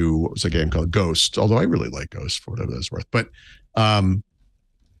back to, what was a game called Ghost, although I really like Ghost for whatever that's worth. But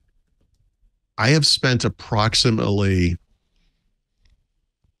I have spent approximately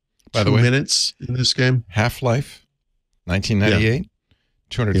 2 minutes in this game. Half-Life, 1998,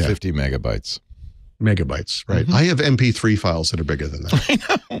 250 megabytes. Megabytes, right? I have MP3 files that are bigger than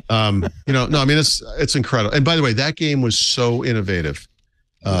that. I know. No, I mean, it's incredible. And by the way, that game was so innovative.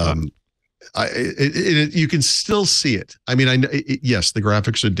 You can still see it. I mean, yes, the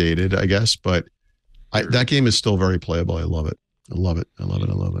graphics are dated, I guess, but that game is still very playable. I love it. I love it.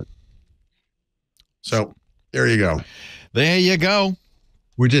 So there you go. There you go.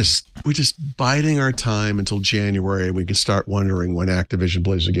 We're just biding our time until January. We can start wondering when Activision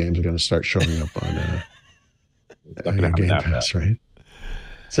Blizzard games are going to start showing up on Game Pass, right?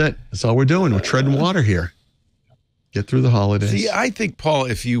 That's it. That's all we're doing. We're treading water here. Get through the holidays. See, I think, Paul,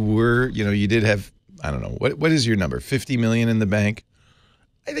 if you were, you did have, I don't know, what is your number? 50 million in the bank?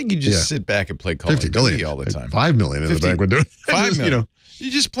 I think you just sit back and play Call of Duty all the time. 5 million in the bank. We're doing 5 million. You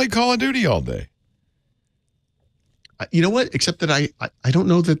just play Call of Duty all day. You know what? Except that I don't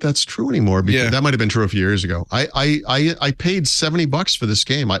know that that's true anymore, because that might have been true a few years ago. I paid $70 for this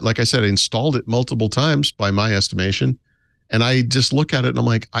game. Like I said, I installed it multiple times by my estimation, and I just look at it and I'm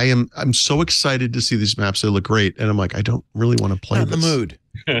like, I'm so excited to see these maps. They look great, and I'm like, I don't really want to play this. Not in the mood.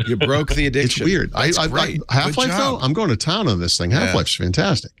 You broke the addiction. It's weird. Great. Half-Life though, I'm going to town on this thing. Half-Life's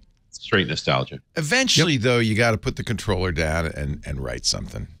fantastic. Straight nostalgia. Eventually, though, you got to put the controller down and write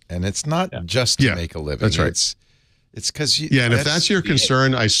something, and it's not just to make a living. That's right. It's because yeah, and if that's your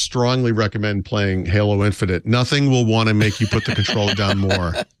concern, I strongly recommend playing Halo Infinite. Nothing will want to make you put the controller down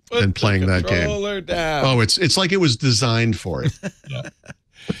more than playing that game. Down. Oh, it's like it was designed for it. Yeah.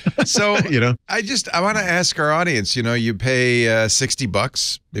 So you know, I want to ask our audience. You know, you pay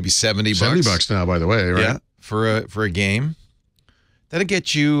 $60, maybe $70. $70 now, by the way, right? Yeah, for a game that'll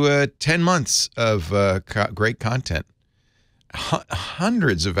get you 10 months of great content,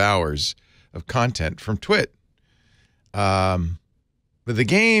 hundreds of hours of content from Twit. With the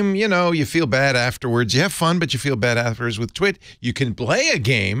game, you know, you feel bad afterwards. You have fun, but you feel bad afterwards. With Twit, you can play a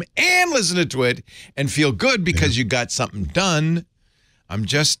game and listen to Twit and feel good because you got something done. I'm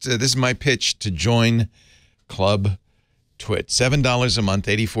just, this is my pitch to join Club Twit. $7 a month,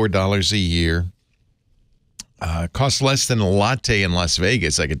 $84 a year. Costs less than a latte in Las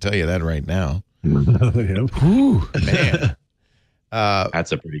Vegas. I can tell you that right now. Whew, man.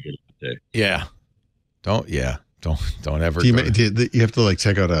 That's a pretty good latte. Yeah. Don't ever. Do you have to like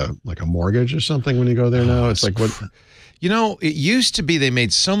take out a mortgage or something when you go there now? It's like what? You know, it used to be they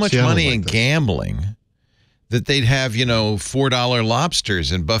made so much money in gambling that they'd have, you know, $4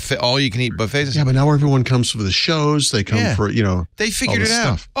 lobsters and buffet, all you can eat buffets. Yeah, but now everyone comes for the shows. They come for, you know, they figured it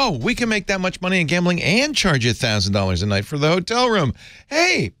out. Stuff. Oh, we can make that much money in gambling and charge you $1,000 a night for the hotel room.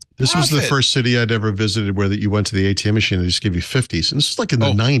 Hey, this was the first city I'd ever visited where you went to the ATM machine and they just give you 50s. And this is like in the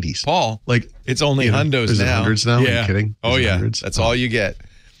 90s. Paul, like it's only hundos is now. It hundreds now? Yeah. Are you kidding? Oh, yeah. Hundreds? That's all you get.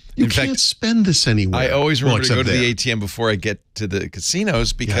 You can't spend this anywhere. I always remember to go to the ATM before I get to the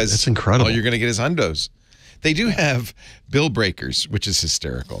casinos because that's incredible. All you're going to get is hundos. They do have bill breakers, which is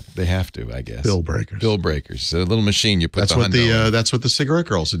hysterical. They have to, I guess. Bill breakers. Bill breakers. A little machine you put that's the hundo in. That's what the cigarette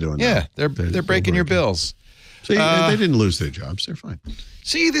girls are doing. Yeah, now. they're breaking your bills. See, they didn't lose their jobs. They're fine.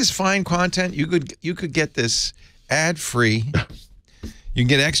 See this fine content? You could get this ad-free. You can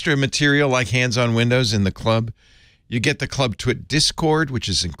get extra material like hands-on Windows in the club. You get the Club Twit Discord, which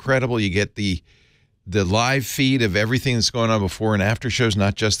is incredible. You get the live feed of everything that's going on before and after shows,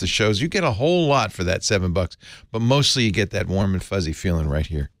 not just the shows. You get a whole lot for that $7, but mostly you get that warm and fuzzy feeling right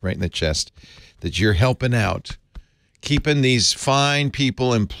here, right in the chest, that you're helping out, keeping these fine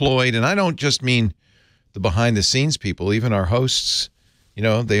people employed. And I don't just mean the behind-the-scenes people, even our hosts. You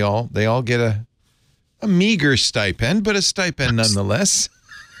know, they all get a meager stipend, but a stipend nonetheless.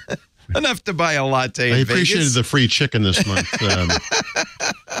 Enough to buy a latte. I appreciated the free chicken this month.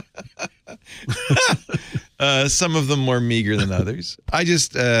 Some of them more meager than others. I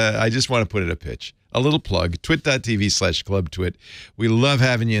just want to put it a pitch. A little plug, twit.tv/clubtwit. We love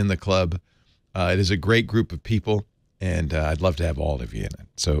having you in the club. It is a great group of people, and I'd love to have all of you in it.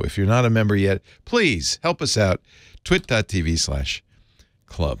 So if you're not a member yet, please help us out.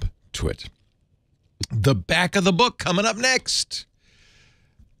 Twit.tv/clubtwit. The back of the book coming up next.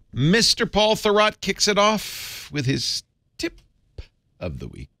 Mr. Paul Thurrott kicks it off with his tip of the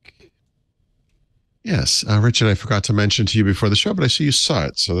week. Yes, Richard, I forgot to mention to you before the show, but I see you saw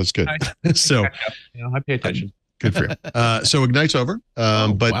it, so that's good. So, I pay attention. Good for you. So Ignite's over,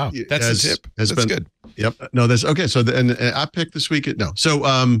 but wow. That's a tip. That's good. Yep. No, that's okay. So and I picked this week. No. So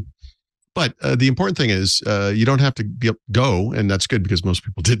but the important thing is you don't have to go, and that's good because most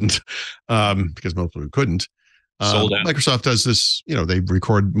people didn't, because most people couldn't. Sold out. Microsoft does this, you know, they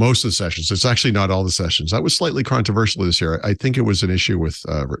record most of the sessions. It's actually not all the sessions. That was slightly controversial this year. I think it was an issue with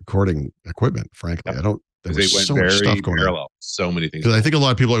recording equipment, frankly. There was so much stuff going on. So many things. Because I think a lot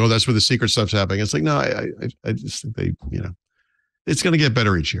of people are like, oh, that's where the secret stuff's happening. It's like, no, I just think they, you know, it's going to get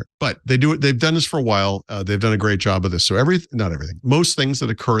better each year. But they do it. They've done this for a while. They've done a great job of this. So not everything. Most things that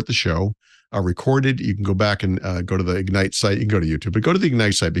occur at the show are recorded. You can go back and go to the Ignite site. You can go to YouTube, but go to the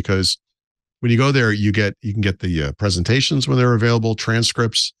Ignite site because when you go there, you can get the presentations when they're available,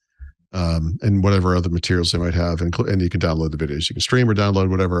 transcripts, and whatever other materials they might have, and you can download the videos. You can stream or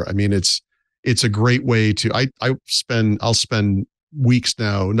download whatever. I mean, it's a great way to. I'll spend weeks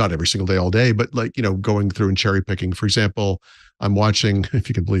now, not every single day, all day, but like, you know, going through and cherry picking. For example, I'm watching, if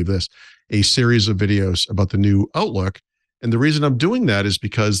you can believe this, a series of videos about the new Outlook, and the reason I'm doing that is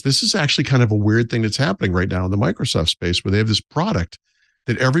because this is actually kind of a weird thing that's happening right now in the Microsoft space, where they have this product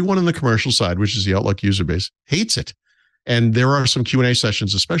that everyone on the commercial side, which is the Outlook user base, hates it. And there are some Q&A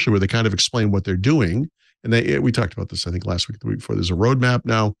sessions, especially where they kind of explain what they're doing. And we talked about this, I think, last week, the week before. There's a roadmap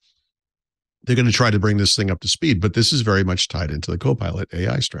now. They're going to try to bring this thing up to speed, but this is very much tied into the Copilot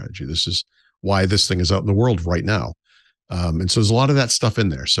AI strategy. This is why this thing is out in the world right now. And so there's a lot of that stuff in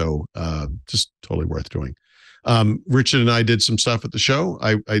there. So just totally worth doing. Richard and I did some stuff at the show.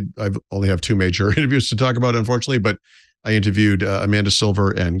 I've only have two major interviews to talk about, unfortunately, but I interviewed Amanda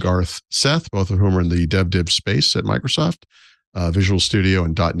Silver and Garth Seth, both of whom are in the DevDiv space at Microsoft, Visual Studio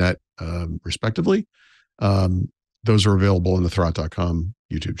and .NET, respectively. those are available in the Throt.com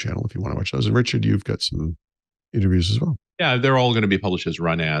YouTube channel if you want to watch those. And Richard, you've got some interviews as well. Yeah, they're all going to be published as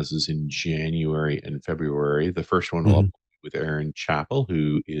run-as in January and February. The first one will be with Aaron Chappell,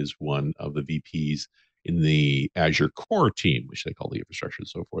 who is one of the VPs in the Azure core team, which they call the infrastructure and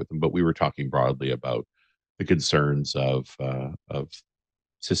so forth. But we were talking broadly about the concerns of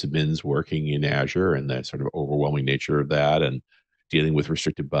sysadmins working in Azure and the sort of overwhelming nature of that, and dealing with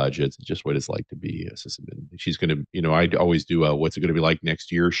restricted budgets, and just what it's like to be a sysadmin. She's going to, you know, I always do a what's it going to be like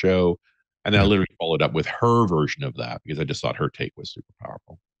next year show. And then I literally followed up with her version of that because I just thought her take was super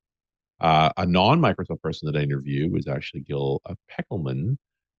powerful. A non-Microsoft person that I interviewed was actually Gil Peckelman,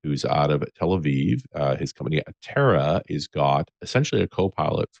 who's out of Tel Aviv. His company Atera has got essentially a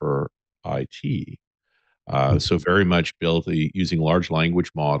co-pilot for IT. So very much built using large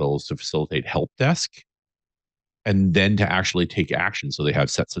language models to facilitate help desk, and then to actually take action. So they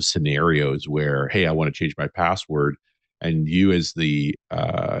have sets of scenarios where, hey, I want to change my password. And you as the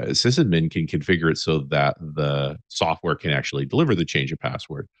sysadmin can configure it so that the software can actually deliver the change of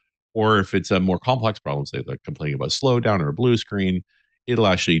password. Or if it's a more complex problem, say they're complaining about slowdown or a blue screen, it'll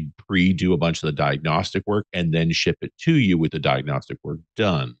actually pre-do a bunch of the diagnostic work and then ship it to you with the diagnostic work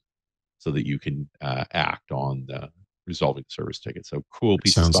done so that you can act on resolving the service ticket. So cool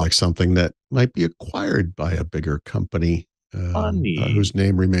piece of stuff. Sounds like something that might be acquired by a bigger company whose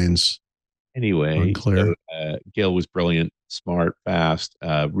name remains unclear. So, Gail was brilliant, smart, fast,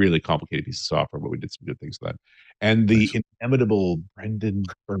 really complicated piece of software, but we did some good things with that. And the inimitable Brendan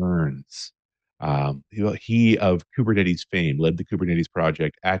Burns, he of Kubernetes fame, led the Kubernetes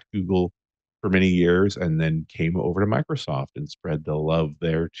project at Google for many years, and then came over to Microsoft and spread the love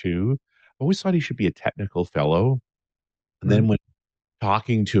there too. I always thought he should be a technical fellow. And then when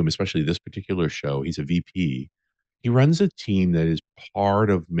talking to him, especially this particular show, he's a VP. He runs a team that is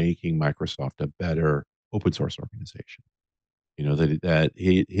part of making Microsoft a better open source organization. You know, that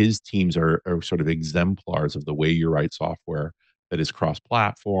his teams are sort of exemplars of the way you write software that is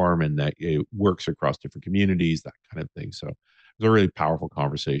cross-platform and that it works across different communities, that kind of thing. So it was a really powerful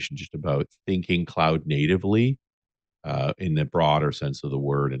conversation just about thinking cloud natively in the broader sense of the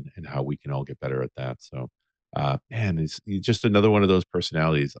word, and how we can all get better at that. So man, he's just another one of those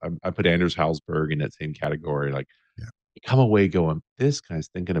personalities. I put Anders Halsberg in that same category. Like, you come away going, this guy's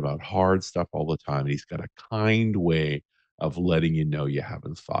thinking about hard stuff all the time. And he's got a kind way of letting you know you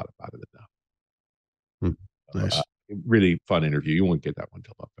haven't thought about it enough. Nice. Really fun interview. You won't get that one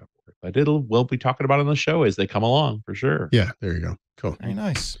till about February, but we'll be talking about it on the show as they come along for sure. Yeah, there you go. Cool. Very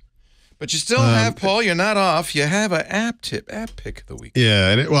nice. But you still have, Paul, you're not off. You have an app pick of the week. Yeah.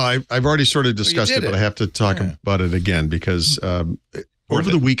 And I've already sort of discussed it, but I have to talk about it again because over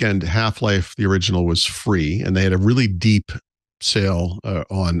the weekend, Half-Life, the original, was free, and they had a really deep sale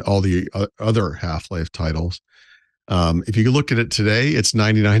on all the other Half-Life titles. If you look at it today, it's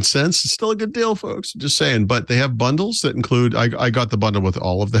 99 cents. It's still a good deal, folks. Just saying. But they have bundles that include, I got the bundle with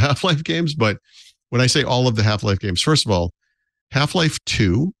all of the Half-Life games. But when I say all of the Half-Life games, first of all, Half-Life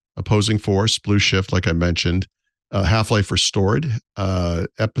 2, Opposing Force, Blue Shift, like I mentioned, Half-Life Restored,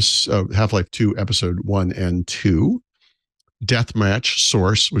 Half-Life 2, Episode 1 and 2, Deathmatch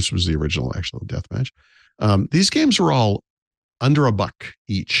Source, which was the original actual Deathmatch. These games were all under $1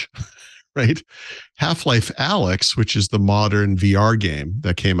 each, right? Half-Life Alyx, which is the modern VR game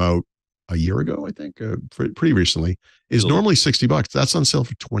that came out a year ago, I think, pretty recently, is normally $60. That's on sale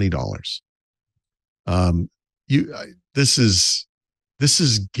for $20. This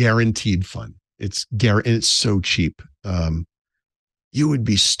is guaranteed fun. It's so cheap. You would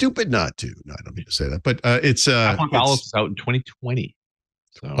be stupid not to. No, I don't mean to say that, but it's Alyx is out in 2020.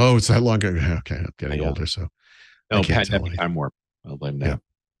 So. Oh, it's that long ago. Okay, I'm getting older, so no, pandemic time warp. I'll blame that. Yeah.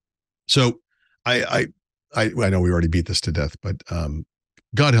 So I know we already beat this to death, but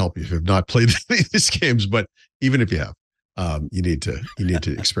God help you if you have not played these games. But even if you have, you need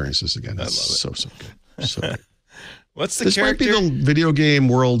to experience this again. It's so good. So good. What's the this character? This might be the video game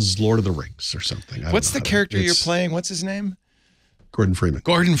world's Lord of the Rings or something. What's the character you're playing? What's his name? Gordon Freeman.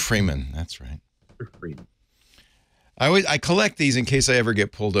 Gordon Freeman. That's right. Freeman. I collect these in case I ever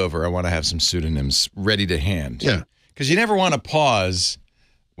get pulled over. I want to have some pseudonyms ready to hand. Yeah. Because you never want to pause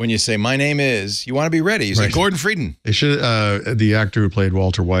when you say, my name is, you want to be ready. You say, Gordon Freeman. They should, the actor who played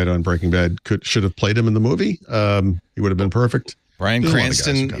Walter White on Breaking Bad should have played him in the movie. He would have been perfect. Bryan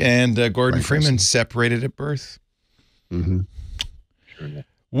Cranston and Gordon Freeman separated at birth. Mm-hmm. Sure enough.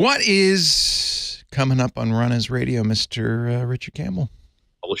 What is coming up on Run as Radio, Mr. Richard Campbell?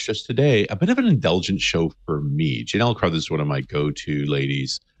 Published just today, a bit of an indulgent show for me. Janelle Carruthers is one of my go-to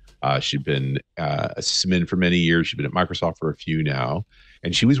ladies She'd been a sysadmin for many years. She'd been at Microsoft for a few now.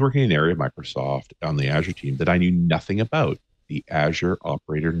 And she was working in an area of Microsoft on the Azure team that I knew nothing about, the Azure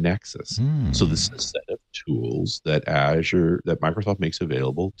Operator Nexus. So this is a set of tools that Microsoft makes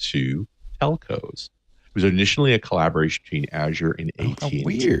available to telcos. It was initially a collaboration between Azure and AT&T. How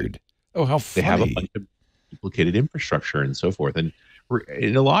weird. Oh, how funny. They have a bunch of duplicated infrastructure and so forth. And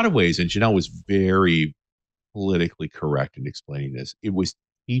in a lot of ways, and Janelle was very politically correct in explaining this, it was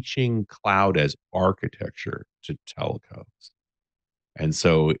teaching cloud as architecture to telcos. And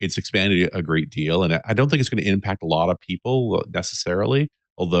so it's expanded a great deal. And I don't think it's going to impact a lot of people necessarily.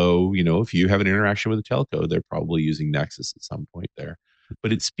 Although, if you have an interaction with a telco, they're probably using Nexus at some point there.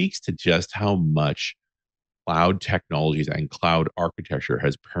 But it speaks to just how much cloud technologies and cloud architecture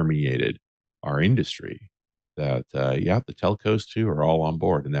has permeated our industry. That, the telcos too are all on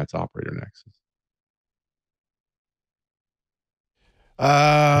board, and that's Operator Nexus.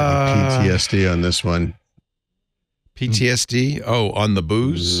 PTSD on this one. PTSD? Oh, on the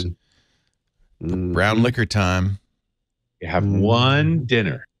booze? Brown liquor time. You have one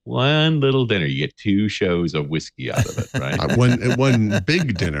little dinner. You get 2 shows of whiskey out of it, right? one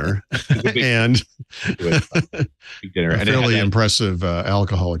big dinner and big dinner. A fairly impressive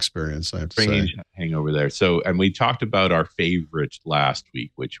alcohol experience, I have to say. Hangover there. So, and we talked about our favorite last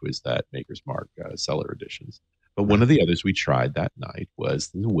week, which was that Maker's Mark Cellar Editions. But one of the others we tried that night was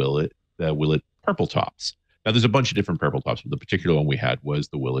the Willet Purple Tops. Now, there's a bunch of different purple tops, but the particular one we had was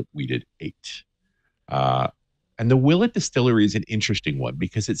the Willet Wheated 8. And the Willet Distillery is an interesting one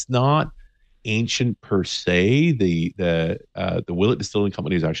because it's not ancient per se. The Willet Distilling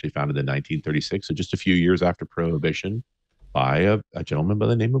Company was actually founded in 1936, so just a few years after Prohibition, by a gentleman by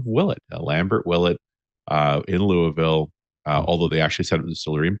the name of Willet, Lambert Willet, in Louisville. Although they actually set up a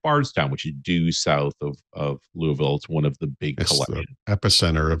distillery in Bardstown, which is due south of Louisville. It's one of the big collections. The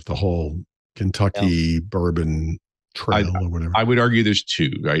epicenter of the whole Kentucky bourbon trail or whatever. I would argue there's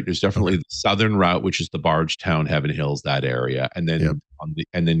 2, right? There's definitely the southern route, which is the Bardstown, Heaven Hills, that area, and then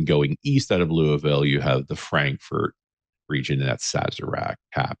and then going east out of Louisville, you have the Frankfurt region, and that's Sazerac,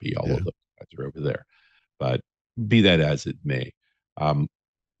 Pappy, all of those guys are over there. But be that as it may,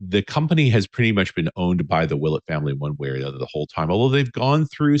 the company has pretty much been owned by the Willet family one way or the other the whole time, although they've gone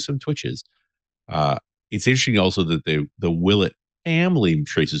through some twitches. It's interesting also that the Willet family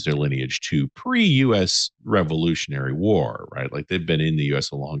traces their lineage to pre-U.S. Revolutionary War, right? Like they've been in the U.S.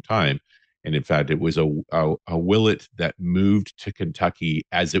 a long time. And in fact, it was a Willet that moved to Kentucky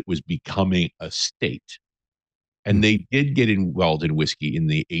as it was becoming a state. And they did get involved in whiskey in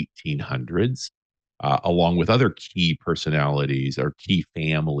the 1800s, along with other key personalities or key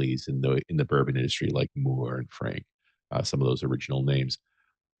families in the bourbon industry, like Moore and Frank, some of those original names.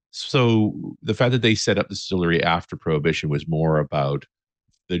 So the fact that they set up the distillery after Prohibition was more about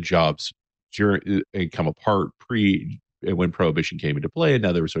the jobs during and come apart when Prohibition came into play, and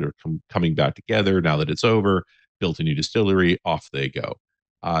now they were sort of coming back together. Now that it's over, built a new distillery, off they go.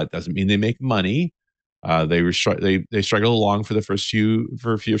 It doesn't mean they make money. They struggled along for a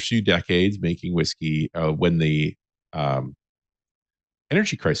few decades making whiskey. When the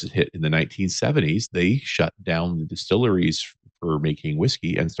energy crisis hit in the 1970s, they shut down the distilleries for making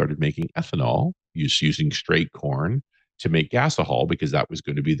whiskey and started making ethanol, using straight corn to make gasohol, because that was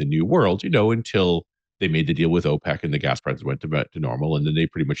going to be the new world, until they made the deal with OPEC and the gas prices went to normal. And then they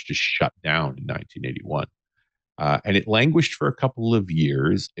pretty much just shut down in 1981. And it languished for a couple of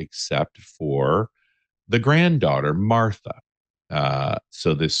years, except for the granddaughter, Martha.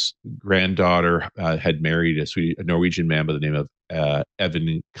 So this granddaughter had married a Norwegian man by the name of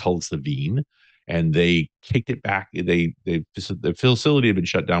Evan Kulseveen, and they kicked it back. The facility had been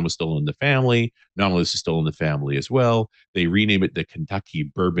shut down, was still in the family. Not only is it still in the family as well, they rename it the Kentucky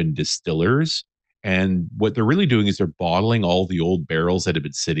Bourbon Distillers. And what they're really doing is they're bottling all the old barrels that had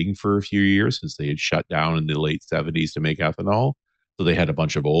been sitting for a few years since they had shut down in the late 70s to make ethanol. So they had a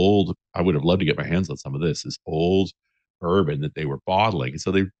bunch of old, I would have loved to get my hands on some of this old bourbon that they were bottling. And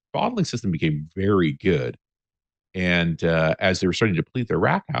so their bottling system became very good. And as they were starting to deplete their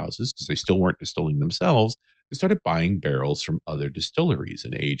rack houses, because they still weren't distilling themselves, they started buying barrels from other distilleries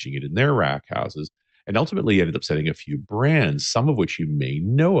and aging it in their rack houses. And ultimately ended up setting a few brands, some of which you may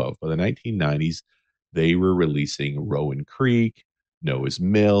know of. By the 1990s, they were releasing Rowan Creek, Noah's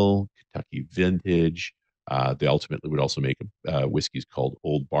Mill, Kentucky Vintage. They ultimately would also make whiskeys called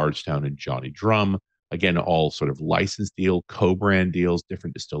Old Bardstown and Johnny Drum. Again, all sort of license deal, co-brand deals,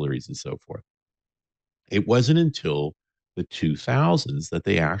 different distilleries and so forth. It wasn't until the 2000s that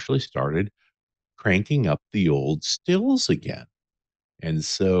they actually started cranking up the old stills again. And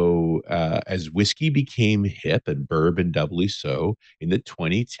so as whiskey became hip and bourbon doubly so, in the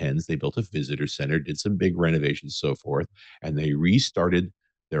 2010s, they built a visitor center, did some big renovations, so forth, and they restarted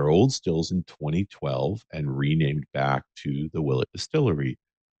their old stills in 2012 and renamed back to the Willett Distillery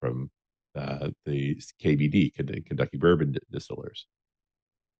from the KBD, Kentucky Bourbon Distillers.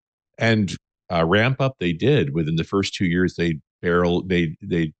 And ramp up they did. Within the first 2 years, they'd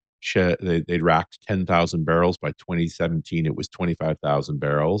racked 10,000 barrels. By 2017, it was 25,000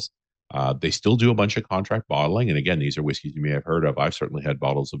 barrels. They still do a bunch of contract bottling. And again, these are whiskeys you may have heard of. I've certainly had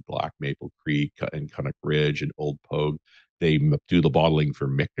bottles of Black Maple Creek and Cunnock Ridge and Old Pogue. They do the bottling for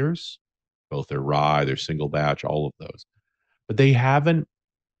Michter's, both their rye, their single batch, all of those. But they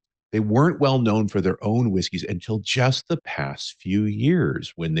weren't well known for their own whiskeys until just the past few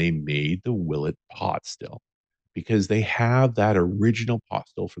years when they made the Willett pot still, because they have that original pot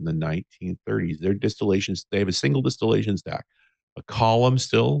still from the 1930s. Their distillations, they have a single distillation stack, a column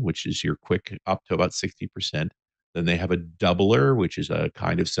still, which is your quick up to about 60%. Then they have a doubler, which is a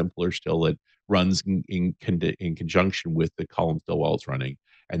kind of simpler still that runs in conjunction with the column still while it's running.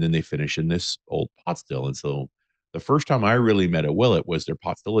 And then they finish in this old pot still. And so the first time I really met a Willett was their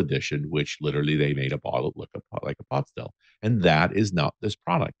pot still edition, which literally they made a bottle look like a pot still. And that is not this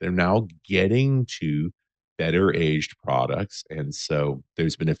product. They're now getting to better aged products. And so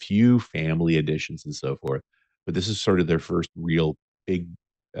there's been a few family editions and so forth, but this is sort of their first real big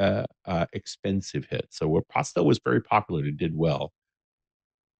expensive hit. So where pot still was very popular and did well,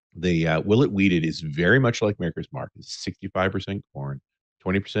 the Willett Wheated is very much like Maker's Mark. It's 65% corn,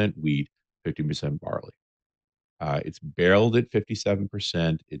 20% wheat, 15% barley. It's barreled at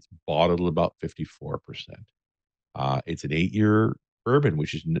 57%. It's bottled at about 54%. It's an 8-year bourbon,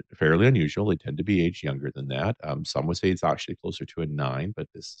 which is fairly unusual. They tend to be aged younger than that. Some would say it's actually closer to a 9, but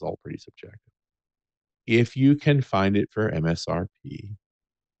this is all pretty subjective. If you can find it for MSRP,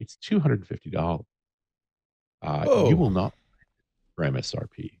 it's $250. You will not find it for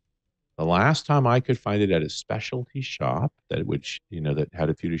MSRP. The last time I could find it at a specialty shop that had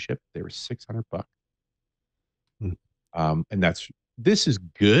a few to ship, they were $600. And this is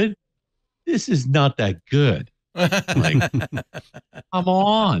good. This is not that good. Like, come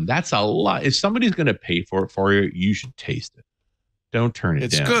on, that's a lot. If somebody's going to pay for it for you, you should taste it. Don't turn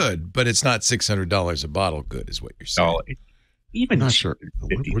it down. It's good, but it's not $600 a bottle. Good is what you're saying. No, even not sure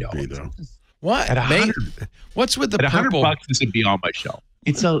what would be $50 though. What? At What's with the at purple? $100, this would be on my shelf.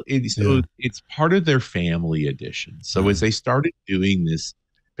 It's part of their family edition. So as they started doing this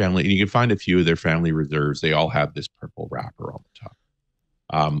family, and you can find a few of their family reserves, they all have this purple wrapper on the top.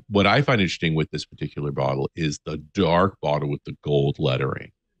 What I find interesting with this particular bottle is the dark bottle with the gold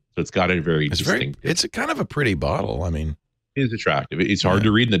lettering. So it's got a very distinct. It's a kind of a pretty bottle. I mean, it is attractive. It's hard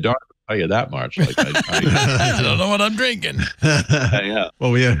to read in the dark. I'll tell you that much. Like, I don't know what I'm drinking. Yeah.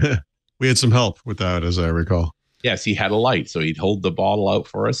 Well, we had some help with that, as I recall. Yes, he had a light, so he'd hold the bottle out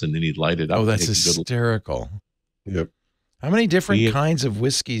for us, and then he'd light it up. Oh, that's hysterical. Yep. How many different kinds of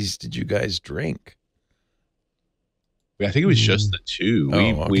whiskeys did you guys drink? I think it was just the two.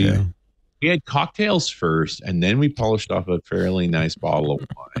 We had cocktails first, and then we polished off a fairly nice bottle of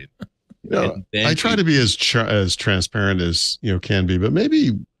wine. I try to be as transparent as can be, but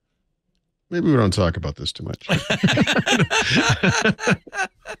maybe we don't talk about this too much. I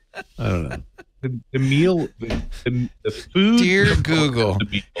don't know. The meal, the food. Dear Google,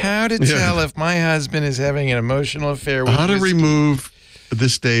 how to tell if my husband is having an emotional affair with how to whiskey. remove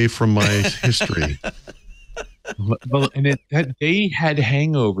this day from my history. Well, and they had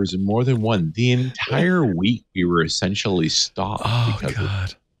hangovers and more than one. The entire week we were essentially stopped. Oh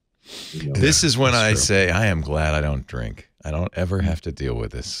God! This is when I say I am glad I don't drink. I don't ever have to deal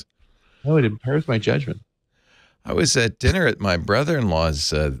with this. No, it impairs my judgment. I was at dinner at my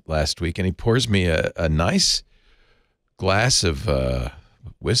brother-in-law's last week, and he pours me a nice glass of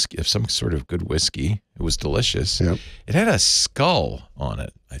whiskey, of some sort of good whiskey. It was delicious. Yep. It had a skull on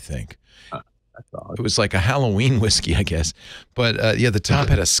it, I think. That's odd. It was like a Halloween whiskey, I guess. But the top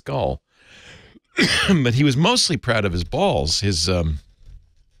had a skull. But he was mostly proud of his balls. He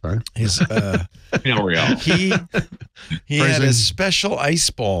had a special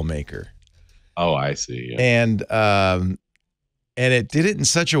ice ball maker. Oh, I see. Yeah. And it did it in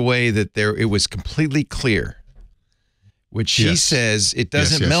such a way that it was completely clear, which he says it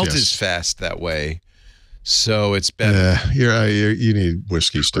doesn't melt as fast that way. So it's better. You need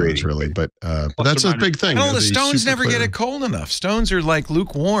whiskey stones, really, but that's a big thing. No, the stones never get it cold enough. Stones are like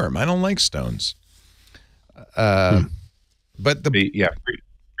lukewarm. I don't like stones. But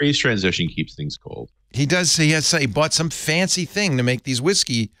phase transition keeps things cold. He does. He bought some fancy thing to make these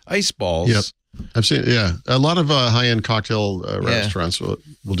whiskey ice balls. Yep. I've seen, yeah, a lot of high-end cocktail restaurants will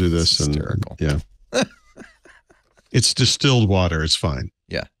do this. It's hysterical. And yeah, it's distilled water. It's fine.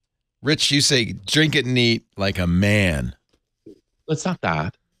 Yeah. Rich, you say drink it neat like a man. It's not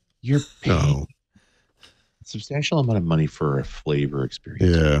that. You're paying a substantial amount of money for a flavor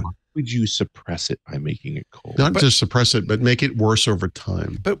experience. Yeah. Why would you suppress it by making it cold? Not just suppress it, but make it worse over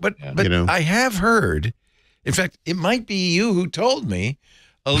time. But you know? I have heard, in fact, it might be you who told me,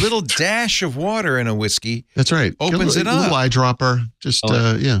 a little dash of water in a whiskey. That's right. Opens it up. A little eyedropper. Just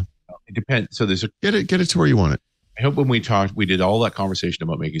yeah. It depends. So there's a Get it to where you want it. I hope when we talked, we did all that conversation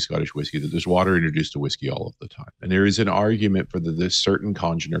about making Scottish whiskey, that there's water introduced to whiskey all of the time. And there is an argument for there's certain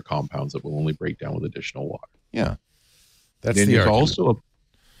congener compounds that will only break down with additional water. Yeah. That's and the there's argument.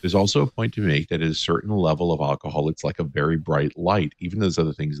 there's also a point to make that at a certain level of alcohol, it's like a very bright light. Even those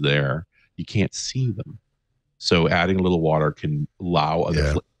other things there, you can't see them. So adding a little water can allow other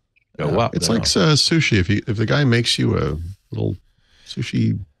flavors to go up. It's like sushi. If the guy makes you a little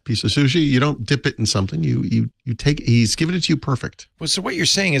piece of sushi, you don't dip it in something. You take. He's giving it to you perfect. Well, so what you're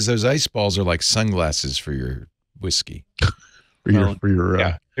saying is those ice balls are like sunglasses for your whiskey.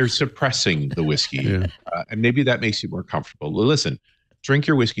 They're suppressing the whiskey, and maybe that makes you more comfortable. Listen, drink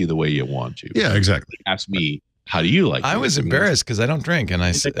your whiskey the way you want to. Yeah, exactly. Ask me, how do you like? I was embarrassed because I don't drink, and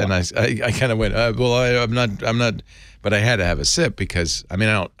I kind of went, I'm not, but I had to have a sip because I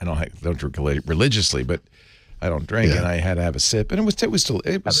don't drink religiously, but I don't drink, and I had to have a sip, and it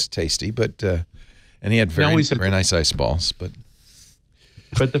was tasty, but and he had very nice ice balls, but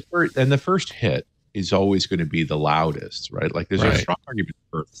the first hit is always going to be the loudest, right? Like there's a strong argument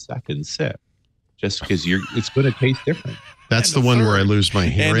for a second sip, just because it's going to taste different. That's the one where I lose my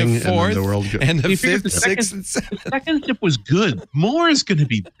hearing, and then the world goes. And the fifth, sixth, and seventh. The second sip was good. More is going to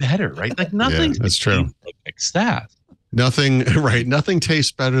be better, right? Like nothing. Yeah, that's true. Like excess. Nothing, right? Nothing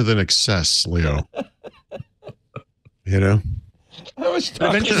tastes better than excess, Leo. You know. I was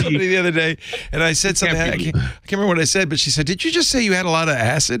talking to somebody the other day, and I said something. I can't remember what I said, but she said, "Did you just say you had a lot of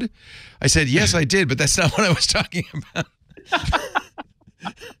acid?" I said, "Yes, I did, but that's not what I was talking about."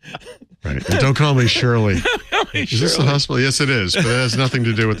 Right. And don't call me Shirley. Is this the Shirley. hospital? Yes, it is, but it has nothing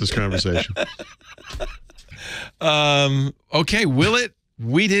to do with this conversation. Okay, will it?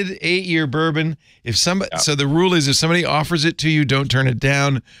 Wheated 8-year bourbon. So the rule is if somebody offers it to you, don't turn it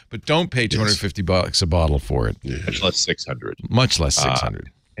down, but don't pay $250 a bottle for it. Yeah. Much less 600. Much less 600.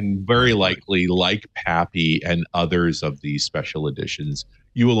 And very likely, like Pappy and others of these special editions,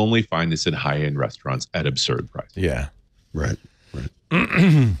 you will only find this in high-end restaurants at absurd prices. Yeah. Right.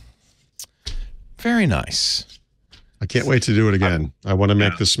 Very nice. I can't wait to do it again. I want to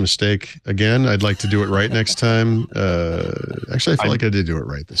make this mistake again. I'd like to do it right next time. Actually, I feel like I did do it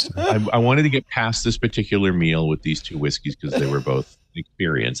right this time. I wanted to get past this particular meal with these two whiskeys because they were both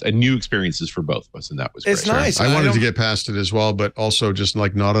experience and new experiences for both of us, and that was great. It's nice. I wanted to get past it as well, but also just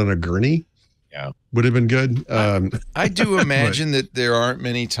like not on a gurney. Yeah, would have been good. I do imagine that there aren't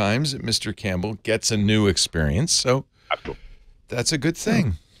many times that Mr. Campbell gets a new experience, so that's a good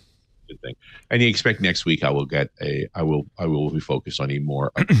thing. Good thing. And you expect next week I will be focused on a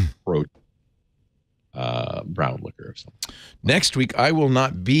more approach brown liquor or something. Next week I will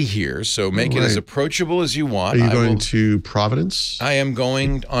not be here, so make it as approachable as you want. Are you going to Providence? I am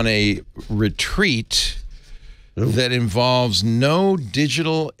going on a retreat that involves no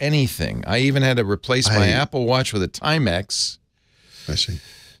digital anything. I even had to replace my Apple Watch with a Timex. I see.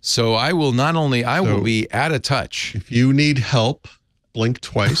 So I will will be out of touch. If you need help, blink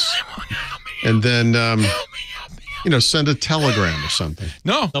twice, and then send a telegram or something.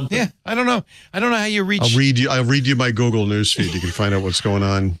 No, yeah, I don't know. I don't know how you reach. I'll read you my Google News feed. You can find out what's going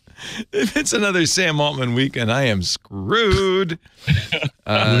on. If it's another Sam Altman weekend, I am screwed.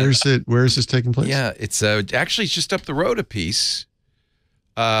 Where is this taking place? Yeah, it's actually it's just up the road a piece.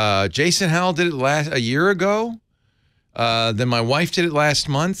 Jason Howell did it a year ago. Then my wife did it last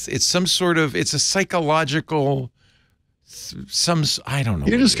month. It's it's a psychological. I don't know.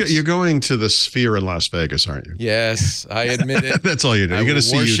 You're going to the Sphere in Las Vegas, aren't you? Yes, I admit it. That's all you do. You're going to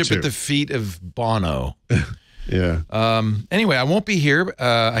see worship U2. at the feet of Bono. Yeah. Anyway, I won't be here.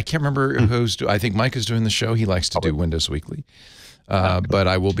 I can't remember I think Mike is doing the show. He likes to do Windows Weekly. But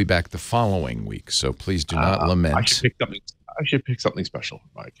I will be back the following week, so please do not lament. I should pick something special for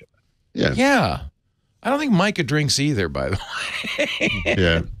Mike. Yeah. I don't think Micah drinks either, by the way.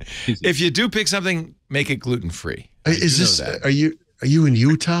 Yeah. If you do pick something, make it gluten-free. Is this? Are you in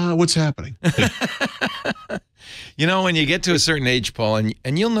Utah? What's happening? When you get to a certain age, Paul,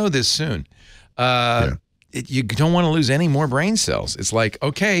 and you'll know this soon, you don't want to lose any more brain cells. It's like,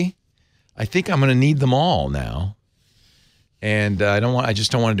 okay, I think I'm going to need them all now. And I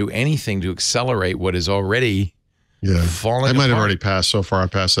just don't want to do anything to accelerate what is already falling I might have apart. already passed so far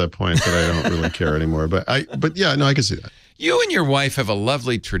past that point that I don't really care anymore. But yeah, no, I can see that. You and your wife have a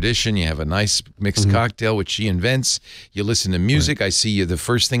lovely tradition. You have a nice mixed cocktail, which she invents. You listen to music. Right. I see you. The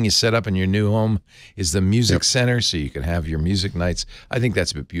first thing you set up in your new home is the music center, so you can have your music nights. I think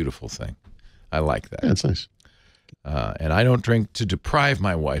that's a beautiful thing. I like that. Yeah, that's nice. And I don't drink to deprive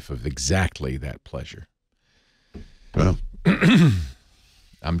my wife of exactly that pleasure. Well,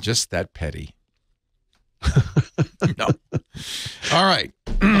 I'm just that petty. No. All right.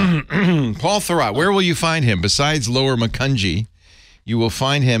 Paul Thurrott, where will you find him? Besides Lower Macungie, you will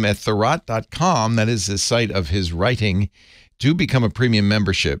find him at thurrott.com. That is the site of his writing. Do become a premium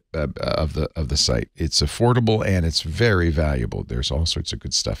membership of the site. It's affordable and it's very valuable. There's all sorts of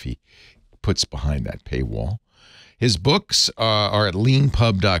good stuff he puts behind that paywall. His books are at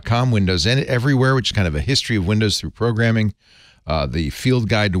leanpub.com, Windows Everywhere, which is kind of a history of Windows through programming. The Field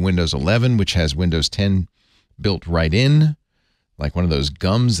Guide to Windows 11, which has Windows 10 built right in, like one of those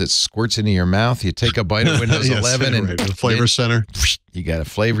gums that squirts into your mouth. You take a bite of Windows 11 and the Flavor Center. You got a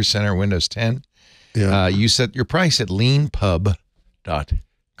Flavor Center Windows 10. Yeah. You set your price at leanpub.com.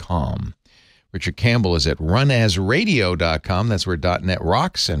 Richard Campbell is at runasradio.com. That's where .NET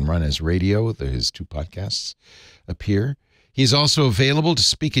rocks and Run As Radio, his two podcasts, appear. He's also available to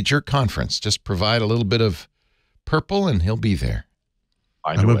speak at your conference. Just provide a little bit of purple and he'll be there.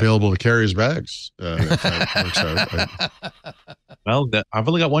 I'm available to carry his bags. If that works out. Well, I've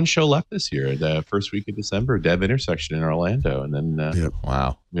only got one show left this year, the first week of December, Dev Intersection in Orlando. And then,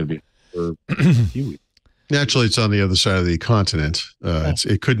 wow, I'm going to be for a few weeks. Naturally, it's on the other side of the continent.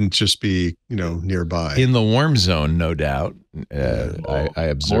 It couldn't just be, nearby. In the warm zone, no doubt. I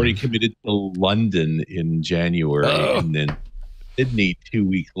observed. I'm already committed to London in January and then Sydney 2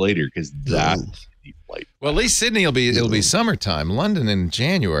 weeks later because that's the flight. Well, at least Sydney it'll be summertime. London in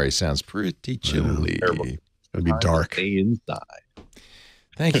January sounds pretty chilly. It'll be dark. Stay inside.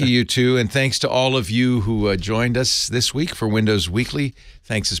 Thank you, you two, and thanks to all of you who joined us this week for Windows Weekly.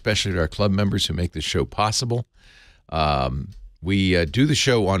 Thanks especially to our club members who make this show possible. We do the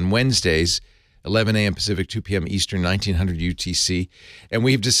show on Wednesdays, 11 a.m. Pacific, 2 p.m. Eastern, 1900 UTC, and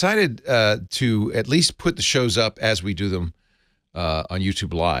we've decided to at least put the shows up as we do them on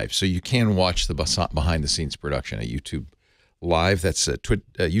YouTube Live, so you can watch the behind-the-scenes production at YouTube Live. That's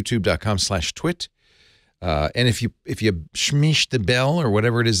youtube.com/twit. And if you shmish the bell or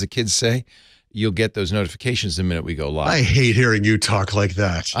whatever it is the kids say, you'll get those notifications the minute we go live. I hate hearing you talk like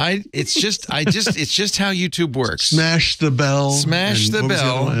that. It's just how YouTube works. Smash the bell. Smash the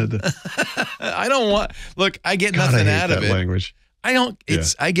bell. I don't want. Look, I get nothing out of it. Language. I don't.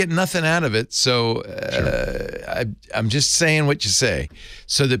 I get nothing out of it. So I'm just saying what you say,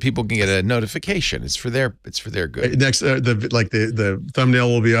 so that people can get a notification. It's for their good. Next, the thumbnail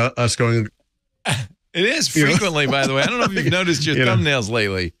will be us going. It is frequently, by the way. I don't know if you've noticed your thumbnails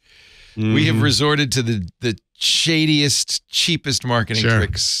lately. Mm-hmm. We have resorted to the shadiest, cheapest marketing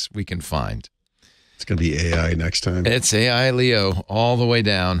tricks we can find. It's going to be AI next time. It's AI Leo all the way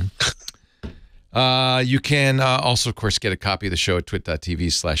down. You can also, of course, get a copy of the show at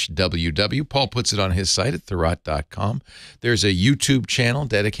twit.tv/WW. Paul puts it on his site at thurrott.com. There's a YouTube channel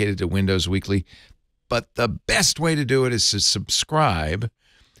dedicated to Windows Weekly. But the best way to do it is to subscribe.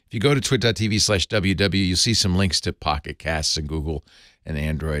 If you go to twit.tv/WW, you'll see some links to Pocket Casts and Google and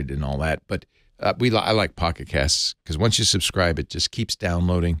Android and all that. But I like Pocket Casts because once you subscribe, it just keeps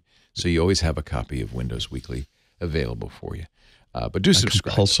downloading. So you always have a copy of Windows Weekly available for you. But do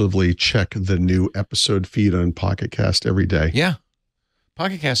subscribe. Compulsively check the new episode feed on Pocket Cast every day. Yeah.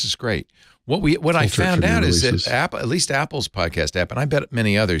 Pocket Cast is great. What I found out is that at least Apple's podcast app, and I bet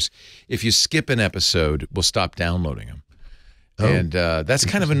many others, if you skip an episode, we'll stop downloading them. Oh, and that's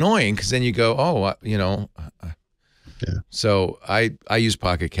kind of annoying because then you go, yeah. So I use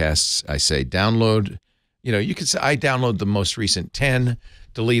Pocket Casts. I say download. You could say I download the most recent 10,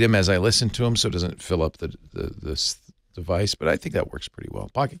 delete them as I listen to them, so it doesn't fill up the device. But I think that works pretty well.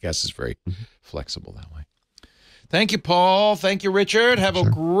 Pocket Cast is very flexible that way. Thank you, Paul. Thank you, Richard. Have a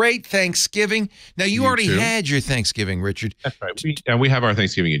great Thanksgiving. Now you already had your Thanksgiving, Richard. That's right. We have our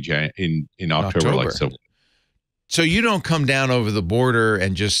Thanksgiving in October. So you don't come down over the border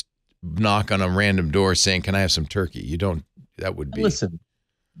and just knock on a random door saying, "Can I have some turkey?" You don't. That would be. Listen,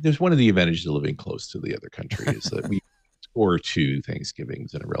 there's one of the advantages of living close to the other country is that we score 2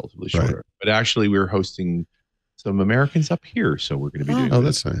 Thanksgivings in a relatively short. Right. But actually, we're hosting some Americans up here, so we're going to be doing. Oh,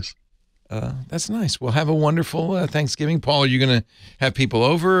 that's nice. That's nice. Well, have a wonderful Thanksgiving. Paul, are you going to have people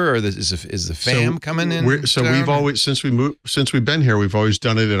over, or is the fam coming in? We've always, since we've been here, we've always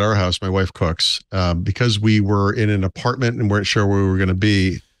done it at our house. My wife cooks. Because we were in an apartment and weren't sure where we were going to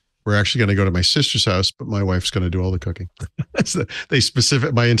be. We're actually going to go to my sister's house, but my wife's going to do all the cooking.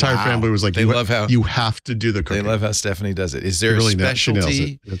 My entire family was like, you have to do the cooking. They love how Stephanie does it. Is there a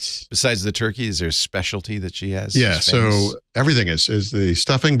specialty besides the turkey? Is there a specialty that she has? Yeah. So everything is the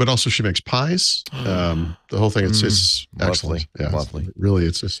stuffing, but also she makes pies. The whole thing, it's excellent. Yeah, lovely. Really,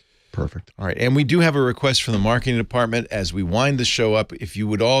 it's just perfect. All right. And we do have a request from the marketing department as we wind the show up. If you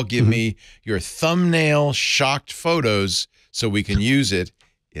would all give me your thumbnail shocked photos so we can use it.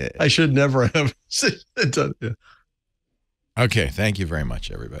 Yeah. I should never have done. Yeah. Okay. Thank you very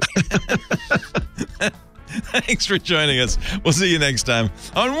much, everybody. Thanks for joining us. We'll see you next time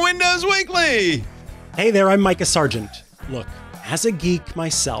on Windows Weekly. Hey there, I'm Micah Sargent. Look, as a geek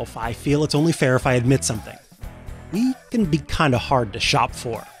myself, I feel it's only fair if I admit something. We can be kind of hard to shop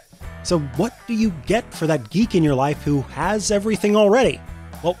for. So what do you get for that geek in your life who has everything already?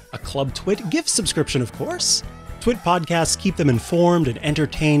 Well, a Club Twit gift subscription, of course. Twit podcasts keep them informed and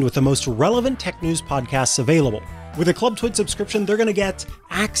entertained with the most relevant tech news podcasts available. With a Club Twit subscription, they're going to get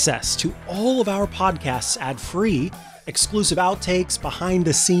access to all of our podcasts ad-free, exclusive outtakes, behind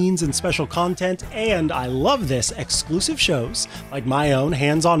the scenes and special content, and I love this, exclusive shows like my own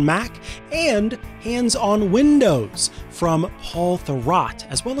Hands on Mac and Hands on Windows from Paul Thurrott,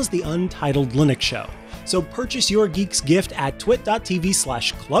 as well as the Untitled Linux Show. So purchase your geek's gift at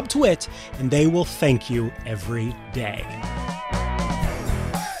twit.tv/clubtwit, and they will thank you every day.